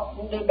 fought,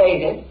 and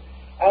debated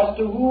as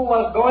to who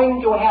was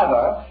going to have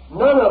her,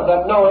 none of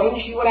them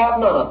knowing she would have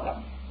none of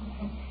them.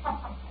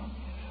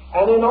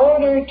 And in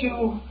order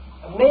to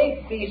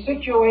make the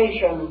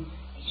situation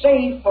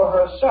safe for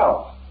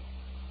herself,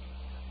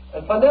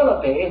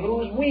 Penelope,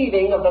 whose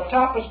weaving of the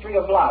tapestry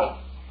of life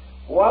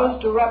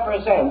was to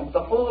represent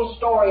the full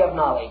story of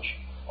knowledge,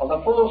 or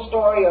the full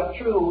story of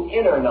true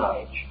inner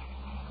knowledge,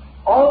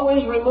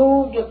 always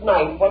removed at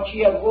night what she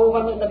had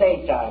woven in the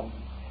daytime,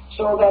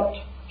 so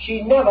that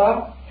she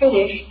never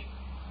finished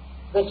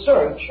the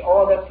search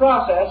or the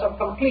process of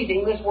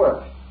completing this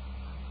work.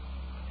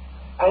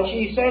 And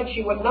she said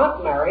she would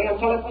not marry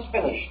until it was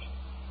finished.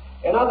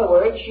 In other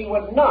words, she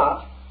would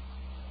not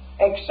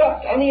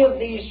accept any of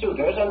these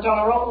suitors until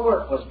her own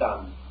work was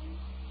done.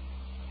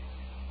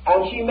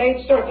 And she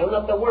made certain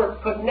that the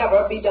work could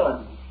never be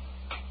done.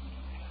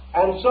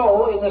 And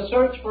so, in the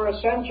search for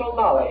essential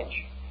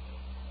knowledge,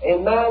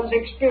 in man's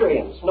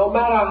experience, no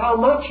matter how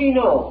much he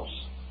knows,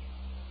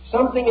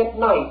 something at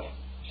night,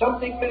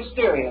 something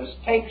mysterious,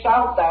 takes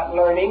out that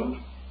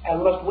learning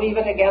and must weave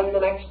it again the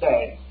next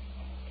day.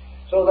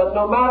 So that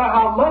no matter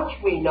how much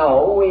we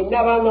know, we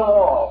never know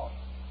all.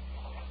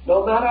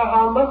 No matter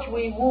how much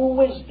we woo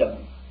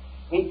wisdom,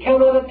 we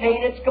cannot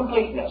attain its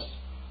completeness,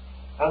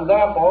 and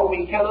therefore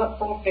we cannot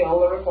fulfill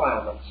the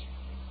requirements.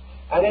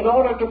 And in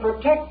order to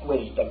protect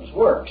wisdom's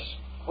works,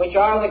 which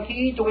are the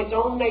key to its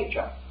own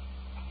nature,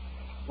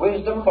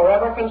 wisdom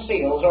forever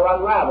conceals or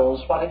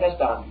unravels what it has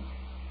done.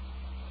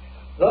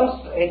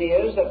 Thus it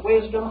is that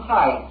wisdom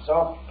hides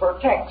or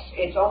protects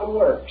its own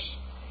works,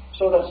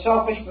 so that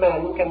selfish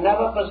men can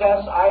never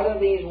possess either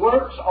these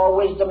works or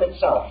wisdom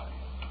itself.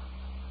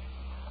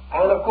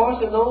 And of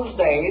course, in those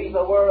days,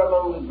 there were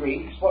among the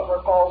Greeks what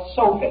were called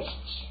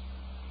sophists.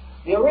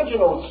 The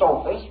original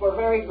sophists were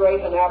very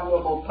great and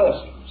admirable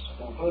persons,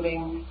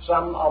 including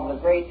some of the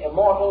great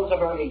immortals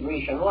of early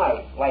Grecian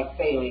life, like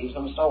Thales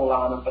and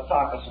Solon and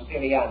Pittacus and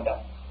Periander.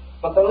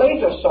 But the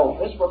later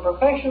sophists were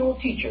professional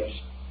teachers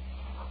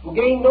who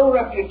gained no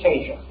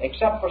reputation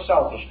except for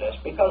selfishness,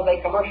 because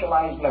they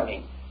commercialized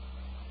learning.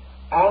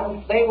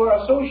 And they were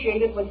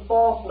associated with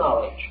false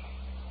knowledge,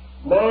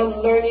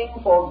 man learning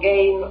for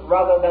gain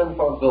rather than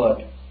for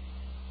good.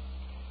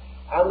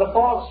 And the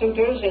false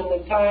suitors in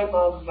the time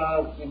of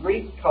the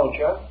Greek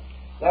culture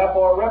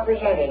therefore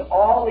represented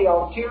all the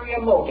ulterior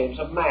motives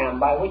of man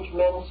by which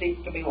men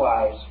seek to be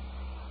wise,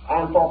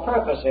 and for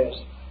purposes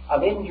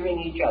of injuring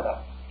each other,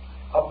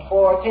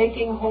 for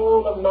taking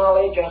hold of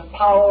knowledge as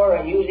power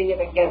and using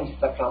it against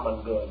the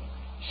common good,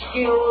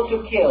 skill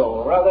to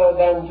kill rather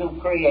than to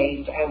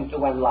create and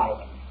to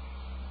enliven.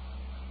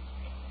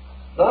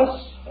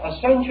 Thus,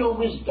 essential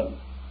wisdom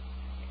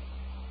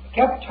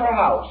kept her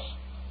house,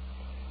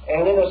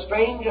 and in a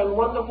strange and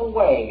wonderful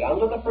way,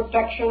 under the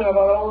protection of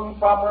her own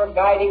proper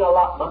guiding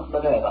allotment,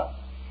 Minerva,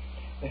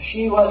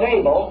 she was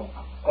able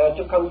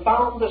to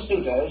confound the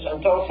suitors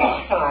until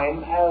such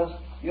time as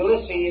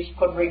Ulysses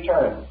could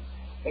return.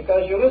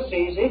 Because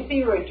Ulysses, if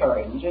he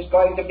returns, is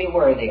going to be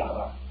worthy of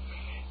her.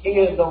 He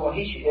is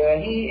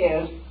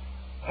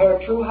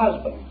her true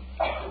husband.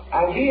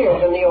 And here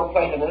the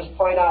Neoplatonists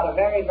point out a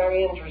very,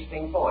 very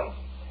interesting point.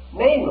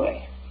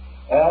 Namely,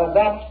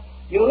 that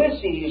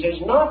Ulysses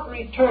is not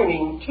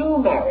returning to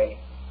marry.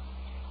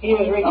 He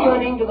is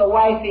returning to the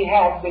wife he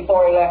had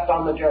before he left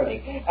on the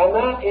journey. And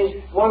that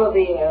is one of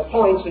the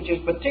points which is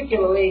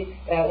particularly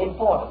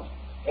important.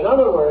 In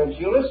other words,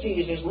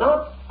 Ulysses is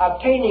not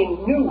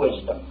obtaining new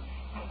wisdom,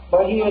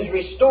 but he is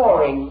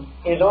restoring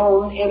his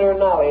own inner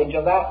knowledge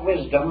of that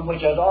wisdom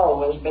which has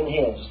always been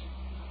his.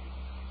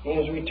 He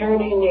is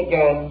returning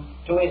again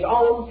to his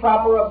own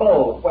proper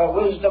abode, where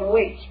wisdom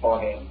waits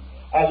for him,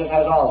 as it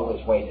has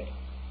always waited.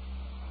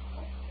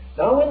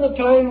 Now when the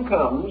time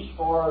comes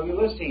for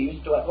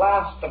Ulysses to at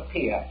last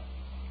appear,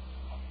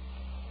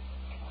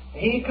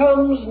 he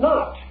comes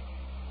not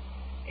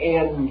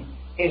in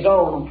his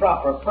own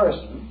proper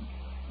person,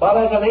 but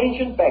as an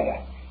ancient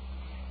beggar.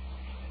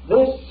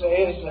 This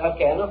is,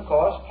 again, of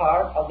course,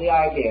 part of the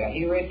idea.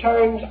 He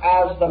returns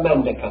as the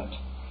mendicant.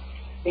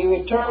 He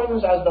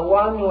returns as the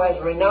one who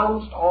has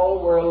renounced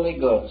all worldly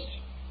goods.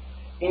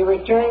 He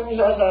returns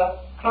as a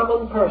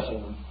common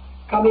person,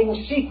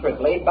 coming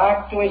secretly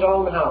back to his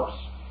own house.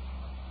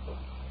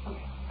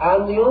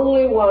 And the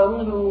only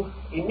one who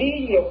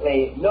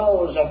immediately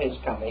knows of his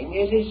coming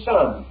is his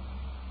son,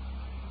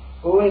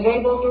 who is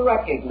able to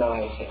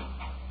recognize him.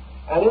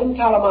 And in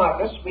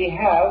Telemachus we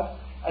have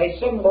a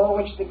symbol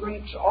which the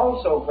Greeks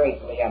also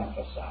greatly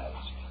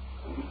emphasized,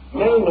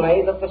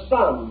 namely that the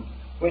son,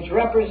 which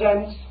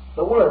represents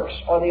the works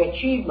or the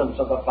achievements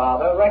of the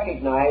father,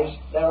 recognize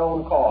their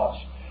own cause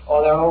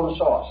or their own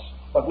source,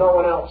 but no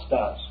one else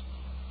does.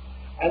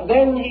 And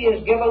then he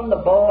is given the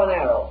bow and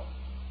arrow,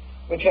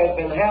 which has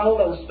been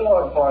held and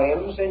stored for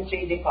him since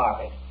he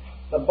departed,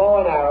 the bow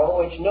and arrow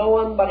which no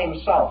one but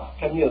himself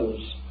can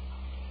use.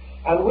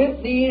 And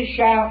with these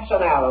shafts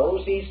and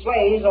arrows he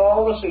slays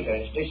all the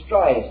suitors,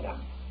 destroys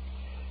them.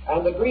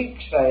 And the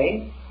Greeks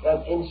say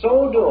that in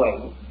so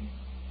doing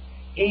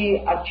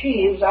he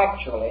achieves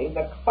actually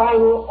the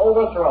final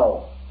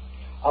overthrow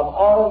of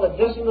all the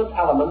dissonant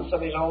elements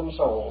of his own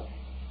soul,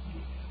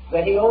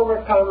 that he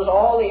overcomes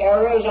all the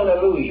errors and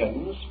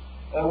illusions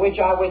which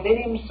are within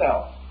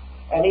himself,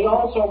 and he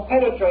also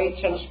penetrates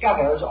and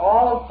scatters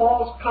all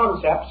false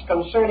concepts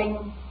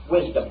concerning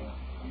wisdom.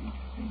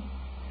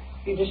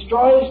 He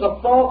destroys the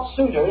false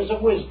suitors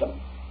of wisdom.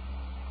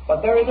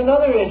 But there is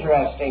another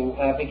interesting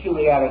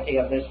peculiarity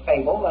of this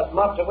fable,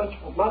 of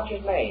which much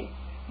is made,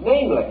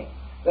 namely,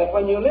 that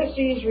when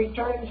Ulysses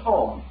returns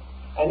home,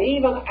 and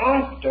even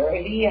after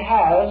he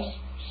has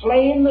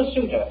slain the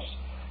suitors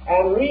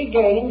and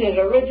regained his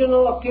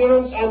original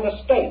appearance and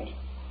estate,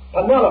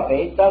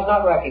 Penelope does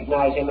not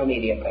recognize him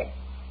immediately.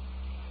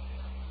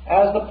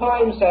 As the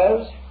poem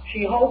says,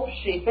 she hopes,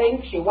 she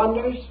thinks, she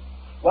wonders.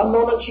 One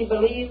moment she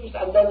believes,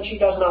 and then she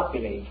does not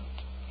believe.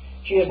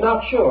 She is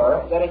not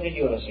sure that it is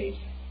Ulysses.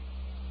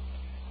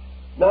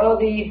 Now,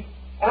 the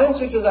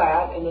answer to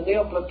that in the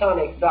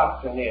Neoplatonic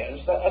doctrine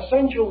is that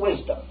essential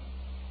wisdom,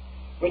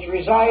 which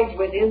resides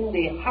within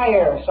the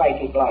higher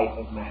psychic life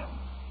of man,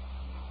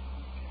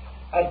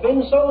 has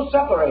been so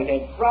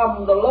separated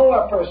from the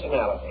lower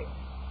personality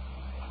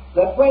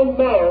that when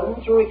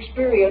man, through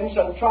experience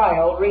and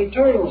trial,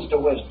 returns to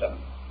wisdom,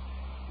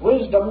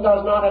 wisdom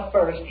does not at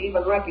first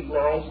even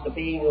recognize the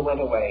being who went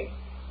away.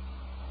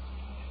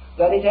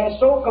 That it has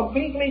so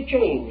completely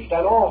changed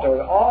and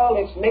altered all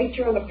its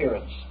nature and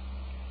appearance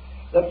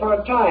that for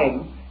a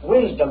time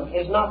wisdom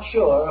is not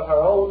sure of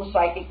her own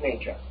psychic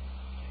nature.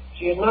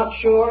 She is not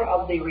sure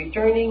of the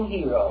returning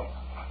hero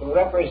who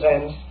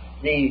represents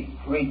the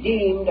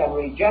redeemed and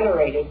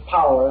regenerated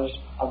powers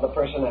of the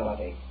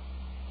personality.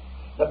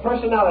 The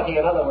personality,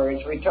 in other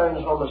words,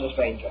 returns home as a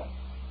stranger.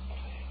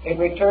 It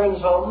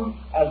returns home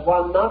as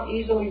one not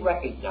easily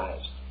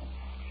recognized.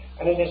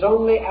 And it is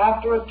only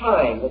after a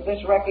time that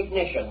this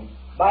recognition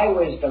by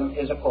wisdom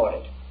is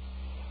accorded.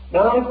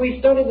 Now, if we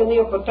study the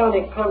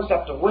Neoplatonic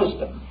concept of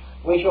wisdom,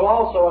 we shall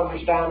also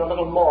understand a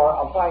little more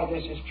of why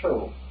this is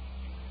true.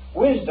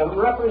 Wisdom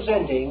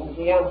representing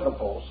the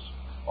anthropos,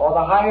 or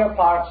the higher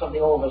parts of the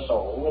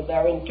oversoul, with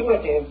their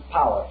intuitive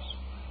powers.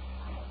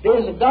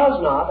 This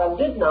does not and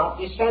did not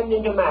descend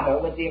into matter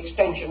with the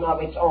extension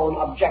of its own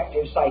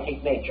objective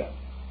psychic nature.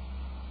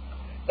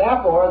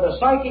 Therefore, the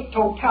psychic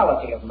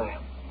totality of man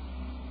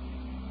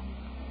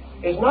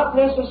is not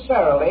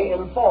necessarily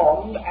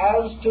informed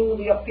as to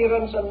the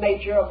appearance and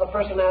nature of the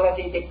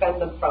personality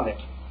dependent from it.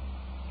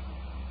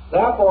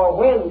 Therefore,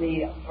 when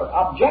the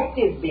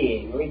objective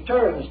being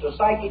returns to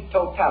psychic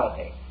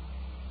totality,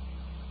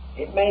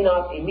 it may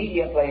not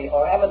immediately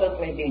or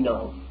evidently be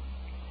known.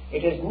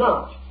 It is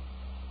not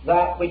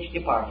that which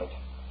departed.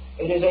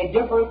 It is a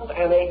different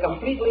and a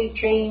completely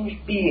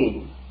changed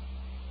being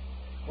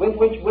with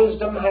which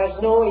wisdom has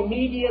no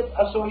immediate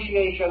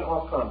association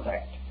or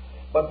contact,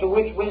 but to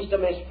which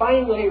wisdom is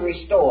finally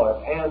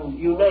restored and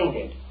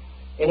united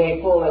in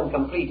a full and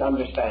complete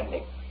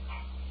understanding.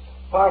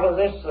 Part of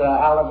this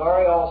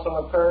allegory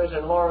also occurs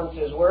in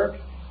Lawrence's work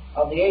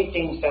of the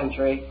 18th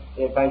century,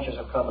 The Adventures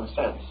of Common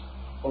Sense,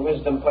 where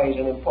wisdom plays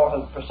an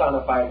important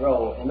personified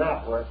role in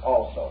that work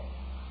also.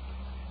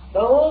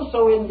 Now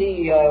also in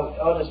the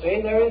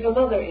Odyssey there is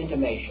another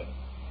intimation,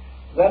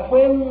 that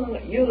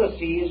when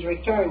Ulysses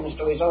returns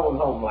to his own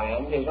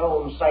homeland, his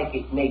own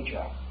psychic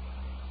nature,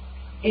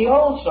 he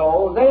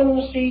also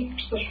then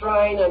seeks the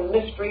shrine and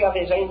mystery of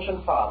his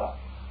ancient father.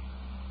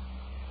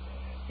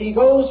 He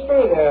goes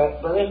further,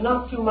 but there's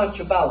not too much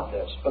about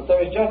this, but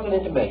there is just an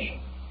intimation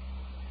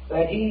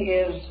that he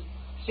is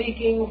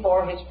seeking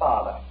for his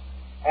father,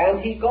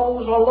 and he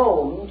goes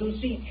alone to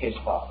seek his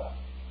father.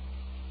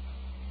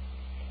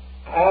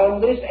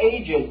 And this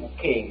aged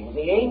king,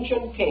 the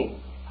ancient king,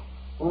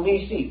 whom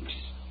he seeks,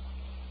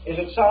 is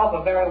itself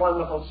a very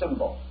wonderful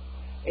symbol.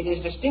 It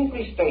is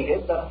distinctly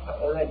stated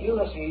that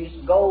Ulysses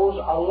goes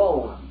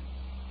alone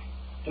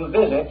to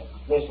visit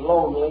this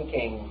lonely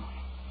king.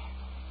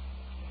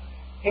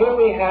 Here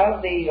we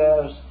have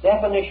the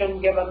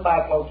definition given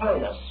by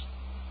Plotinus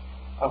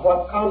of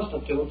what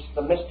constitutes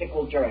the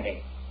mystical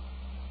journey.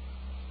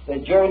 The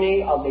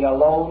journey of the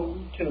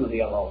alone to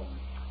the alone.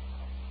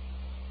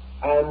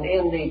 And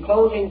in the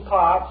closing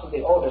parts of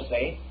the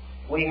Odyssey,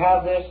 we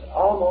have this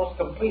almost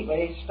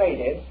completely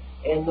stated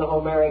in the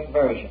Homeric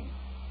version.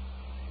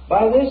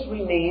 By this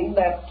we mean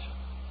that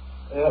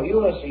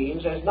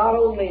Ulysses is not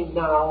only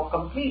now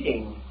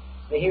completing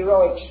the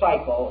heroic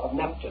cycle of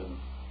Neptune,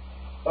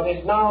 but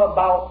is now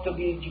about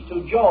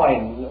to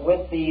join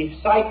with the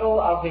cycle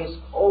of his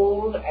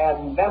old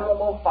and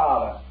venerable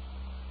father,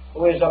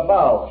 who is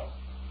above,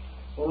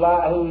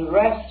 who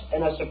rests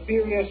in a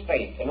superior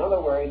state. In other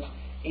words,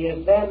 he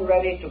is then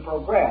ready to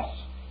progress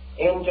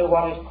into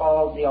what is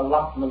called the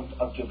allotment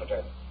of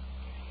Jupiter.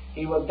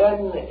 He will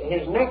then,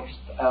 his next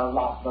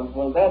allotment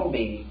will then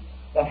be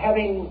that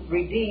having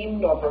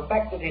redeemed or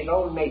perfected his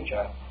own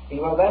nature, he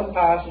will then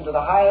pass into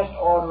the highest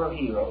order of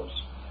heroes,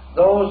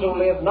 those who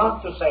live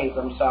not to save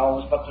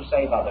themselves but to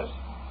save others.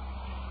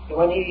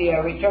 When he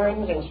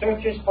returns and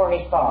searches for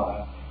his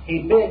Father,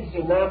 he bids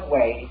in that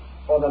way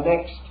for the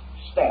next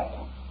step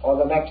or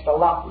the next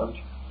allotment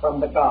from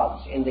the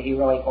gods in the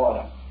heroic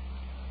order.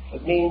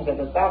 It means that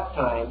at that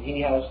time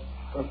he has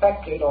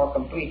perfected or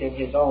completed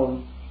his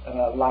own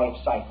life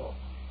cycle.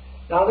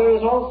 Now there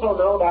is also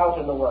no doubt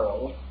in the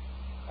world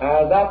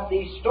that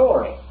the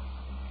story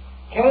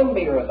can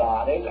be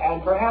regarded,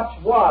 and perhaps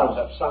was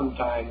at some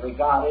time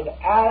regarded,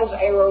 as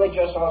a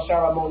religious or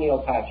ceremonial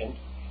pageant,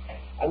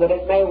 and that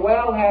it may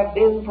well have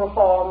been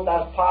performed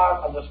as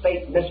part of the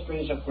state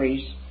mysteries of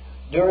Greece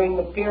during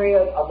the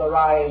period of the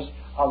rise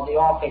of the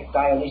Orphic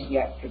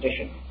Dionysiac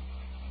tradition.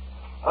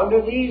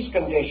 Under these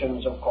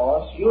conditions, of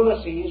course,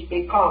 Ulysses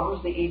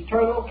becomes the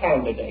eternal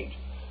candidate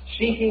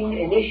seeking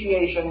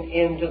initiation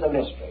into the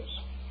mysteries.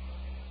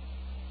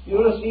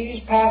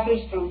 Ulysses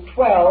passes through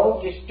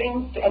 12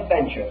 distinct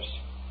adventures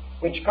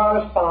which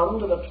correspond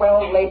to the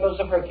 12 labors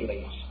of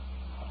Hercules.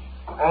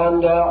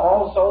 And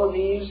also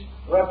these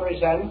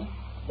represent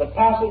the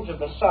passage of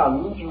the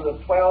sun through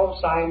the 12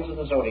 signs of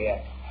the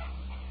zodiac.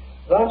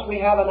 Thus we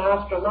have an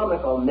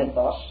astronomical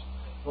mythos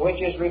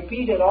which is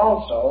repeated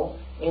also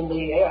in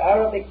the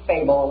Arabic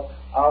fable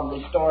of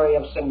the story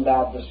of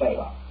Sinbad the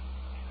Sailor.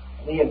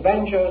 The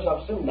adventures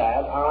of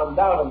Sinbad are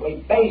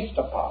undoubtedly based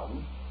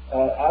upon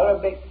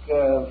Arabic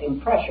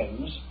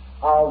impressions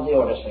of the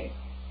Odyssey.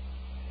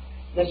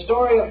 The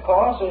story, of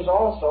course, is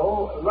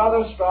also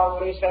rather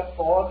strongly set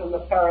forth in the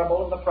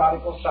parable of the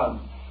prodigal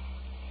son.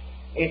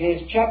 It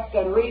is checked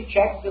and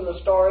rechecked in the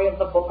story of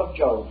the book of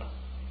Job.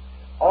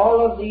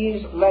 All of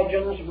these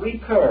legends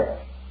recur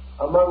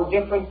among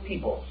different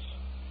peoples.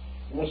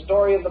 In the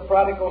story of the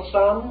prodigal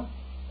son,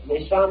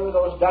 the son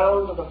goes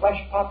down to the flesh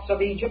pots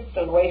of Egypt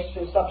and wastes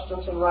his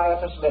substance in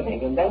riotous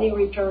living, and then he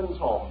returns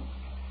home.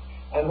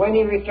 And when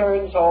he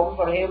returns home,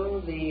 for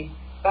him the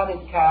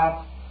fatted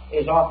calf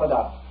is offered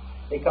up,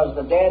 because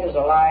the dead is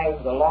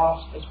alive, the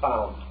lost is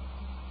found.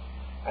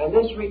 And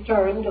this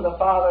return to the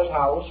Father's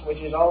house, which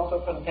is also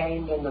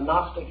contained in the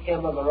Gnostic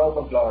hymn of the Robe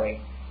of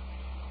Glory,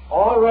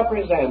 all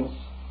represents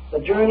the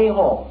journey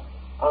home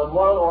on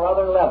one or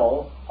other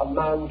level of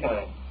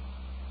mankind.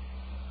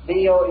 The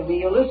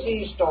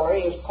Ulysses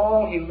story is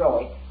called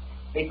heroic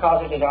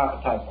because it is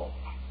archetypal.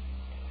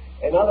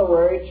 In other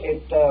words,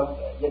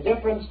 the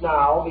difference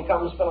now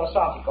becomes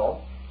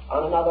philosophical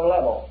on another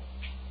level.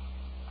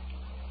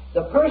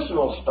 The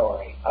personal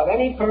story of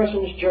any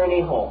person's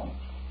journey home,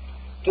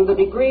 to the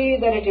degree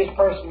that it is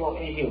personal,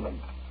 is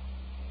human.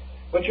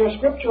 But your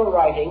scriptural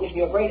writings and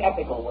your great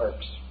epical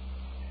works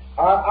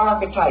are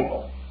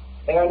archetypal.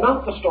 They are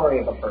not the story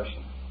of a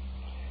person.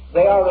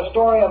 They are the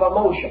story of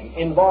emotion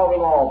involving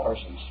all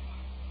persons.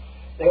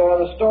 They are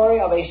the story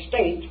of a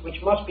state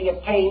which must be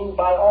attained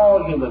by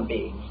all human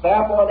beings.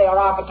 Therefore, they are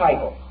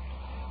archetypal.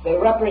 They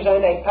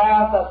represent a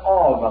path that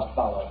all must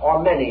follow,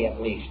 or many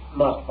at least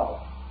must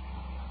follow.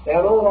 They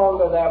are no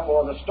longer,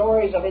 therefore, the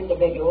stories of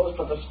individuals,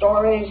 but the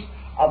stories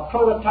of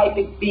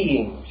prototypic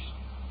beings.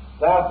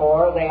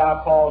 Therefore, they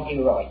are called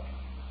heroic.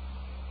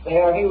 They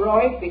are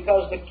heroic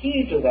because the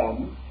key to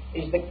them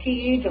is the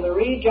key to the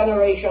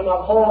regeneration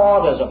of whole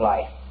orders of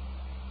life.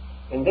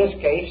 In this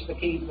case, the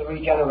key to the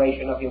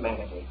regeneration of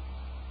humanity.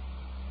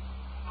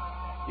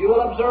 You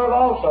will observe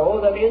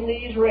also that in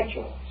these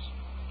rituals,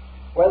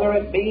 whether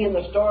it be in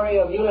the story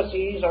of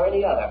Ulysses or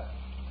any other,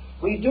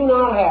 we do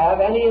not have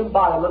any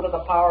embodiment of the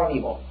power of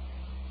evil.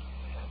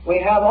 We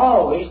have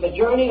always the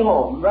journey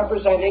home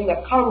representing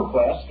the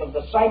conquest of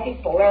the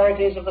psychic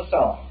polarities of the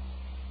self.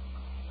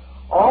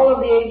 All of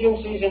the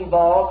agencies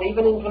involved,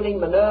 even including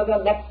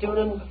Minerva, Neptune,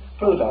 and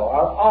Pluto,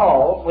 are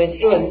all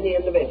within the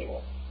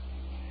individual.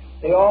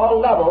 They are all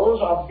levels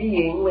of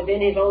being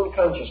within his own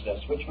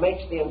consciousness, which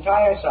makes the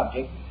entire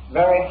subject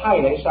very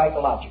highly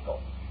psychological,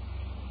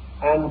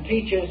 and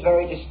teaches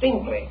very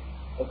distinctly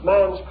that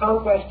man's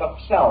conquest of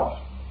self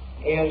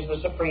is the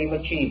supreme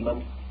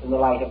achievement in the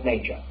light of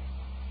nature.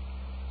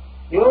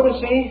 The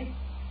Odyssey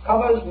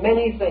covers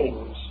many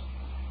things.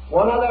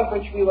 One other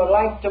which we would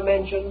like to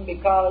mention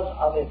because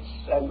of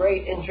its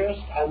great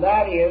interest, and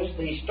that is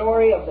the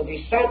story of the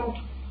descent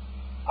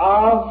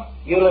of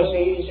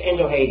Ulysses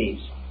into Hades.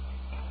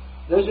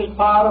 This is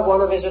part of one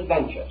of his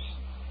adventures.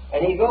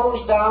 And he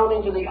goes down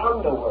into the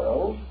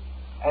underworld,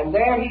 and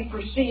there he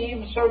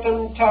perceives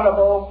certain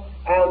terrible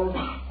and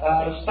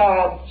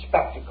sad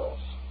spectacles.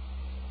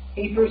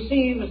 He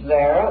perceives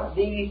there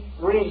the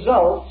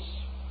results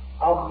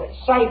of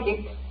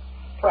psychic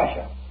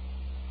pressure.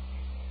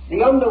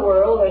 The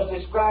underworld,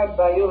 as described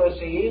by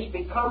Ulysses,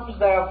 becomes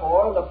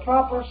therefore the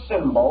proper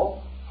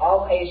symbol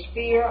of a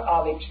sphere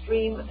of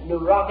extreme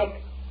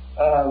neurotic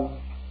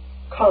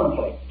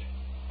conflict,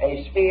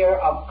 a sphere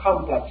of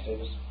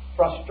complexes,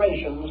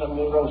 frustrations, and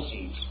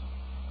neuroses.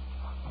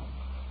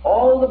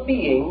 All the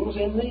beings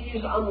in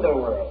these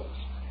underworlds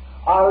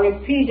are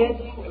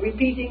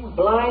repeating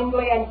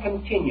blindly and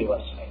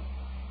continuously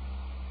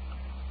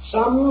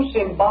some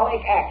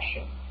symbolic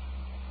action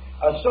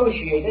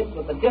associated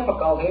with the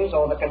difficulties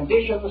or the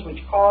conditions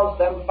which caused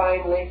them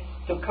finally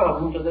to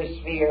come to this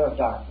sphere of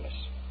darkness.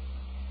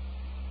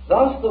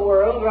 Thus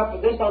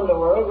this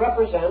underworld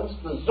represents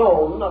the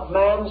zone of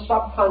man's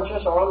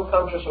subconscious or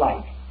unconscious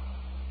life.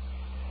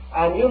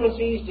 And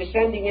Ulysses,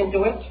 descending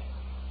into it,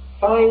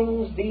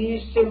 finds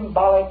these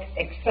symbolic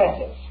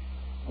excesses.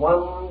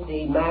 One,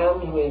 the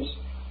man who is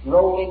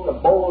rolling the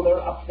boulder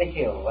up the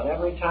hill, and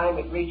every time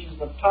it reaches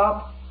the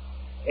top,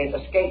 it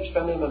escapes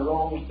from him and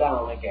rolls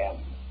down again.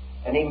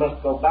 And he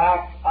must go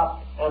back,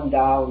 up and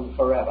down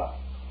forever,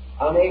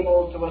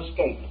 unable to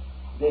escape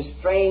this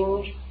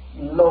strange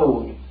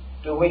load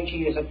to which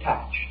he is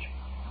attached.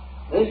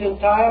 This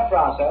entire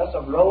process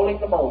of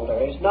rolling the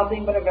boulder is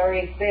nothing but a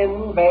very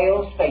thin,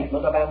 veiled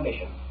statement of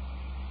ambition.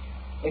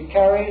 It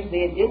carries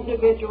the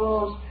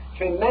individual's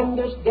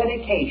tremendous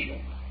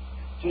dedication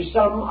to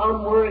some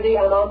unworthy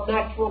and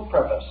unnatural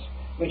purpose,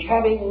 which,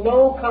 having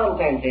no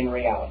content in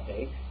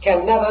reality,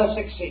 can never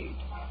succeed.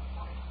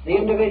 The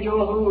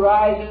individual who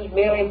rises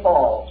merely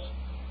falls,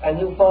 and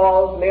who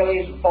falls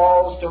merely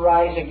falls to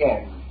rise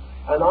again,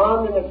 and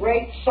on in a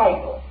great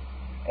cycle,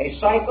 a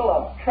cycle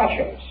of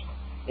pressures.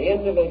 The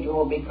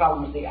individual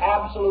becomes the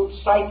absolute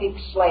psychic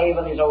slave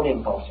of his own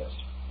impulses.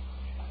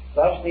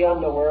 Thus the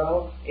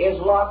underworld is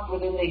locked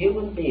within the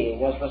human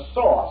being as the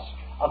source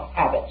of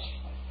habits,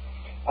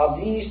 of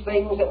these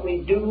things that we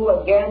do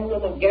again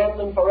and again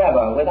and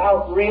forever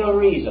without real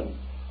reason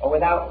or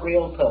without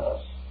real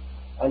purpose.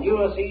 And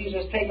Ulysses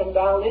is taken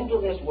down into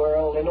this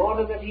world in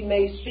order that he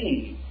may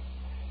see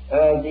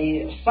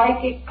the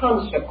psychic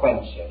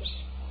consequences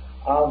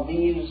of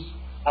these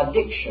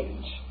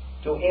addictions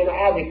to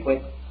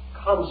inadequate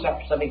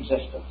concepts of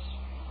existence.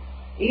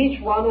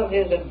 Each one of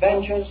his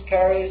adventures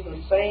carries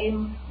the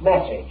same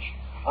message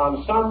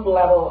on some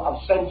level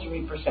of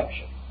sensory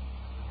perception.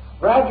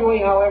 Gradually,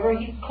 however,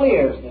 he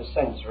clears this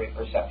sensory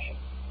perception.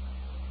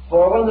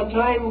 For when the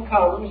time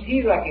comes,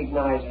 he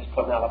recognizes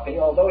Penelope,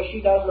 although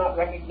she does not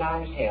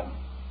recognize him.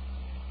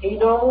 He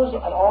knows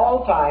at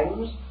all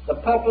times the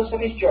purpose of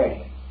his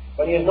journey,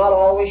 but he is not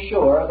always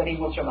sure that he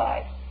will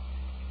survive.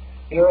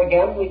 Here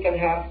again we can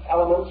have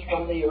elements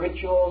from the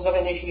rituals of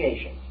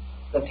initiation,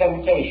 the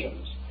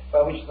temptations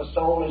by which the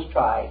soul is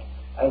tried,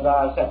 as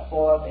are set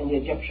forth in the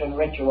Egyptian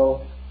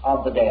ritual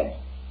of the dead.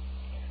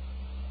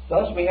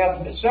 Thus we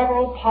have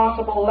several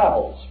possible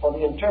levels for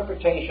the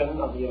interpretation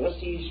of the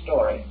Ulysses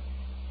story,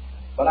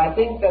 but I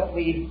think that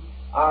we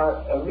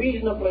are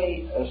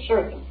reasonably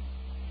certain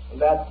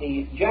that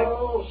the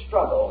general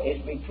struggle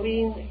is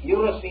between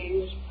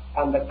Ulysses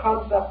and the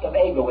concept of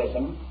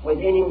egoism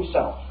within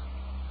himself.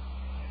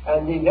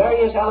 And the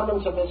various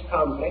elements of this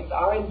conflict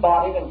are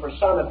embodied and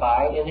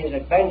personified in his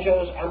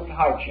adventures and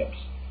hardships.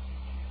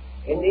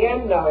 In the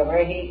end, however,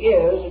 he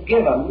is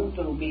given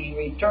to be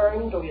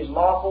returned to his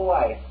lawful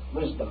life,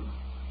 wisdom,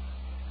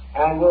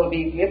 and will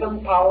be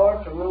given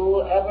power to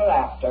rule ever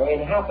after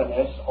in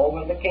happiness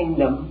over the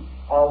kingdom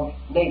of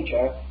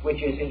nature,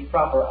 which is his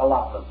proper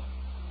allotment.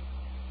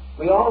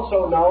 We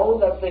also know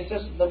that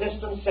the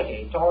distant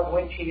city toward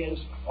which he is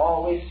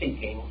always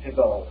seeking to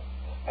go,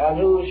 and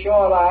whose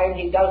shoreline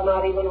he does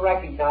not even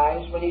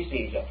recognize when he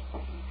sees it.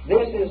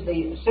 This is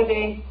the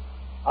city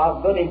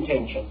of good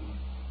intention.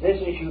 This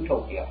is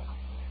Utopia.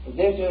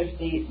 This is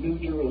the New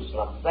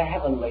Jerusalem, the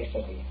heavenly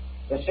city,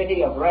 the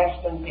city of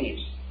rest and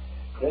peace.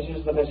 This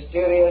is the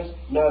mysterious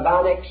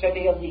nirvanic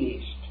city of the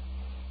East,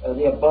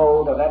 the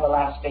abode of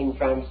everlasting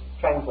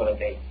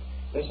tranquility.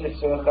 This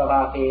is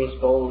Surkavati's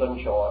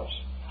golden shores.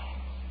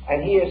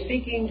 And he is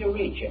seeking to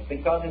reach it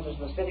because it is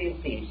the city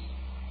of peace.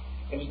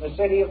 It is the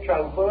city of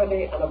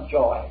tranquility and of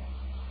joy.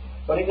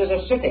 But it is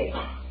a city,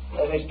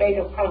 a state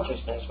of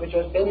consciousness, which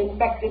has been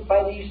infected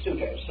by these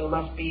suitors who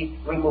must be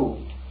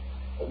removed.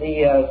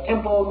 The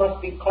temple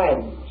must be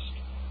cleansed.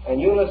 And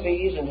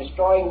Ulysses, in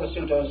destroying the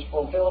suitors,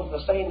 fulfills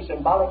the same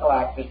symbolical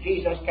act as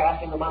Jesus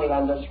casting the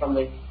moneylenders from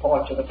the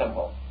porch of the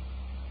temple.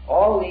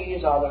 All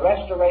these are the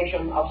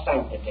restoration of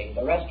sanctity,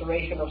 the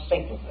restoration of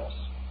sacredness.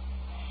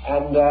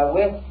 And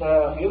with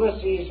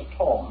Ulysses at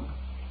home,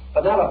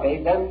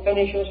 Penelope then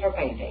finishes her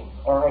painting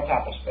or her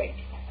tapestry.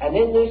 And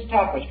in this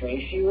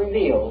tapestry she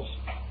reveals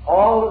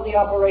all of the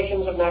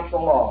operations of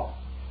natural law.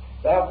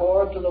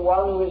 Therefore, to the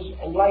one who is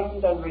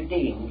enlightened and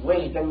redeemed,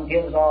 wisdom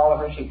gives all of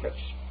her secrets.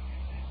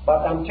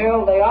 But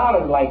until they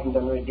are enlightened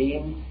and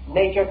redeemed,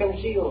 nature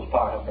conceals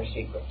part of her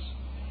secrets,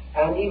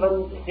 and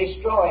even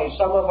destroys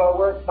some of her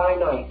work by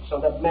night, so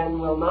that men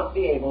will not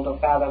be able to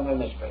fathom her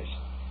mysteries.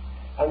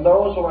 And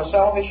those who are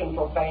selfish and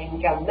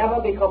profane can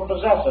never become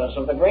possessors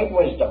of the great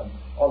wisdom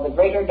or the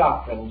greater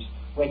doctrines,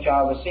 which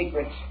are the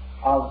secrets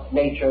of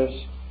nature's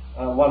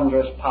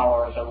wondrous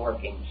powers and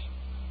workings.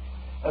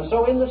 And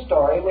so in the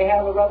story we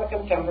have a rather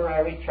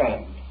contemporary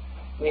trend.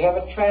 We have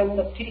a trend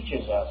that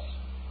teaches us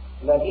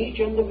that each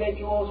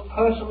individual's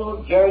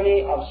personal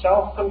journey of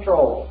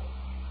self-control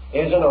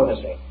is an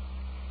odyssey,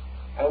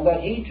 and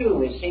that he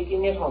too is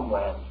seeking his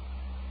homeland,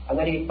 and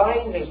that he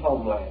finds his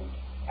homeland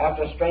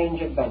after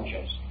strange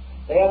adventures.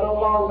 They are no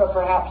longer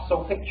perhaps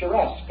so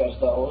picturesque as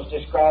those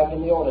described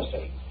in the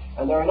Odyssey,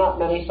 and there are not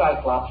many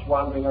Cyclops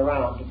wandering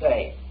around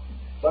today.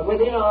 But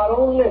within our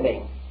own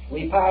living,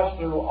 we pass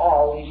through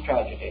all these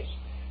tragedies.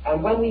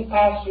 And when we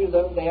pass through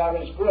them, they are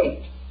as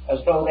great as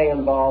though they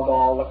involved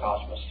all the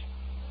cosmos.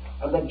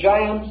 And the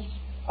giants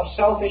of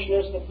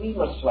selfishness that we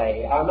must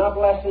slay are not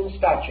less in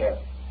stature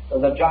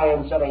than the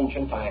giants of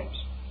ancient times.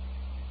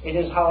 It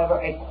is, however,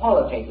 a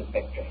qualitative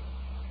victory,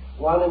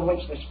 one in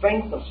which the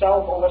strength of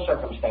self over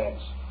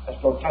circumstance, as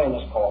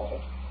Plotinus calls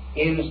it,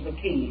 is the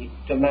key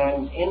to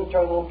man's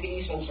internal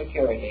peace and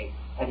security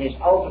and his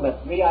ultimate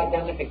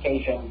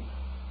re-identification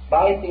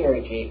by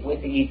theurgy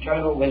with the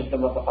eternal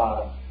wisdom of the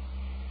Father.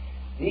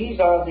 These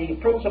are the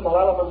principal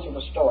elements of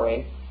the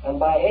story, and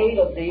by aid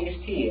of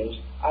these keys,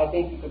 I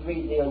think you could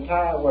read the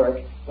entire work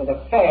with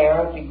a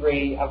fair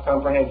degree of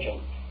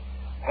comprehension.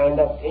 And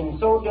that in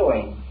so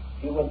doing,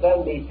 you would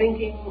then be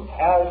thinking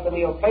as the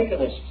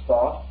Neoplatonists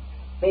thought,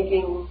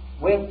 thinking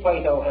with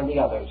Plato and the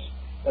others,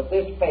 that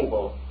this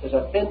fable is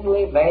a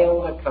thinly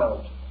veiled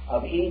account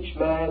of each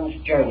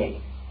man's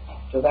journey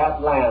to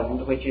that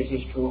land which is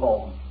his true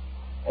home.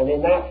 And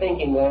in that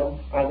thinking, then,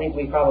 I think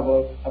we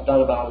probably have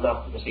done about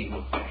enough for this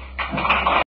evening.